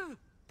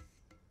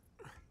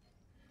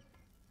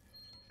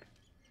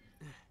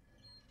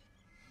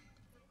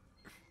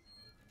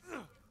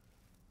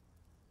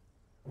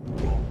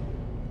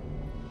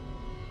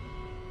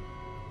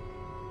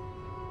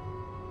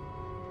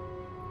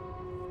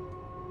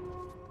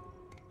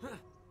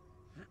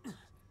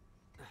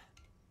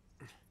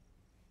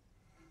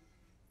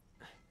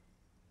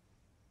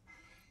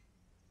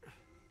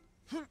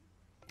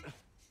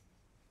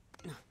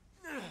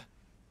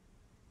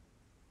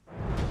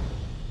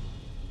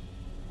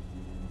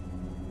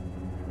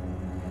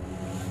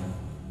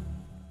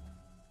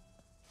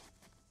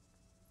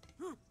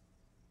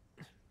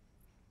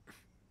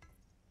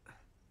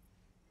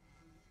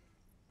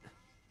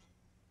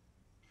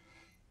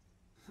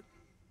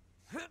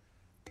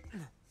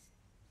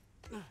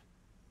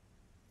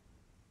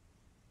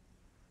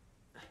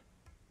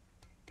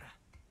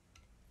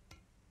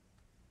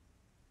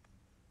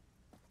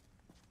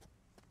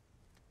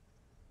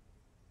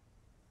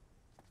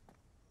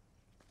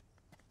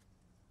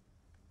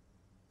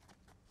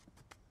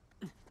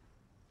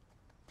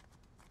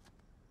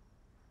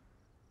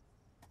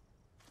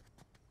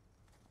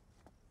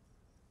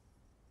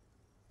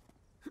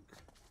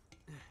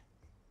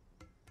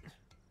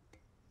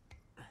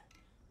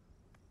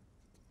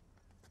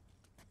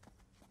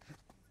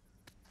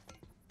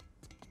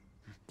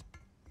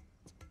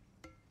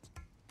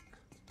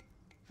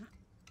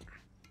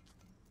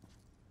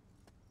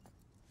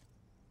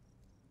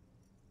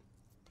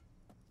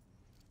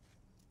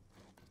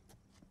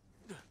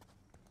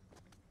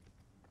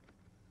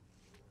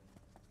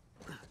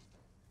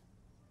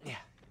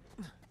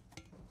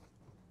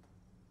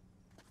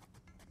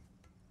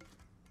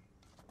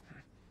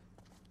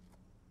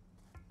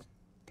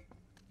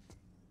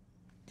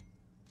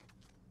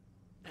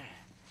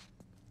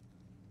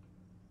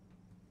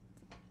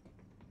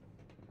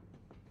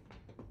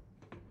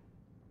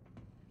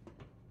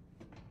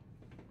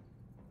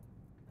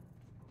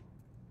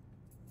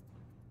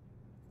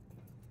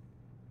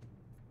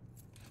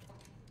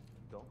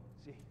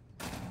 Sì.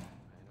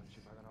 Non ci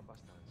pagano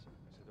abbastanza.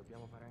 Se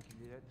dobbiamo fare anche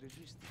gli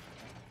elettricisti.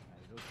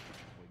 Hai rotto,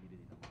 puoi dire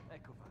di no.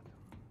 Ecco fatto.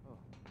 Oh,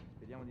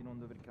 speriamo di non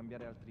dover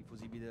cambiare altri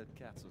fusibili del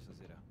cazzo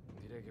stasera.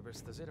 Direi che per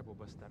stasera può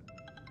bastare.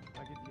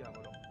 Ma che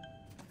diavolo?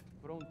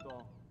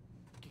 Pronto?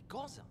 Che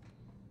cosa?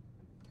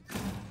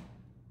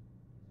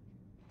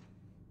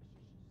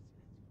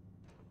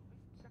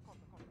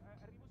 D'accordo,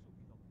 arrivo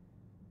subito.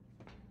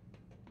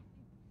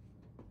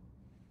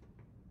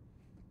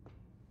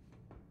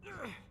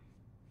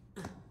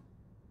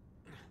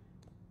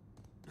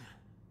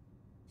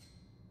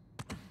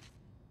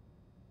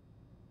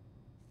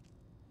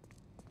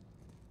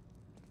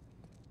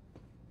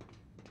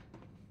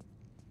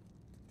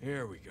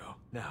 Here we go.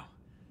 Now,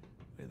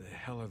 where the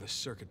hell are the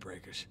circuit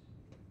breakers?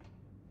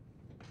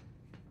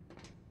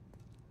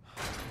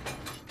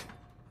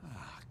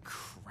 Ah,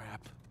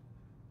 crap.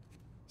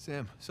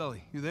 Sam,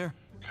 Sully, you there?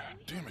 God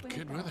damn it,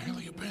 kid, where the hell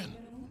have you been?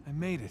 I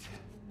made it.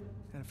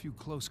 Had a few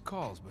close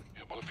calls, but...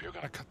 Yeah, well, if you're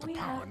gonna cut the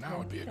power, now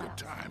would be a good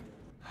time.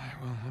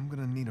 Well, I'm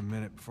gonna need a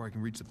minute before I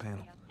can reach the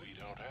panel. We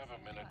don't have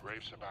a minute.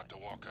 Rafe's about to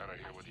walk out of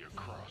here with your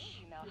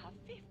cross.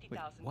 Wait,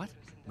 what?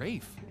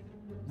 Rafe?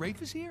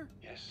 Rafe is here?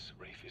 Yes,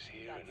 Rafe is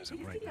here, and as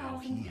of right now,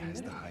 he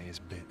has the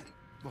highest bid.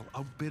 Well,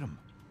 outbid him.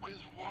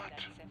 With what?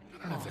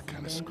 I don't have that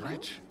kind of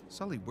scratch.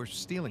 Sully, we're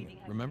stealing it,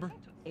 remember?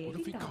 What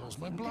if he calls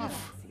my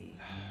bluff?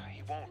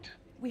 He won't.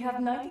 We have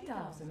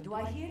 90,000. Do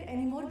I hear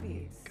any more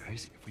bids?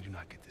 Guys, if we do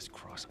not get this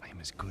cross, I am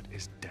as good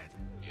as dead.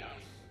 Yeah.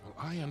 Well,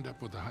 I end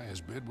up with the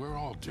highest bid, we're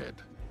all dead.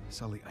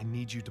 Sully, I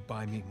need you to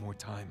buy me more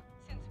time.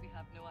 Since we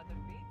have no other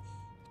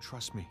bids,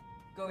 Trust me.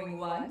 Going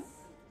once,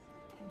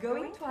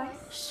 going twice.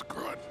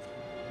 Scrod.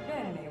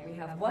 Bene, we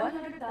have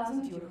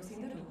 100,000 euros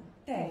in the room.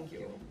 Thank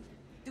you.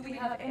 Do we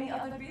have any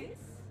other bids?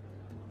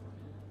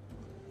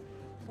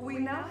 We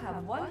now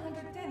have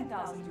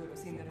 110,000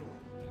 euros in the room.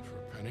 For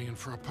a penny and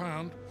for a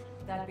pound.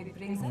 That bid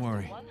brings Don't us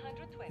worry. to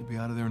 120. You'll be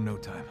out of there in no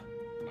time.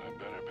 I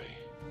better be.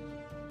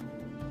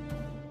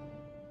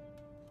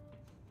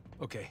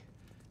 Okay.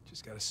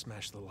 Just gotta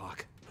smash the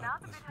lock. Now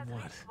But the bid with has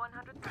what? reached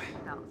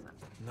 130,000.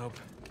 Nope.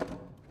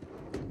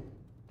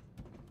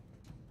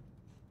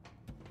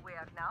 We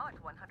are now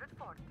at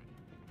 140.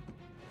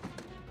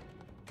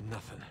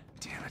 Nothing.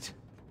 Damn it.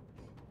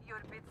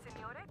 Your bid,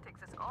 signore,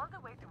 takes us all the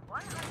way to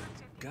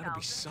 150,000. Gotta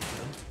be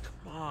something.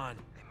 Come on.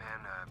 Hey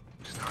man,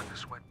 starting to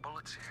sweat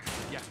bullets here.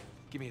 Yeah,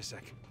 give me a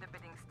sec. The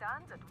bidding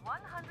stands at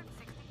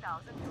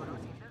 160,000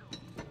 euros in the room.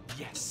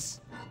 Yes.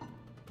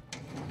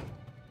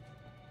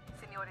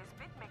 Signore's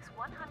bid makes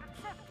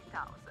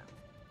 170,000.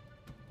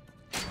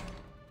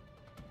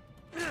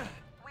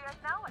 We are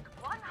now at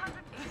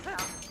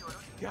 180,000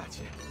 euros.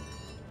 Gotcha.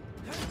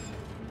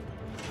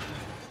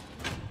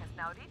 Has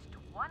now reached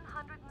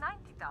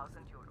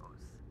 190,000 euros.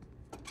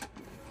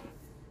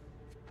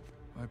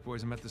 All right,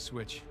 boys, I'm at the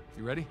switch.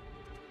 You ready?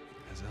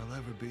 As I'll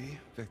ever be,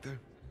 Victor.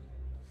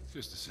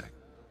 Just a sec.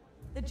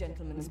 The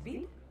gentleman's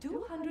bid,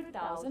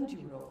 200,000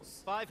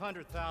 euros.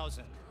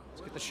 500,000.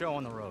 Let's get the show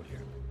on the road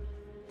here.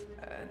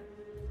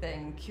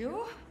 Thank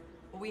you.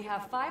 We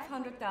have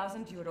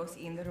 500,000 euros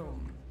in the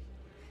room.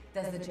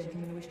 Does the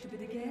gentleman wish to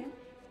bid again?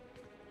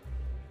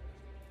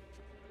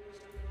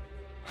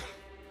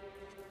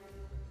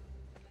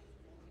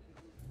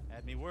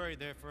 Had me worried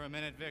there for a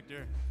minute,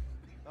 Victor.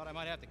 Thought I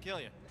might have to kill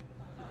you.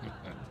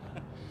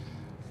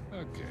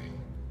 Okay,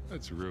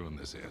 let's ruin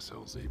this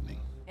asshole's evening.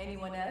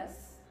 Anyone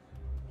else?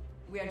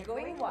 We are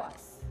going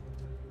once.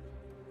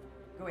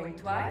 Going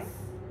twice?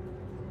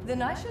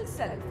 Then I shall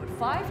sell it for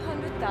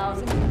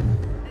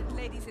 500,000.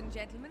 Ladies and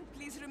gentlemen,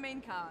 please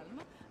remain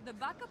calm. The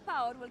backup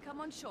power will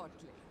come on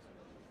shortly.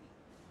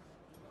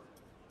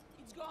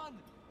 It's gone!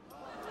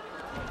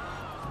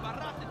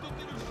 Sbarrate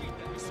tutte le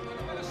uscite!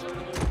 Nessuno me la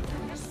sono!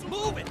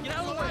 Move it! Get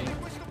out of the way!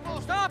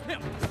 Stop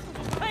him!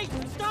 Hey!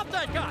 Stop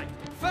that guy!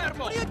 Fermo!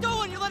 What are you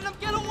doing? You letting him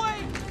get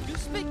away? You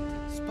speak...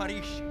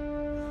 Sparisci!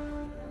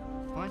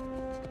 What?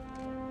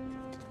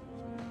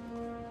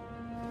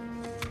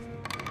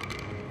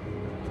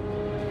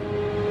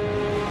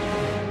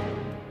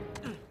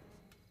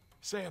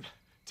 Sam,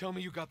 tell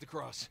me you got the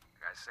cross.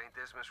 Got St.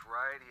 Dismas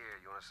right here.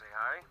 You wanna say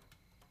hi?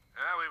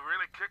 Yeah, we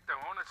really kicked the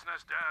hornet's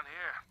nest down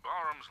here.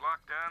 Ballroom's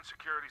locked down,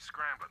 security's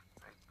scrambling.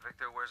 Hey,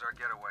 Victor, where's our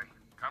getaway?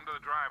 Come to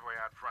the driveway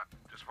out front.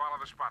 Just follow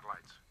the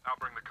spotlights. I'll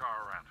bring the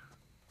car around.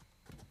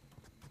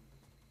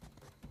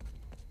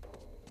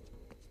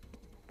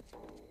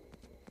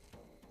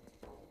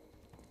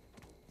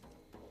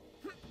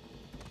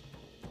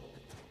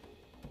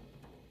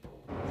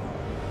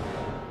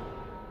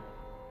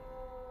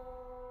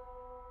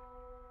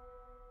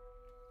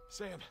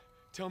 Sam,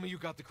 tell me you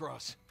got the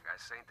cross. Got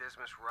St.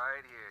 Dismas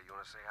right here. You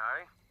wanna say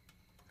hi?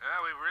 Yeah,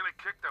 we really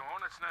kicked the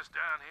hornet's nest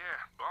down here.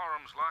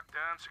 Ballroom's locked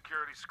down,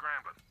 security's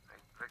scrambling.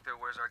 Hey, Victor,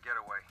 where's our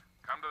getaway?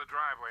 Come to the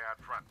driveway out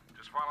front.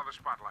 Just follow the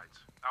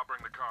spotlights. I'll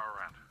bring the car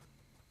around.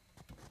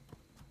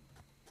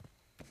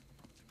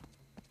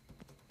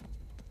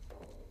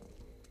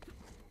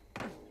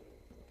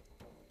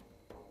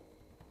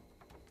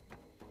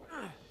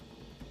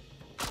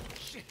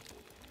 Shit!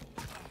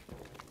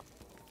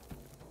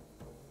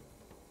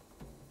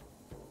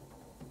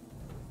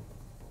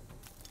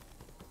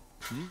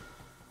 Hmm?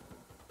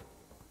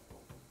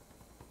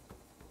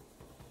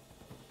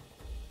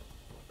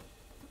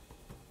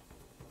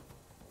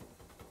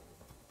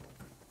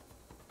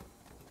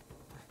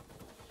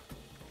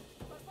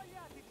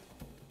 Sbagliatevi!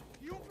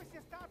 Chiunque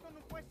sia stato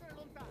non può essere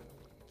lontano.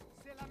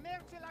 Se la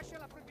merce lascia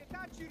la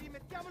proprietà ci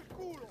rimettiamo il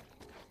culo!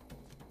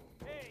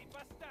 Ehi,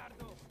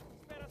 bastardo!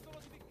 Spera solo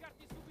di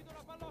beccarti subito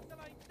una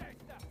pallottola in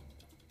testa!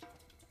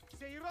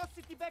 Se i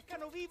rossi ti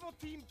beccano vivo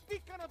ti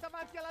impiccano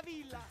davanti alla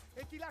villa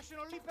e ti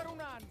lasciano lì per un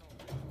anno!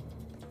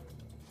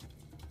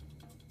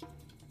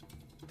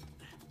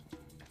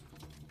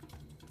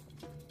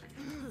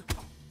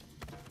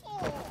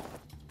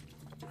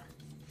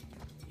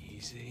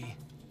 Easy.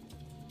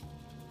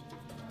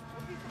 Ho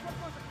visto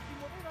qualcosa che si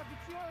muoveva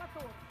vicino alla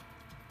torre!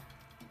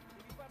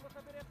 Devi farlo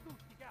sapere a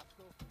tutti,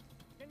 cazzo!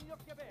 Tieni gli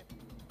occhi aperti!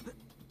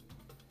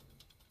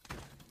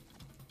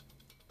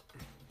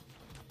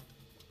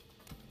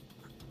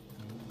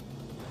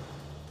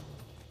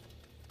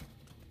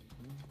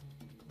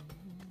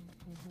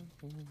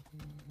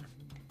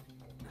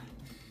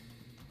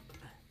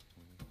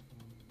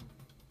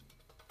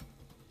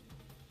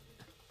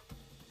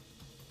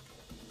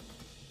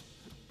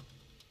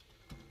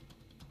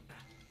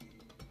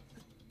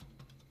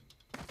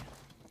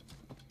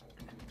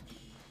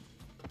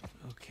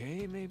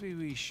 Okay, maybe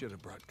we should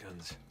have brought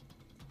guns.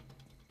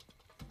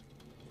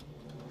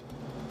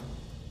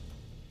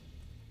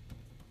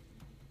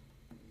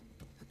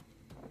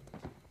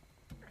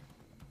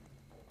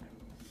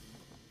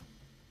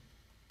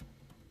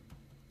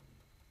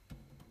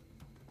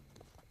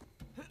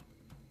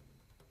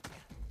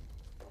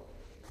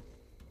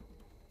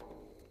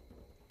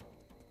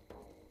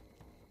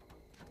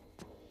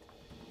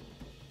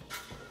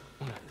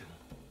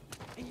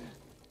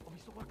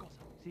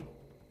 Sì,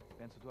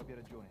 penso tu abbia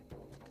ragione.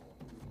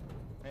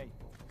 Ehi,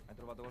 hai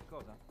trovato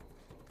qualcosa?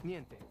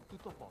 Niente,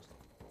 tutto a posto.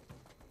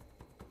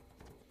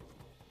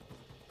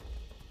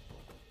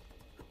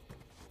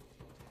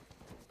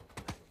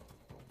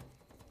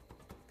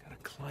 Gotta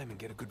climb and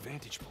get a good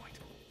vantage point.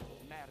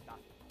 Merda,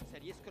 se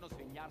riescono a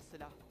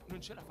svegnarsela,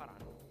 non ce la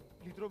faranno.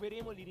 Li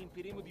troveremo e li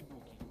riempiremo di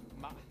buchi.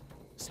 Ma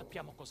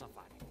sappiamo cosa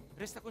fare.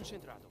 Resta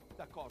concentrato.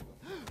 D'accordo.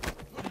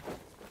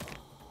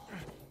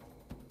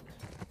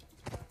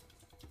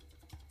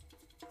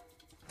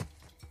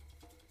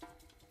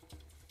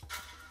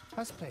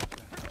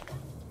 Aspetta.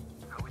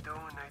 How we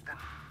doing, Nathan?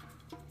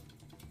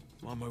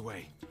 I'm on my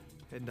way.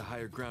 Heading to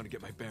higher ground to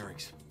get my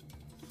bearings.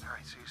 All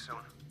right, see you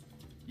soon.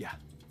 Yeah.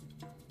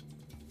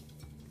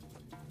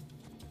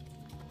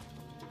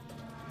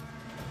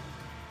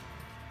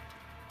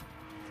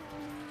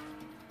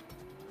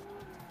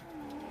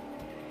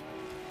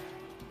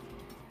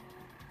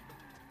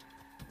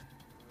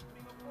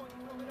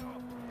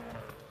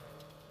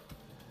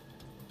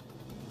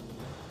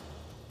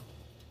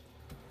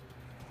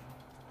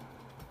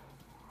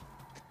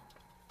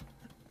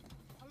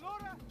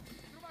 Allora?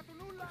 Trovato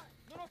nulla?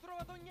 Non ho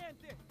trovato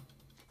niente!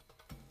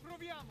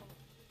 Proviamolo!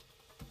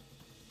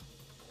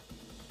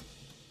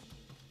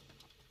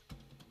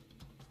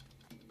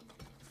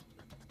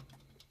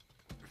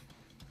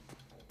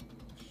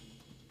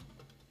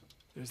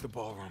 There's the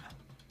ballroom.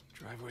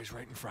 Driveway's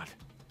right in front.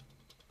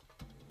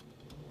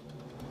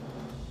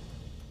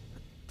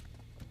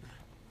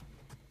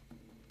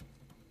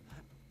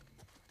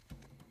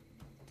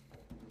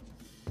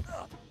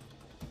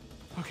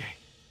 Okay.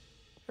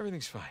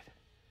 Everything's fine.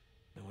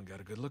 No one got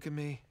a good look at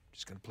me.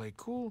 Just gonna play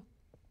cool.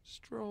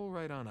 Stroll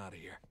right on out of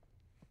here.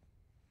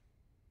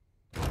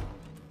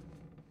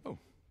 Oh.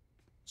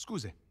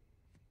 Scuse.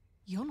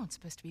 You're not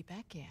supposed to be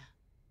back here.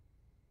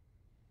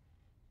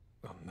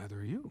 Well, neither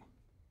are you.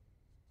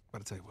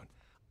 But I'll tell you what.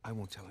 I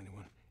won't tell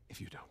anyone if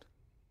you don't.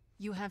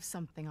 You have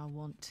something I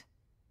want,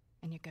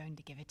 and you're going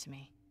to give it to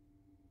me.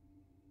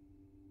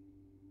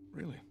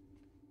 Really?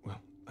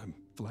 Well, I'm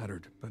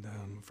flattered, but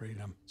I'm afraid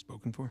I'm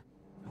spoken for.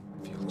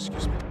 If you'll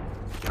excuse me.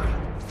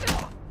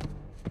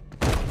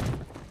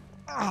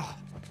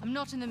 I'm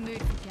not in the mood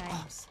for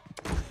games.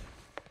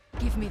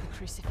 Give me the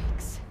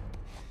crucifix.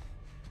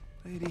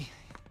 Lady,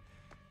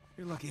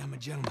 you're lucky I'm a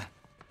gentleman.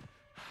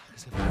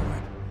 Because if I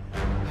weren't,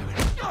 I would...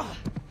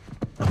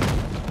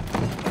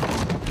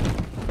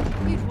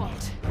 You'd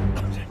what?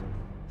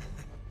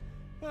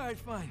 All right,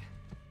 fine.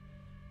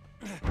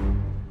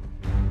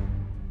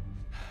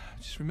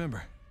 Just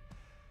remember,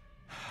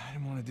 I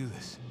didn't want to do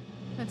this.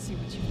 Let's see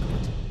what you've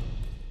got.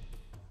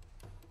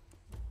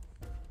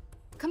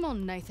 Come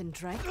on, Nathan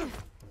Drake.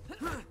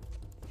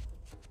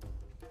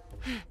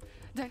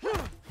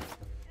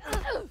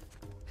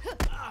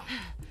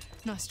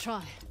 Nice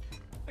try.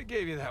 I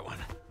gave you that one.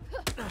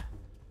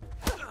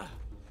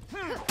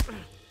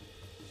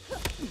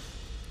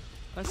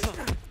 That's all.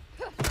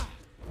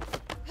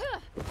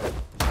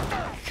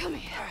 Come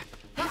here.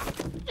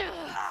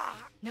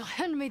 Now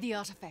hand me the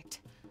artifact.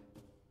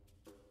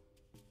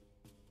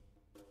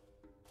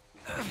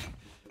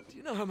 Do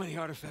you know how many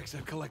artifacts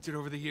I've collected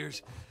over the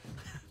years?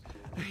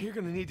 You're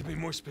gonna need to be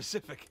more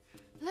specific.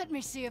 Let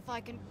me see if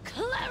I can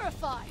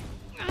clarify.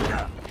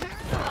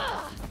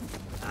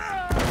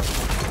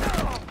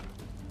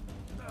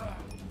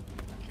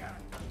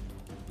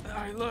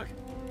 All right, look.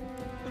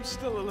 I'm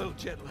still a little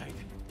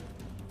jet-lagged.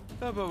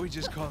 How about we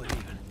just call it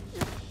even?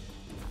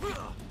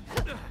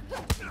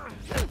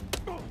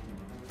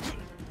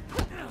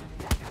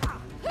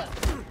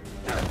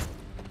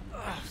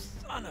 Oh,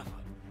 son of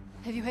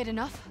a... Have you had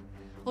enough?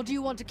 Or do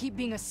you want to keep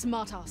being a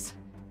smartass?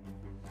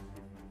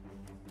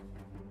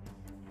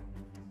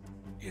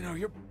 You know,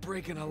 you're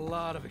breaking a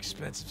lot of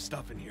expensive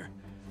stuff in here.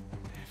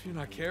 If you're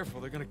not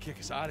careful, they're gonna kick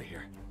us out of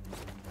here.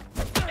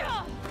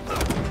 All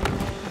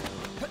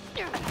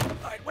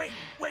right,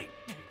 wait!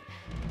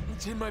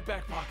 It's in my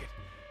back pocket.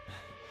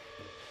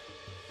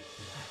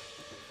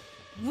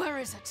 Where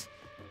is it?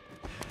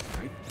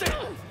 Right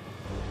there!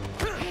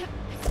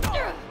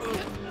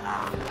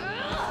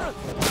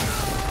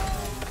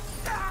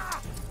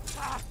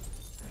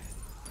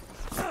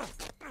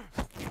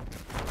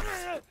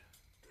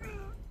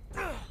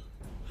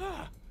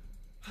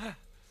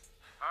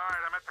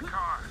 Alright, I'm at the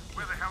car.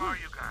 Where the hell are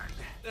you guys?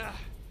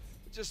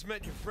 Just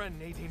met your friend,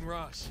 Nadine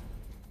Ross.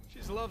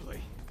 She's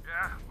lovely.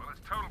 Yeah, well,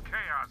 it's total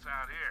chaos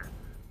out here.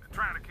 They're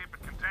trying to keep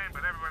it contained,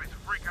 but everybody's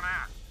freaking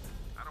out.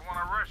 I don't want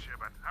to rush you,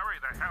 but hurry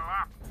the hell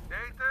up.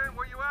 Nathan,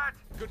 where you at?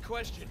 Good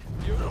question.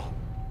 You...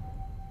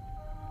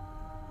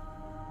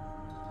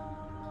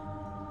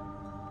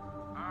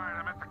 Alright,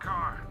 I'm at the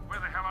car. Where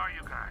the hell are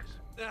you guys?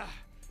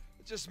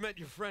 Just met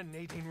your friend,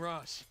 Nadine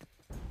Ross.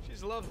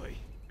 She's lovely.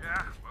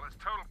 Yeah, well, it's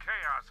total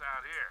chaos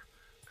out here.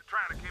 They're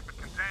trying to keep it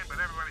contained, but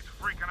everybody's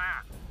freaking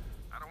out.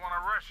 I don't want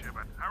to rush you,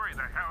 but hurry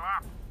the hell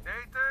up.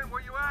 Nathan,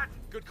 where you at?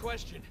 Good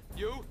question.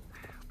 You?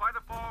 By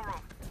the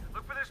ballroom.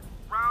 Look for this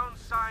round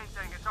sign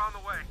thing. It's on the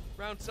way.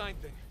 Round sign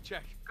thing.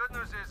 Check. Good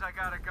news is I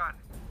got a gun.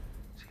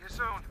 See you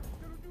soon.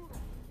 Te lo giuro,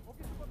 ho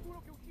visto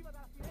qualcuno che usciva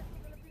dalla finestra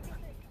delle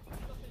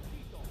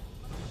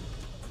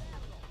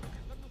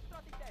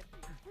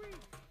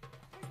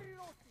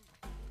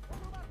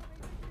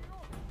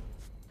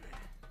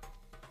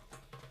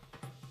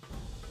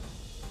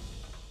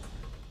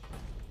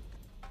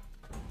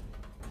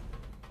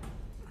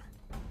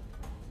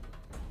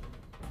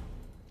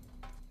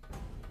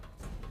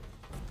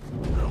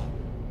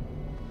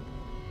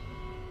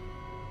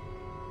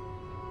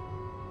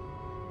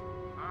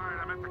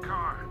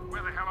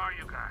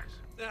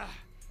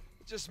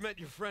Just met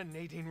your friend,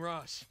 Nadine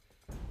Ross.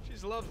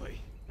 She's lovely.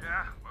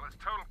 Yeah, well, it's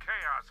total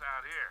chaos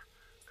out here.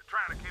 They're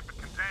trying to keep it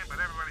contained, but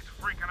everybody's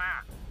freaking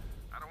out.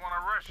 I don't want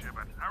to rush you,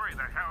 but hurry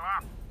the hell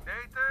up.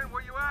 Nathan,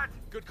 where you at?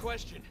 Good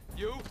question.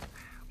 You?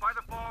 By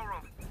the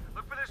ballroom.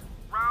 Look for this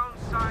round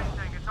sign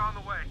thing. It's on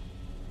the way.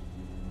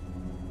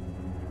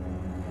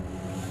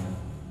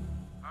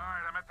 All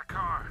right, I'm at the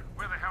car.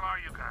 Where the hell are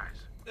you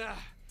guys?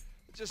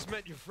 Just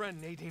met your friend,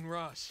 Nadine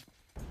Ross.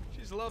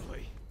 She's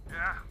lovely.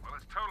 Yeah, well,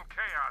 it's total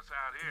chaos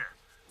out here.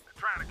 They're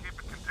trying to keep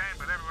it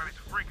contained, but everybody's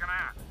freaking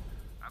out.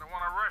 I don't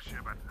want to rush you,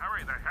 but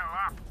hurry the hell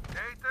up.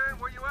 Nathan,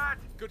 where you at?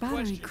 Good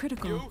Battery question.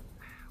 critical. You?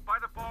 By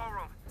the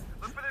ballroom.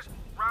 Look for this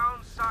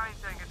round sign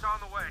thing. It's on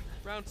the way.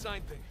 Round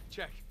sign thing.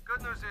 Check.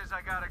 Good news is I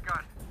got a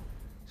gun.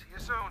 See you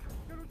soon.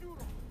 Te lo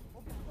giuro,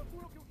 ho visto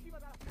qualcuno che usciva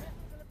dalla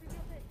finestra della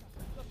biblioteca.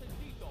 L'ho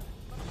sentito,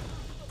 ma non sono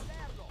riuscito a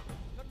vederlo.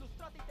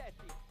 Perlustrate i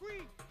tetti.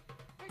 Qui!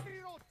 Vetri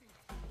rotti!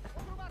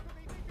 Ho trovato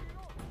dei vetri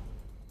rotti!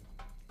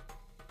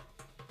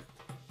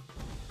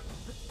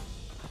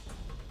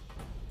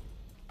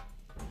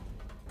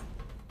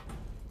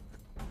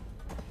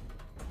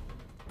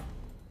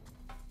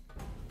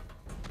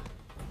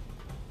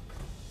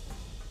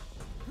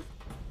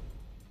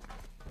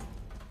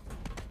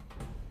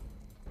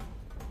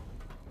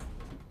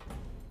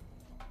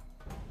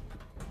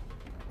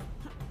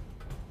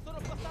 Sono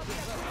passati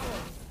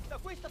da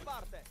questa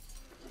parte!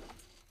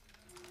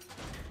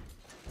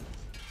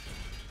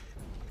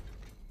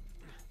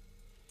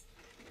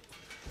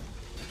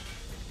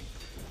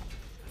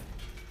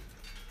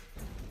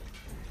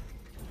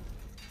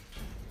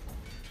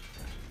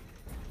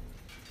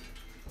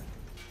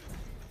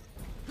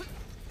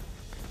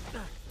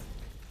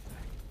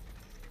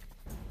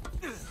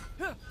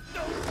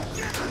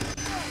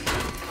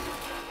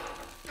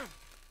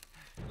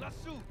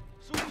 Lassù,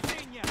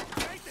 sull'insegna!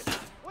 Nathan,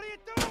 what are you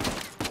doing?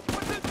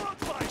 What's this look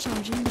like?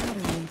 Charging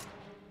battery.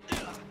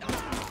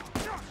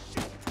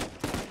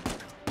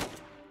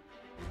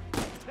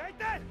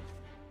 Nathan!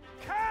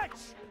 Catch!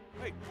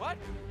 Wait, what?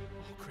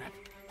 Oh, crap.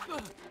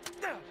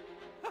 Hey,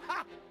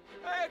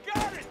 I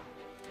got it!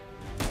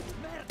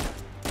 Merda!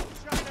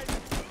 Shot,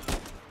 Nathan.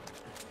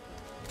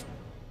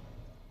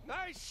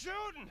 Nice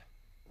shooting!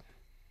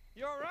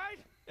 You all right?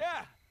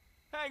 Yeah,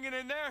 hanging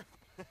in there.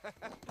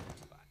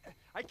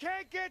 I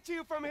can't get to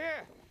you from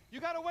here. You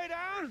got a way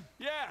down?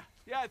 Yeah,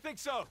 I think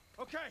so.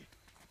 Okay.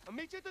 I'll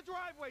meet you at the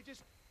driveway.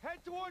 Just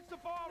head towards the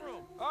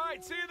ballroom. All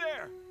right, see you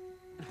there.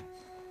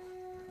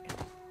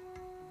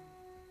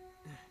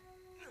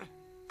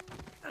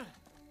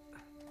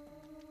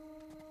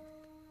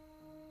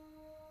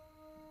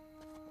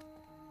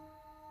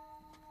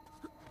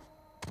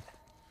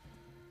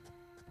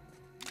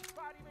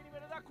 Spari,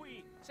 venimene da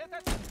qui.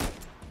 Siete...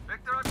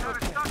 Victor, I'm kind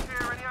of stuck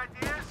here. Any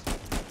ideas?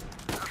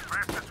 The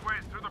fastest way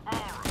is through the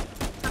ballroom.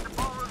 Said the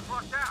ballroom's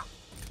locked out.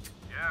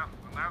 Yeah,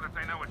 well, now that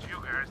they know it's you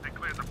guys, they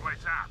cleared the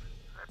place out.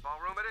 All right,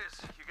 ballroom it is.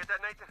 You get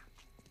that, Nathan?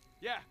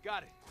 Yeah,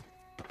 got it.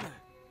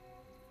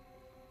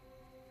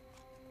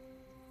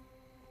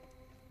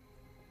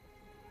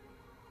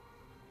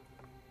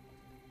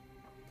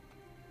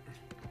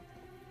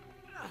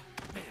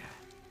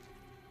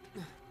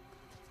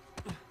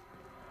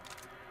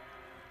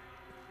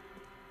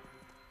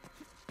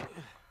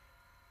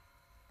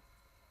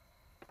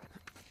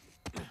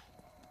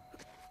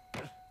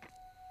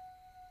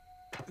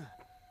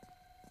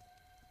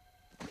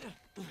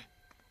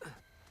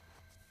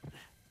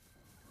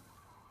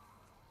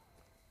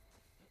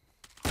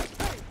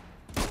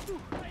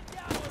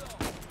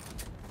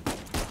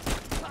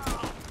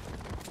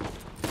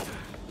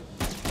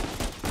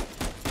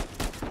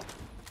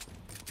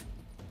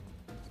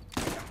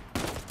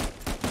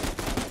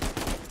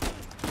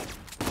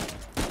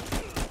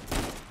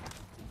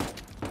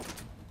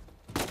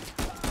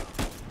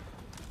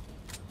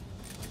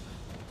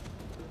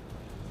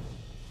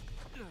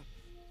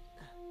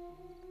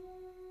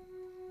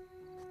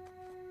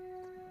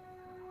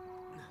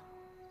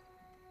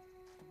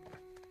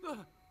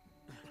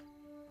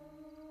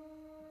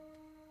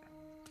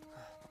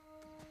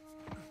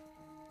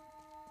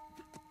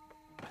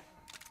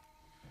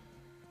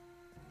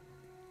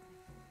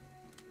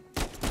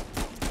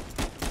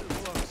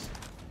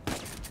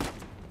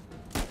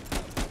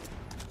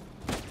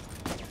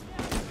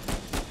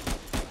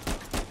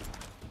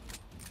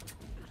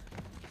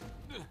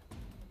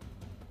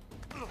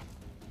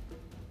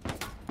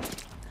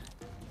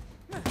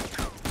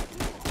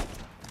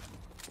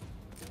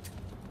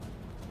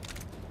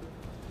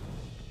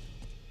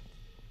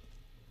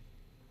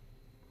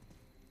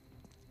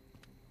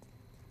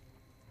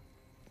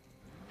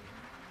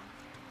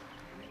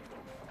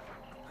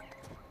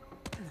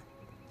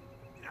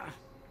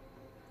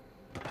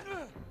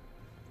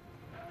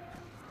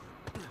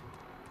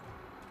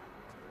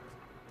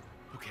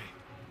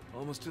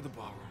 Almost to the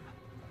ballroom.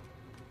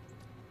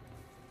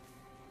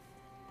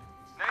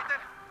 Nathan,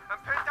 I'm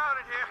pinned down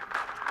in here.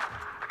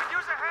 I could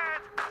use a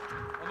hand.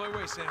 On my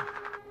way, Sam.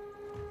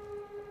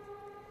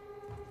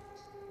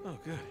 Oh,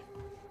 good.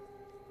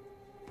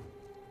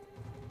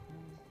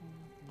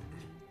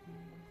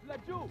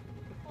 laggiù!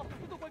 Ho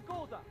saputo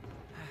qualcosa!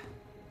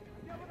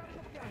 Andiamo da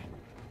risocchiare!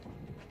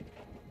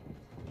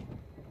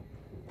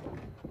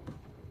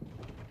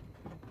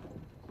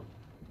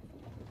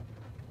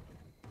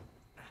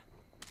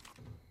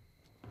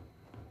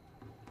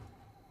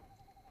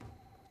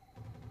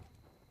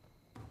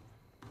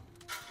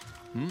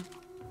 Hmm?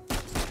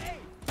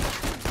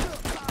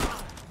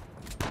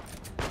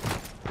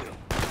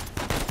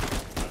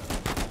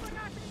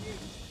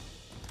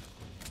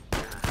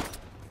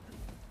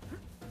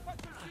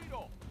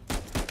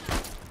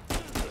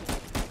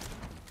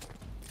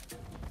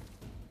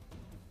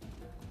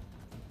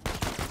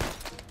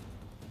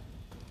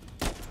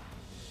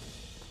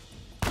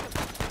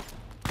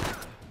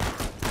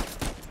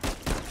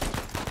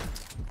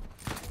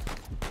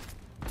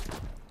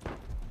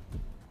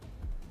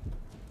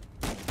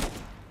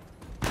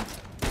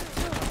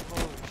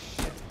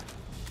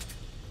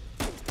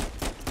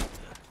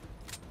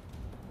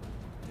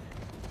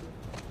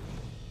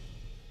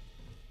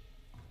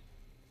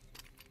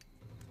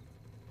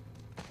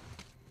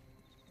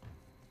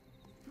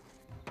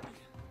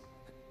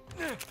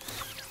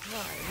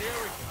 Alright, here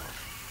we go.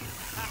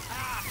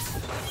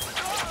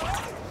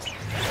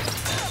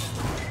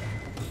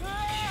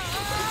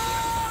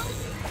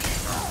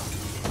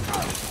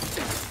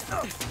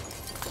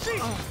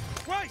 Jesus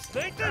Christ,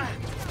 Nathan!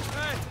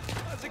 Hey,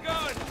 how's it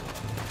going?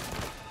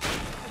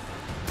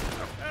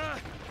 I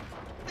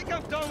think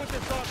I'm done with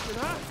this option,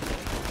 huh?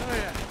 Oh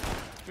yeah,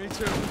 me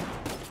too.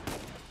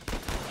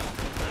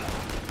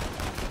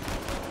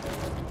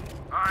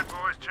 Alright,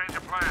 boys, change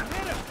of plan.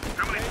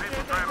 Too many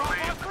people trying to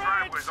leave. The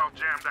driveway's all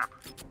jammed up.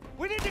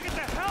 We need to get the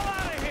hell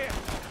out of here!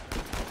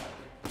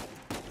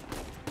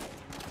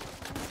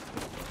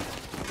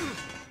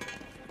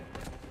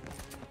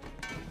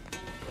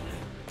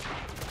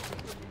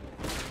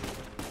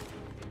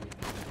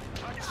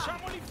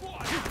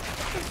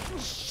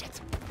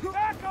 Shit!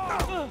 Back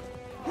off!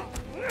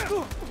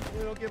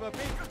 We don't give up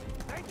either.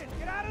 Nathan,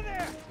 get out of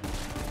there!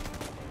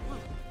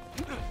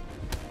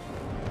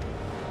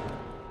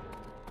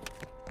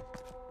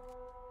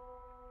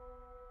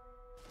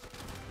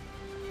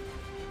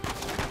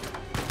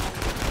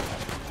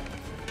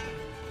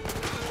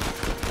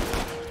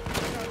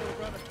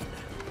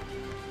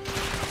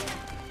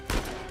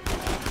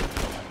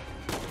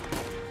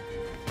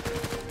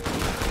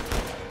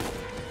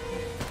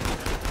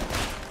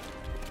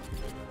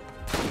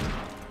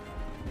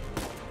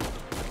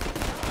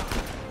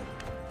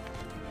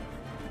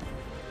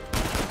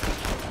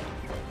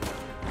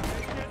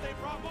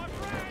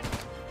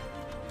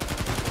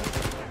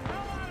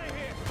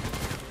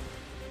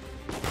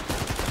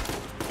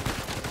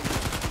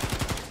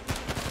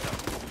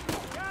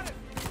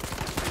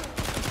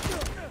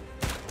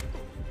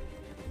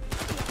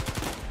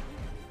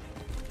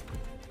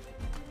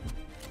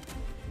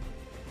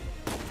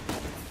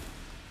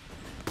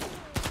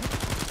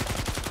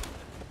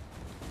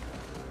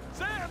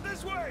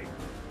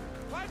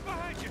 Right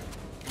behind you!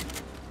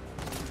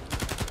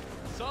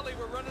 Sully,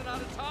 we're running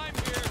out of time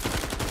here.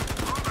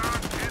 Hold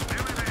on, kid,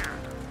 nearly there.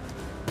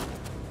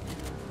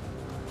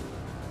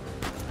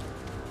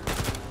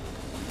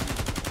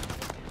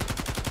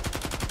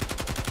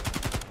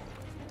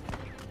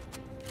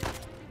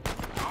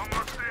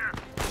 Almost there.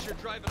 You're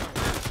driving a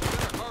hearse. You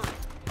better hurry.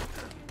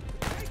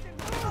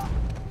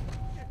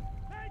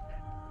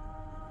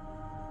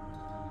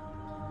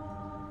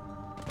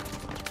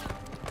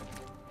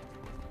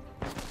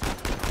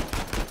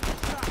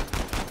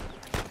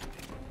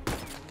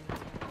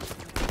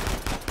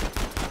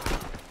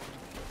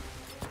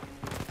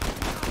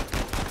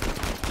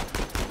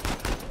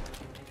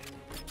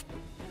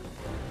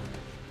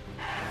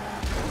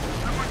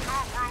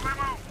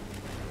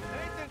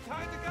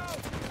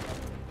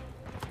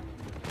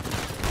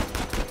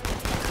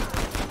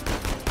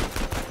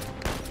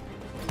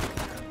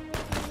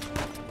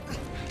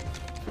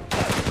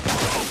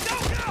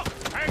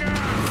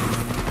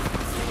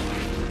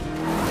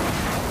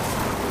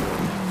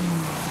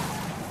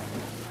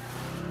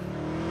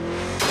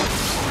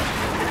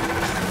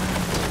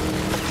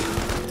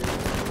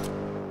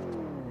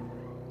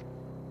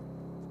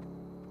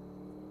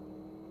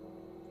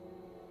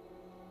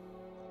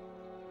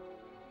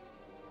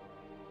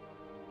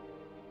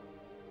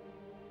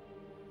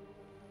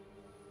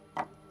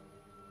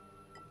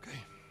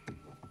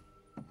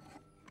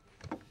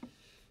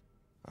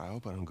 I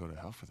hope I don't go to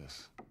hell for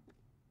this.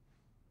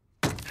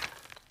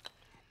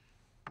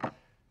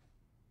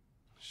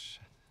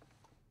 Shit.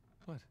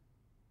 What?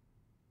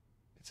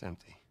 It's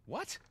empty.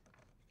 What?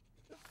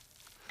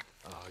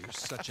 Oh, you're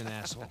such an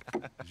asshole.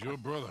 He's your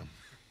brother.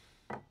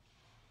 All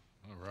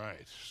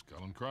right,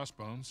 skull and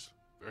crossbones.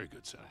 Very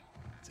good sign.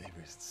 It's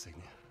Avery's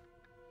insignia.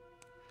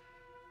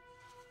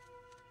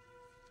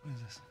 What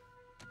is this?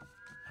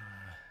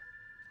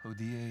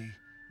 Hodie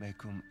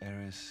mecum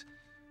eris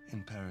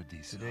in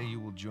paradiso. Today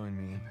you will join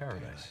me in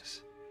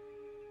paradise.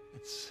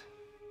 It's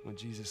what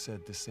Jesus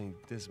said to Saint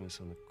Dismas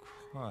on the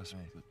cross.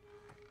 Right. But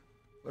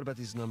what about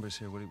these numbers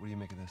here? What do you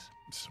make of this?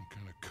 It's some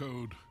kind of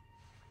code.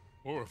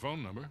 Or a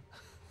phone number.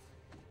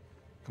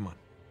 Come on.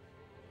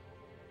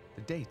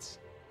 The dates.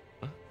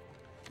 Huh?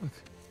 Look.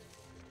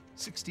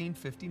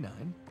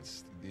 1659.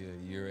 It's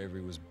the year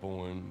Avery was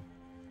born.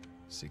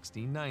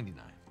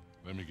 1699.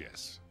 Let me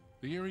guess.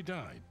 The year he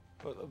died.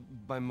 Well,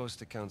 by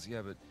most accounts,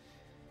 yeah, but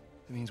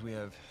it means we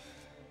have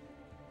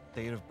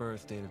date of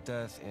birth, date of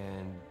death,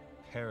 and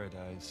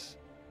paradise.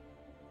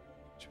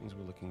 Which means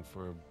we're looking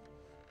for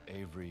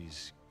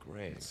Avery's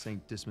grave.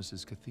 St.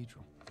 Dismas's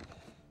Cathedral.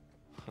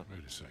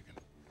 Wait a second.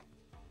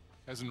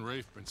 Hasn't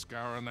Rafe been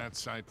scouring that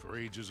site for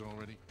ages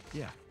already?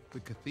 Yeah, the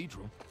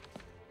cathedral.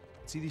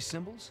 See these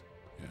symbols?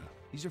 Yeah.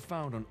 These are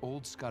found on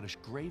old Scottish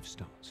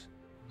gravestones.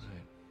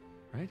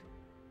 Right?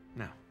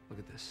 Now, look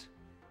at this.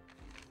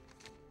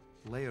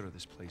 The layout of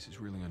this place is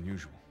really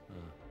unusual.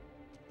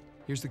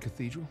 Here's the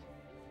cathedral,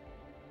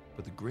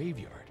 but the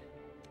graveyard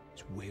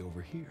is way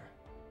over here.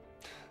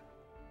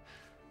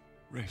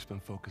 Rafe's been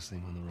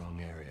focusing on the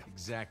wrong area.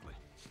 Exactly.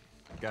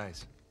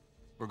 Guys,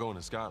 we're going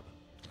to Scotland.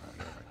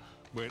 All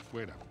right.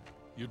 Wait up.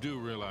 You do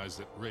realize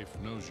that Rafe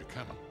knows you're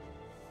coming?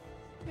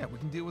 Yeah, we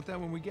can deal with that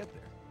when we get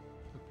there.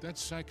 Look, that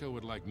psycho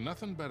would like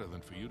nothing better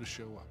than for you to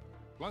show up.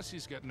 Plus,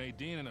 he's got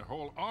Nadine and a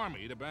whole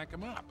army to back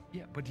him up.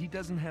 Yeah, but he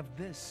doesn't have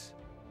this.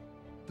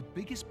 The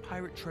biggest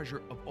pirate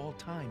treasure of all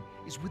time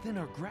is within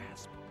our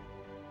grasp.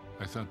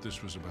 I thought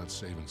this was about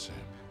saving Sam.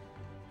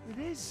 It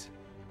is.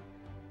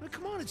 But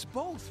come on, it's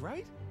both,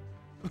 right?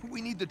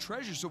 We need the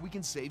treasure so we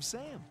can save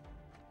Sam.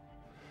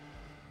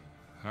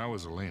 How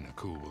is Elena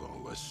cool with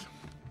all this?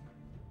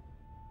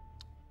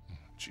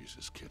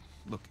 Jesus, kid.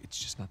 Look, it's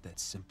just not that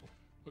simple.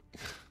 Look,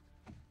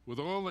 with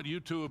all that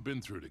you two have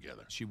been through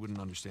together, she wouldn't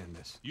understand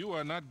this. You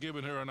are not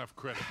giving her enough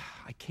credit.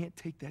 I can't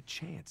take that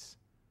chance.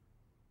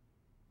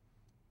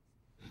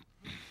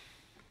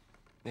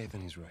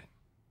 Nathan, he's right.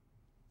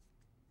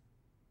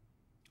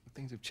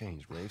 Things have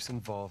changed. Rafe's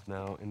involved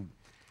now, and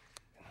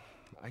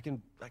I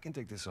can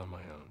take this on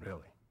my own,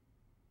 really.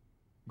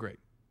 Great.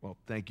 Well,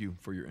 thank you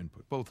for your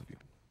input, both of you.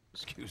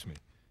 Excuse me.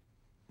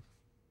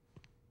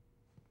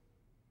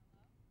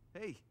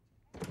 Hey.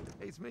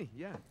 Hey, it's me,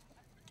 yeah.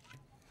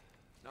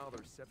 No, the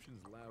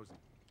reception's lousy.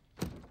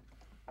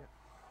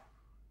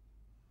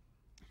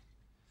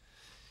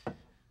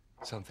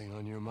 Something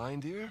on your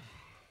mind, dear?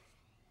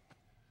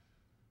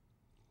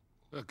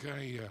 Look,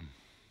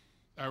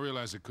 I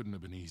realize it couldn't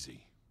have been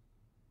easy.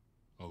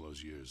 All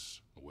those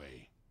years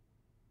away.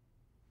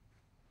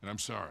 And I'm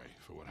sorry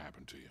for what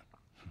happened to you.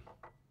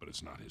 But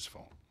it's not his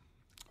fault.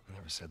 I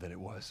never said that it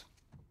was.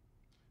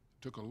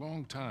 It took a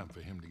long time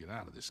for him to get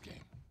out of this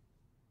game.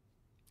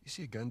 You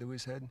see a gun to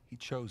his head? He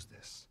chose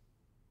this.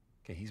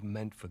 Okay, he's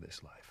meant for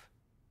this life.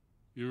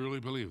 You really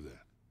believe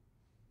that?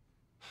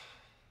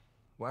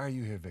 Why are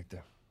you here,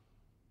 Victor?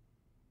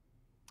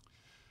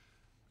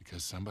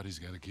 Because somebody's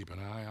got to keep an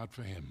eye out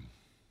for him.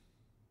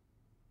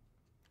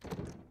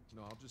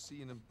 No, I'll just see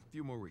you in a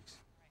few more weeks.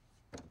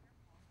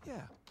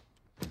 Yeah,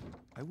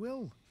 I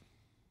will.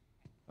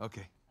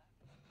 Okay.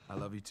 I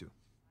love you too.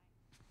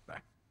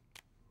 Bye.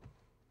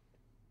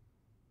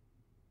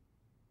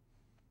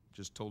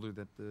 Just told her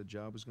that the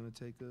job was going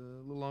to take a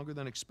little longer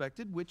than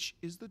expected, which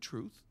is the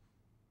truth.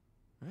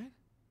 Right?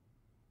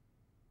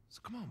 So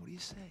come on, what do you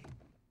say?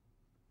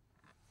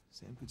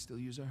 Sam could still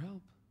use our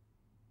help.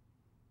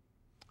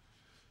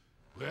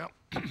 Well,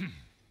 I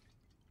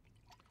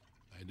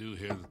do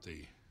hear that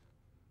the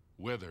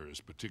weather is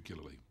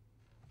particularly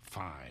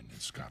fine in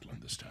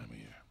Scotland this time of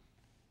year.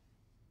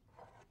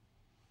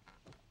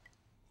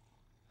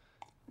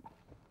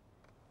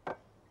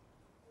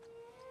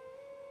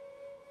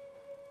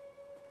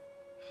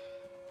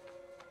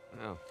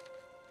 Well,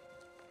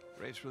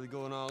 Rafe's really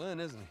going all in,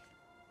 isn't he?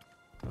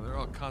 Well, they're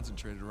all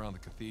concentrated around the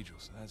cathedral,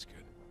 so that's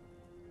good.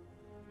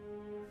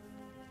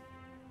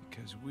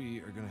 Because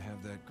we are going to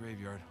have that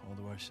graveyard all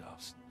to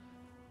ourselves.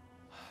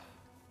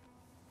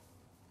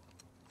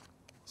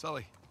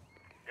 Sully.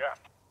 Yeah.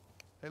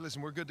 Hey,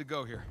 listen, we're good to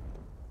go here.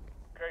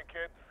 Okay,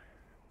 kid.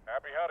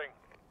 Happy hunting.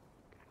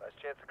 Nice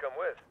chance to come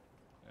with.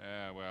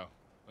 Yeah, well,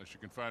 unless you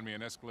can find me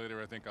an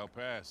escalator, I think I'll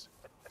pass.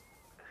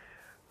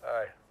 All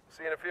right.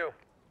 See you in a few.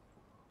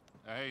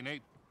 Hey,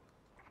 Nate.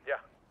 Yeah.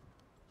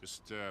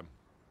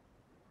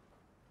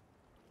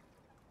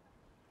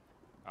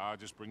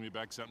 Just bring me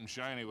back something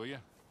shiny, will you?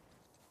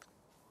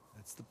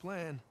 That's the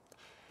plan.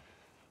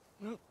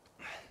 Well,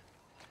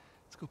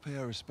 let's go pay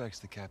our respects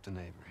to Captain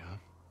Avery, huh?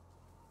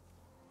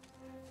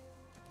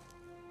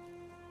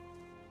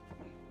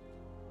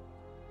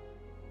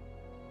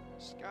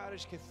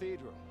 Scottish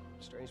Cathedral.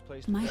 Strange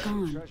place My to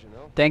find God. treasure,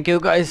 no? Thank you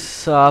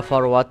guys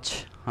for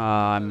watch.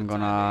 I'm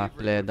gonna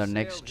play the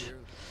next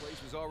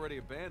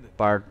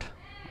part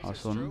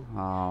soon.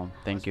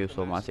 Thank you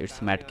so much. It's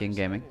MadKing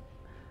Gaming.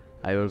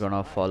 I will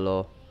gonna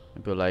follow.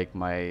 If you like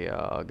my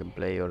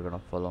gameplay, you're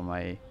gonna follow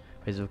my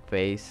Facebook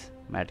page,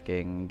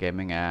 MadKing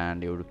Gaming,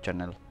 and YouTube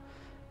channel.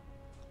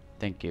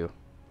 Thank you.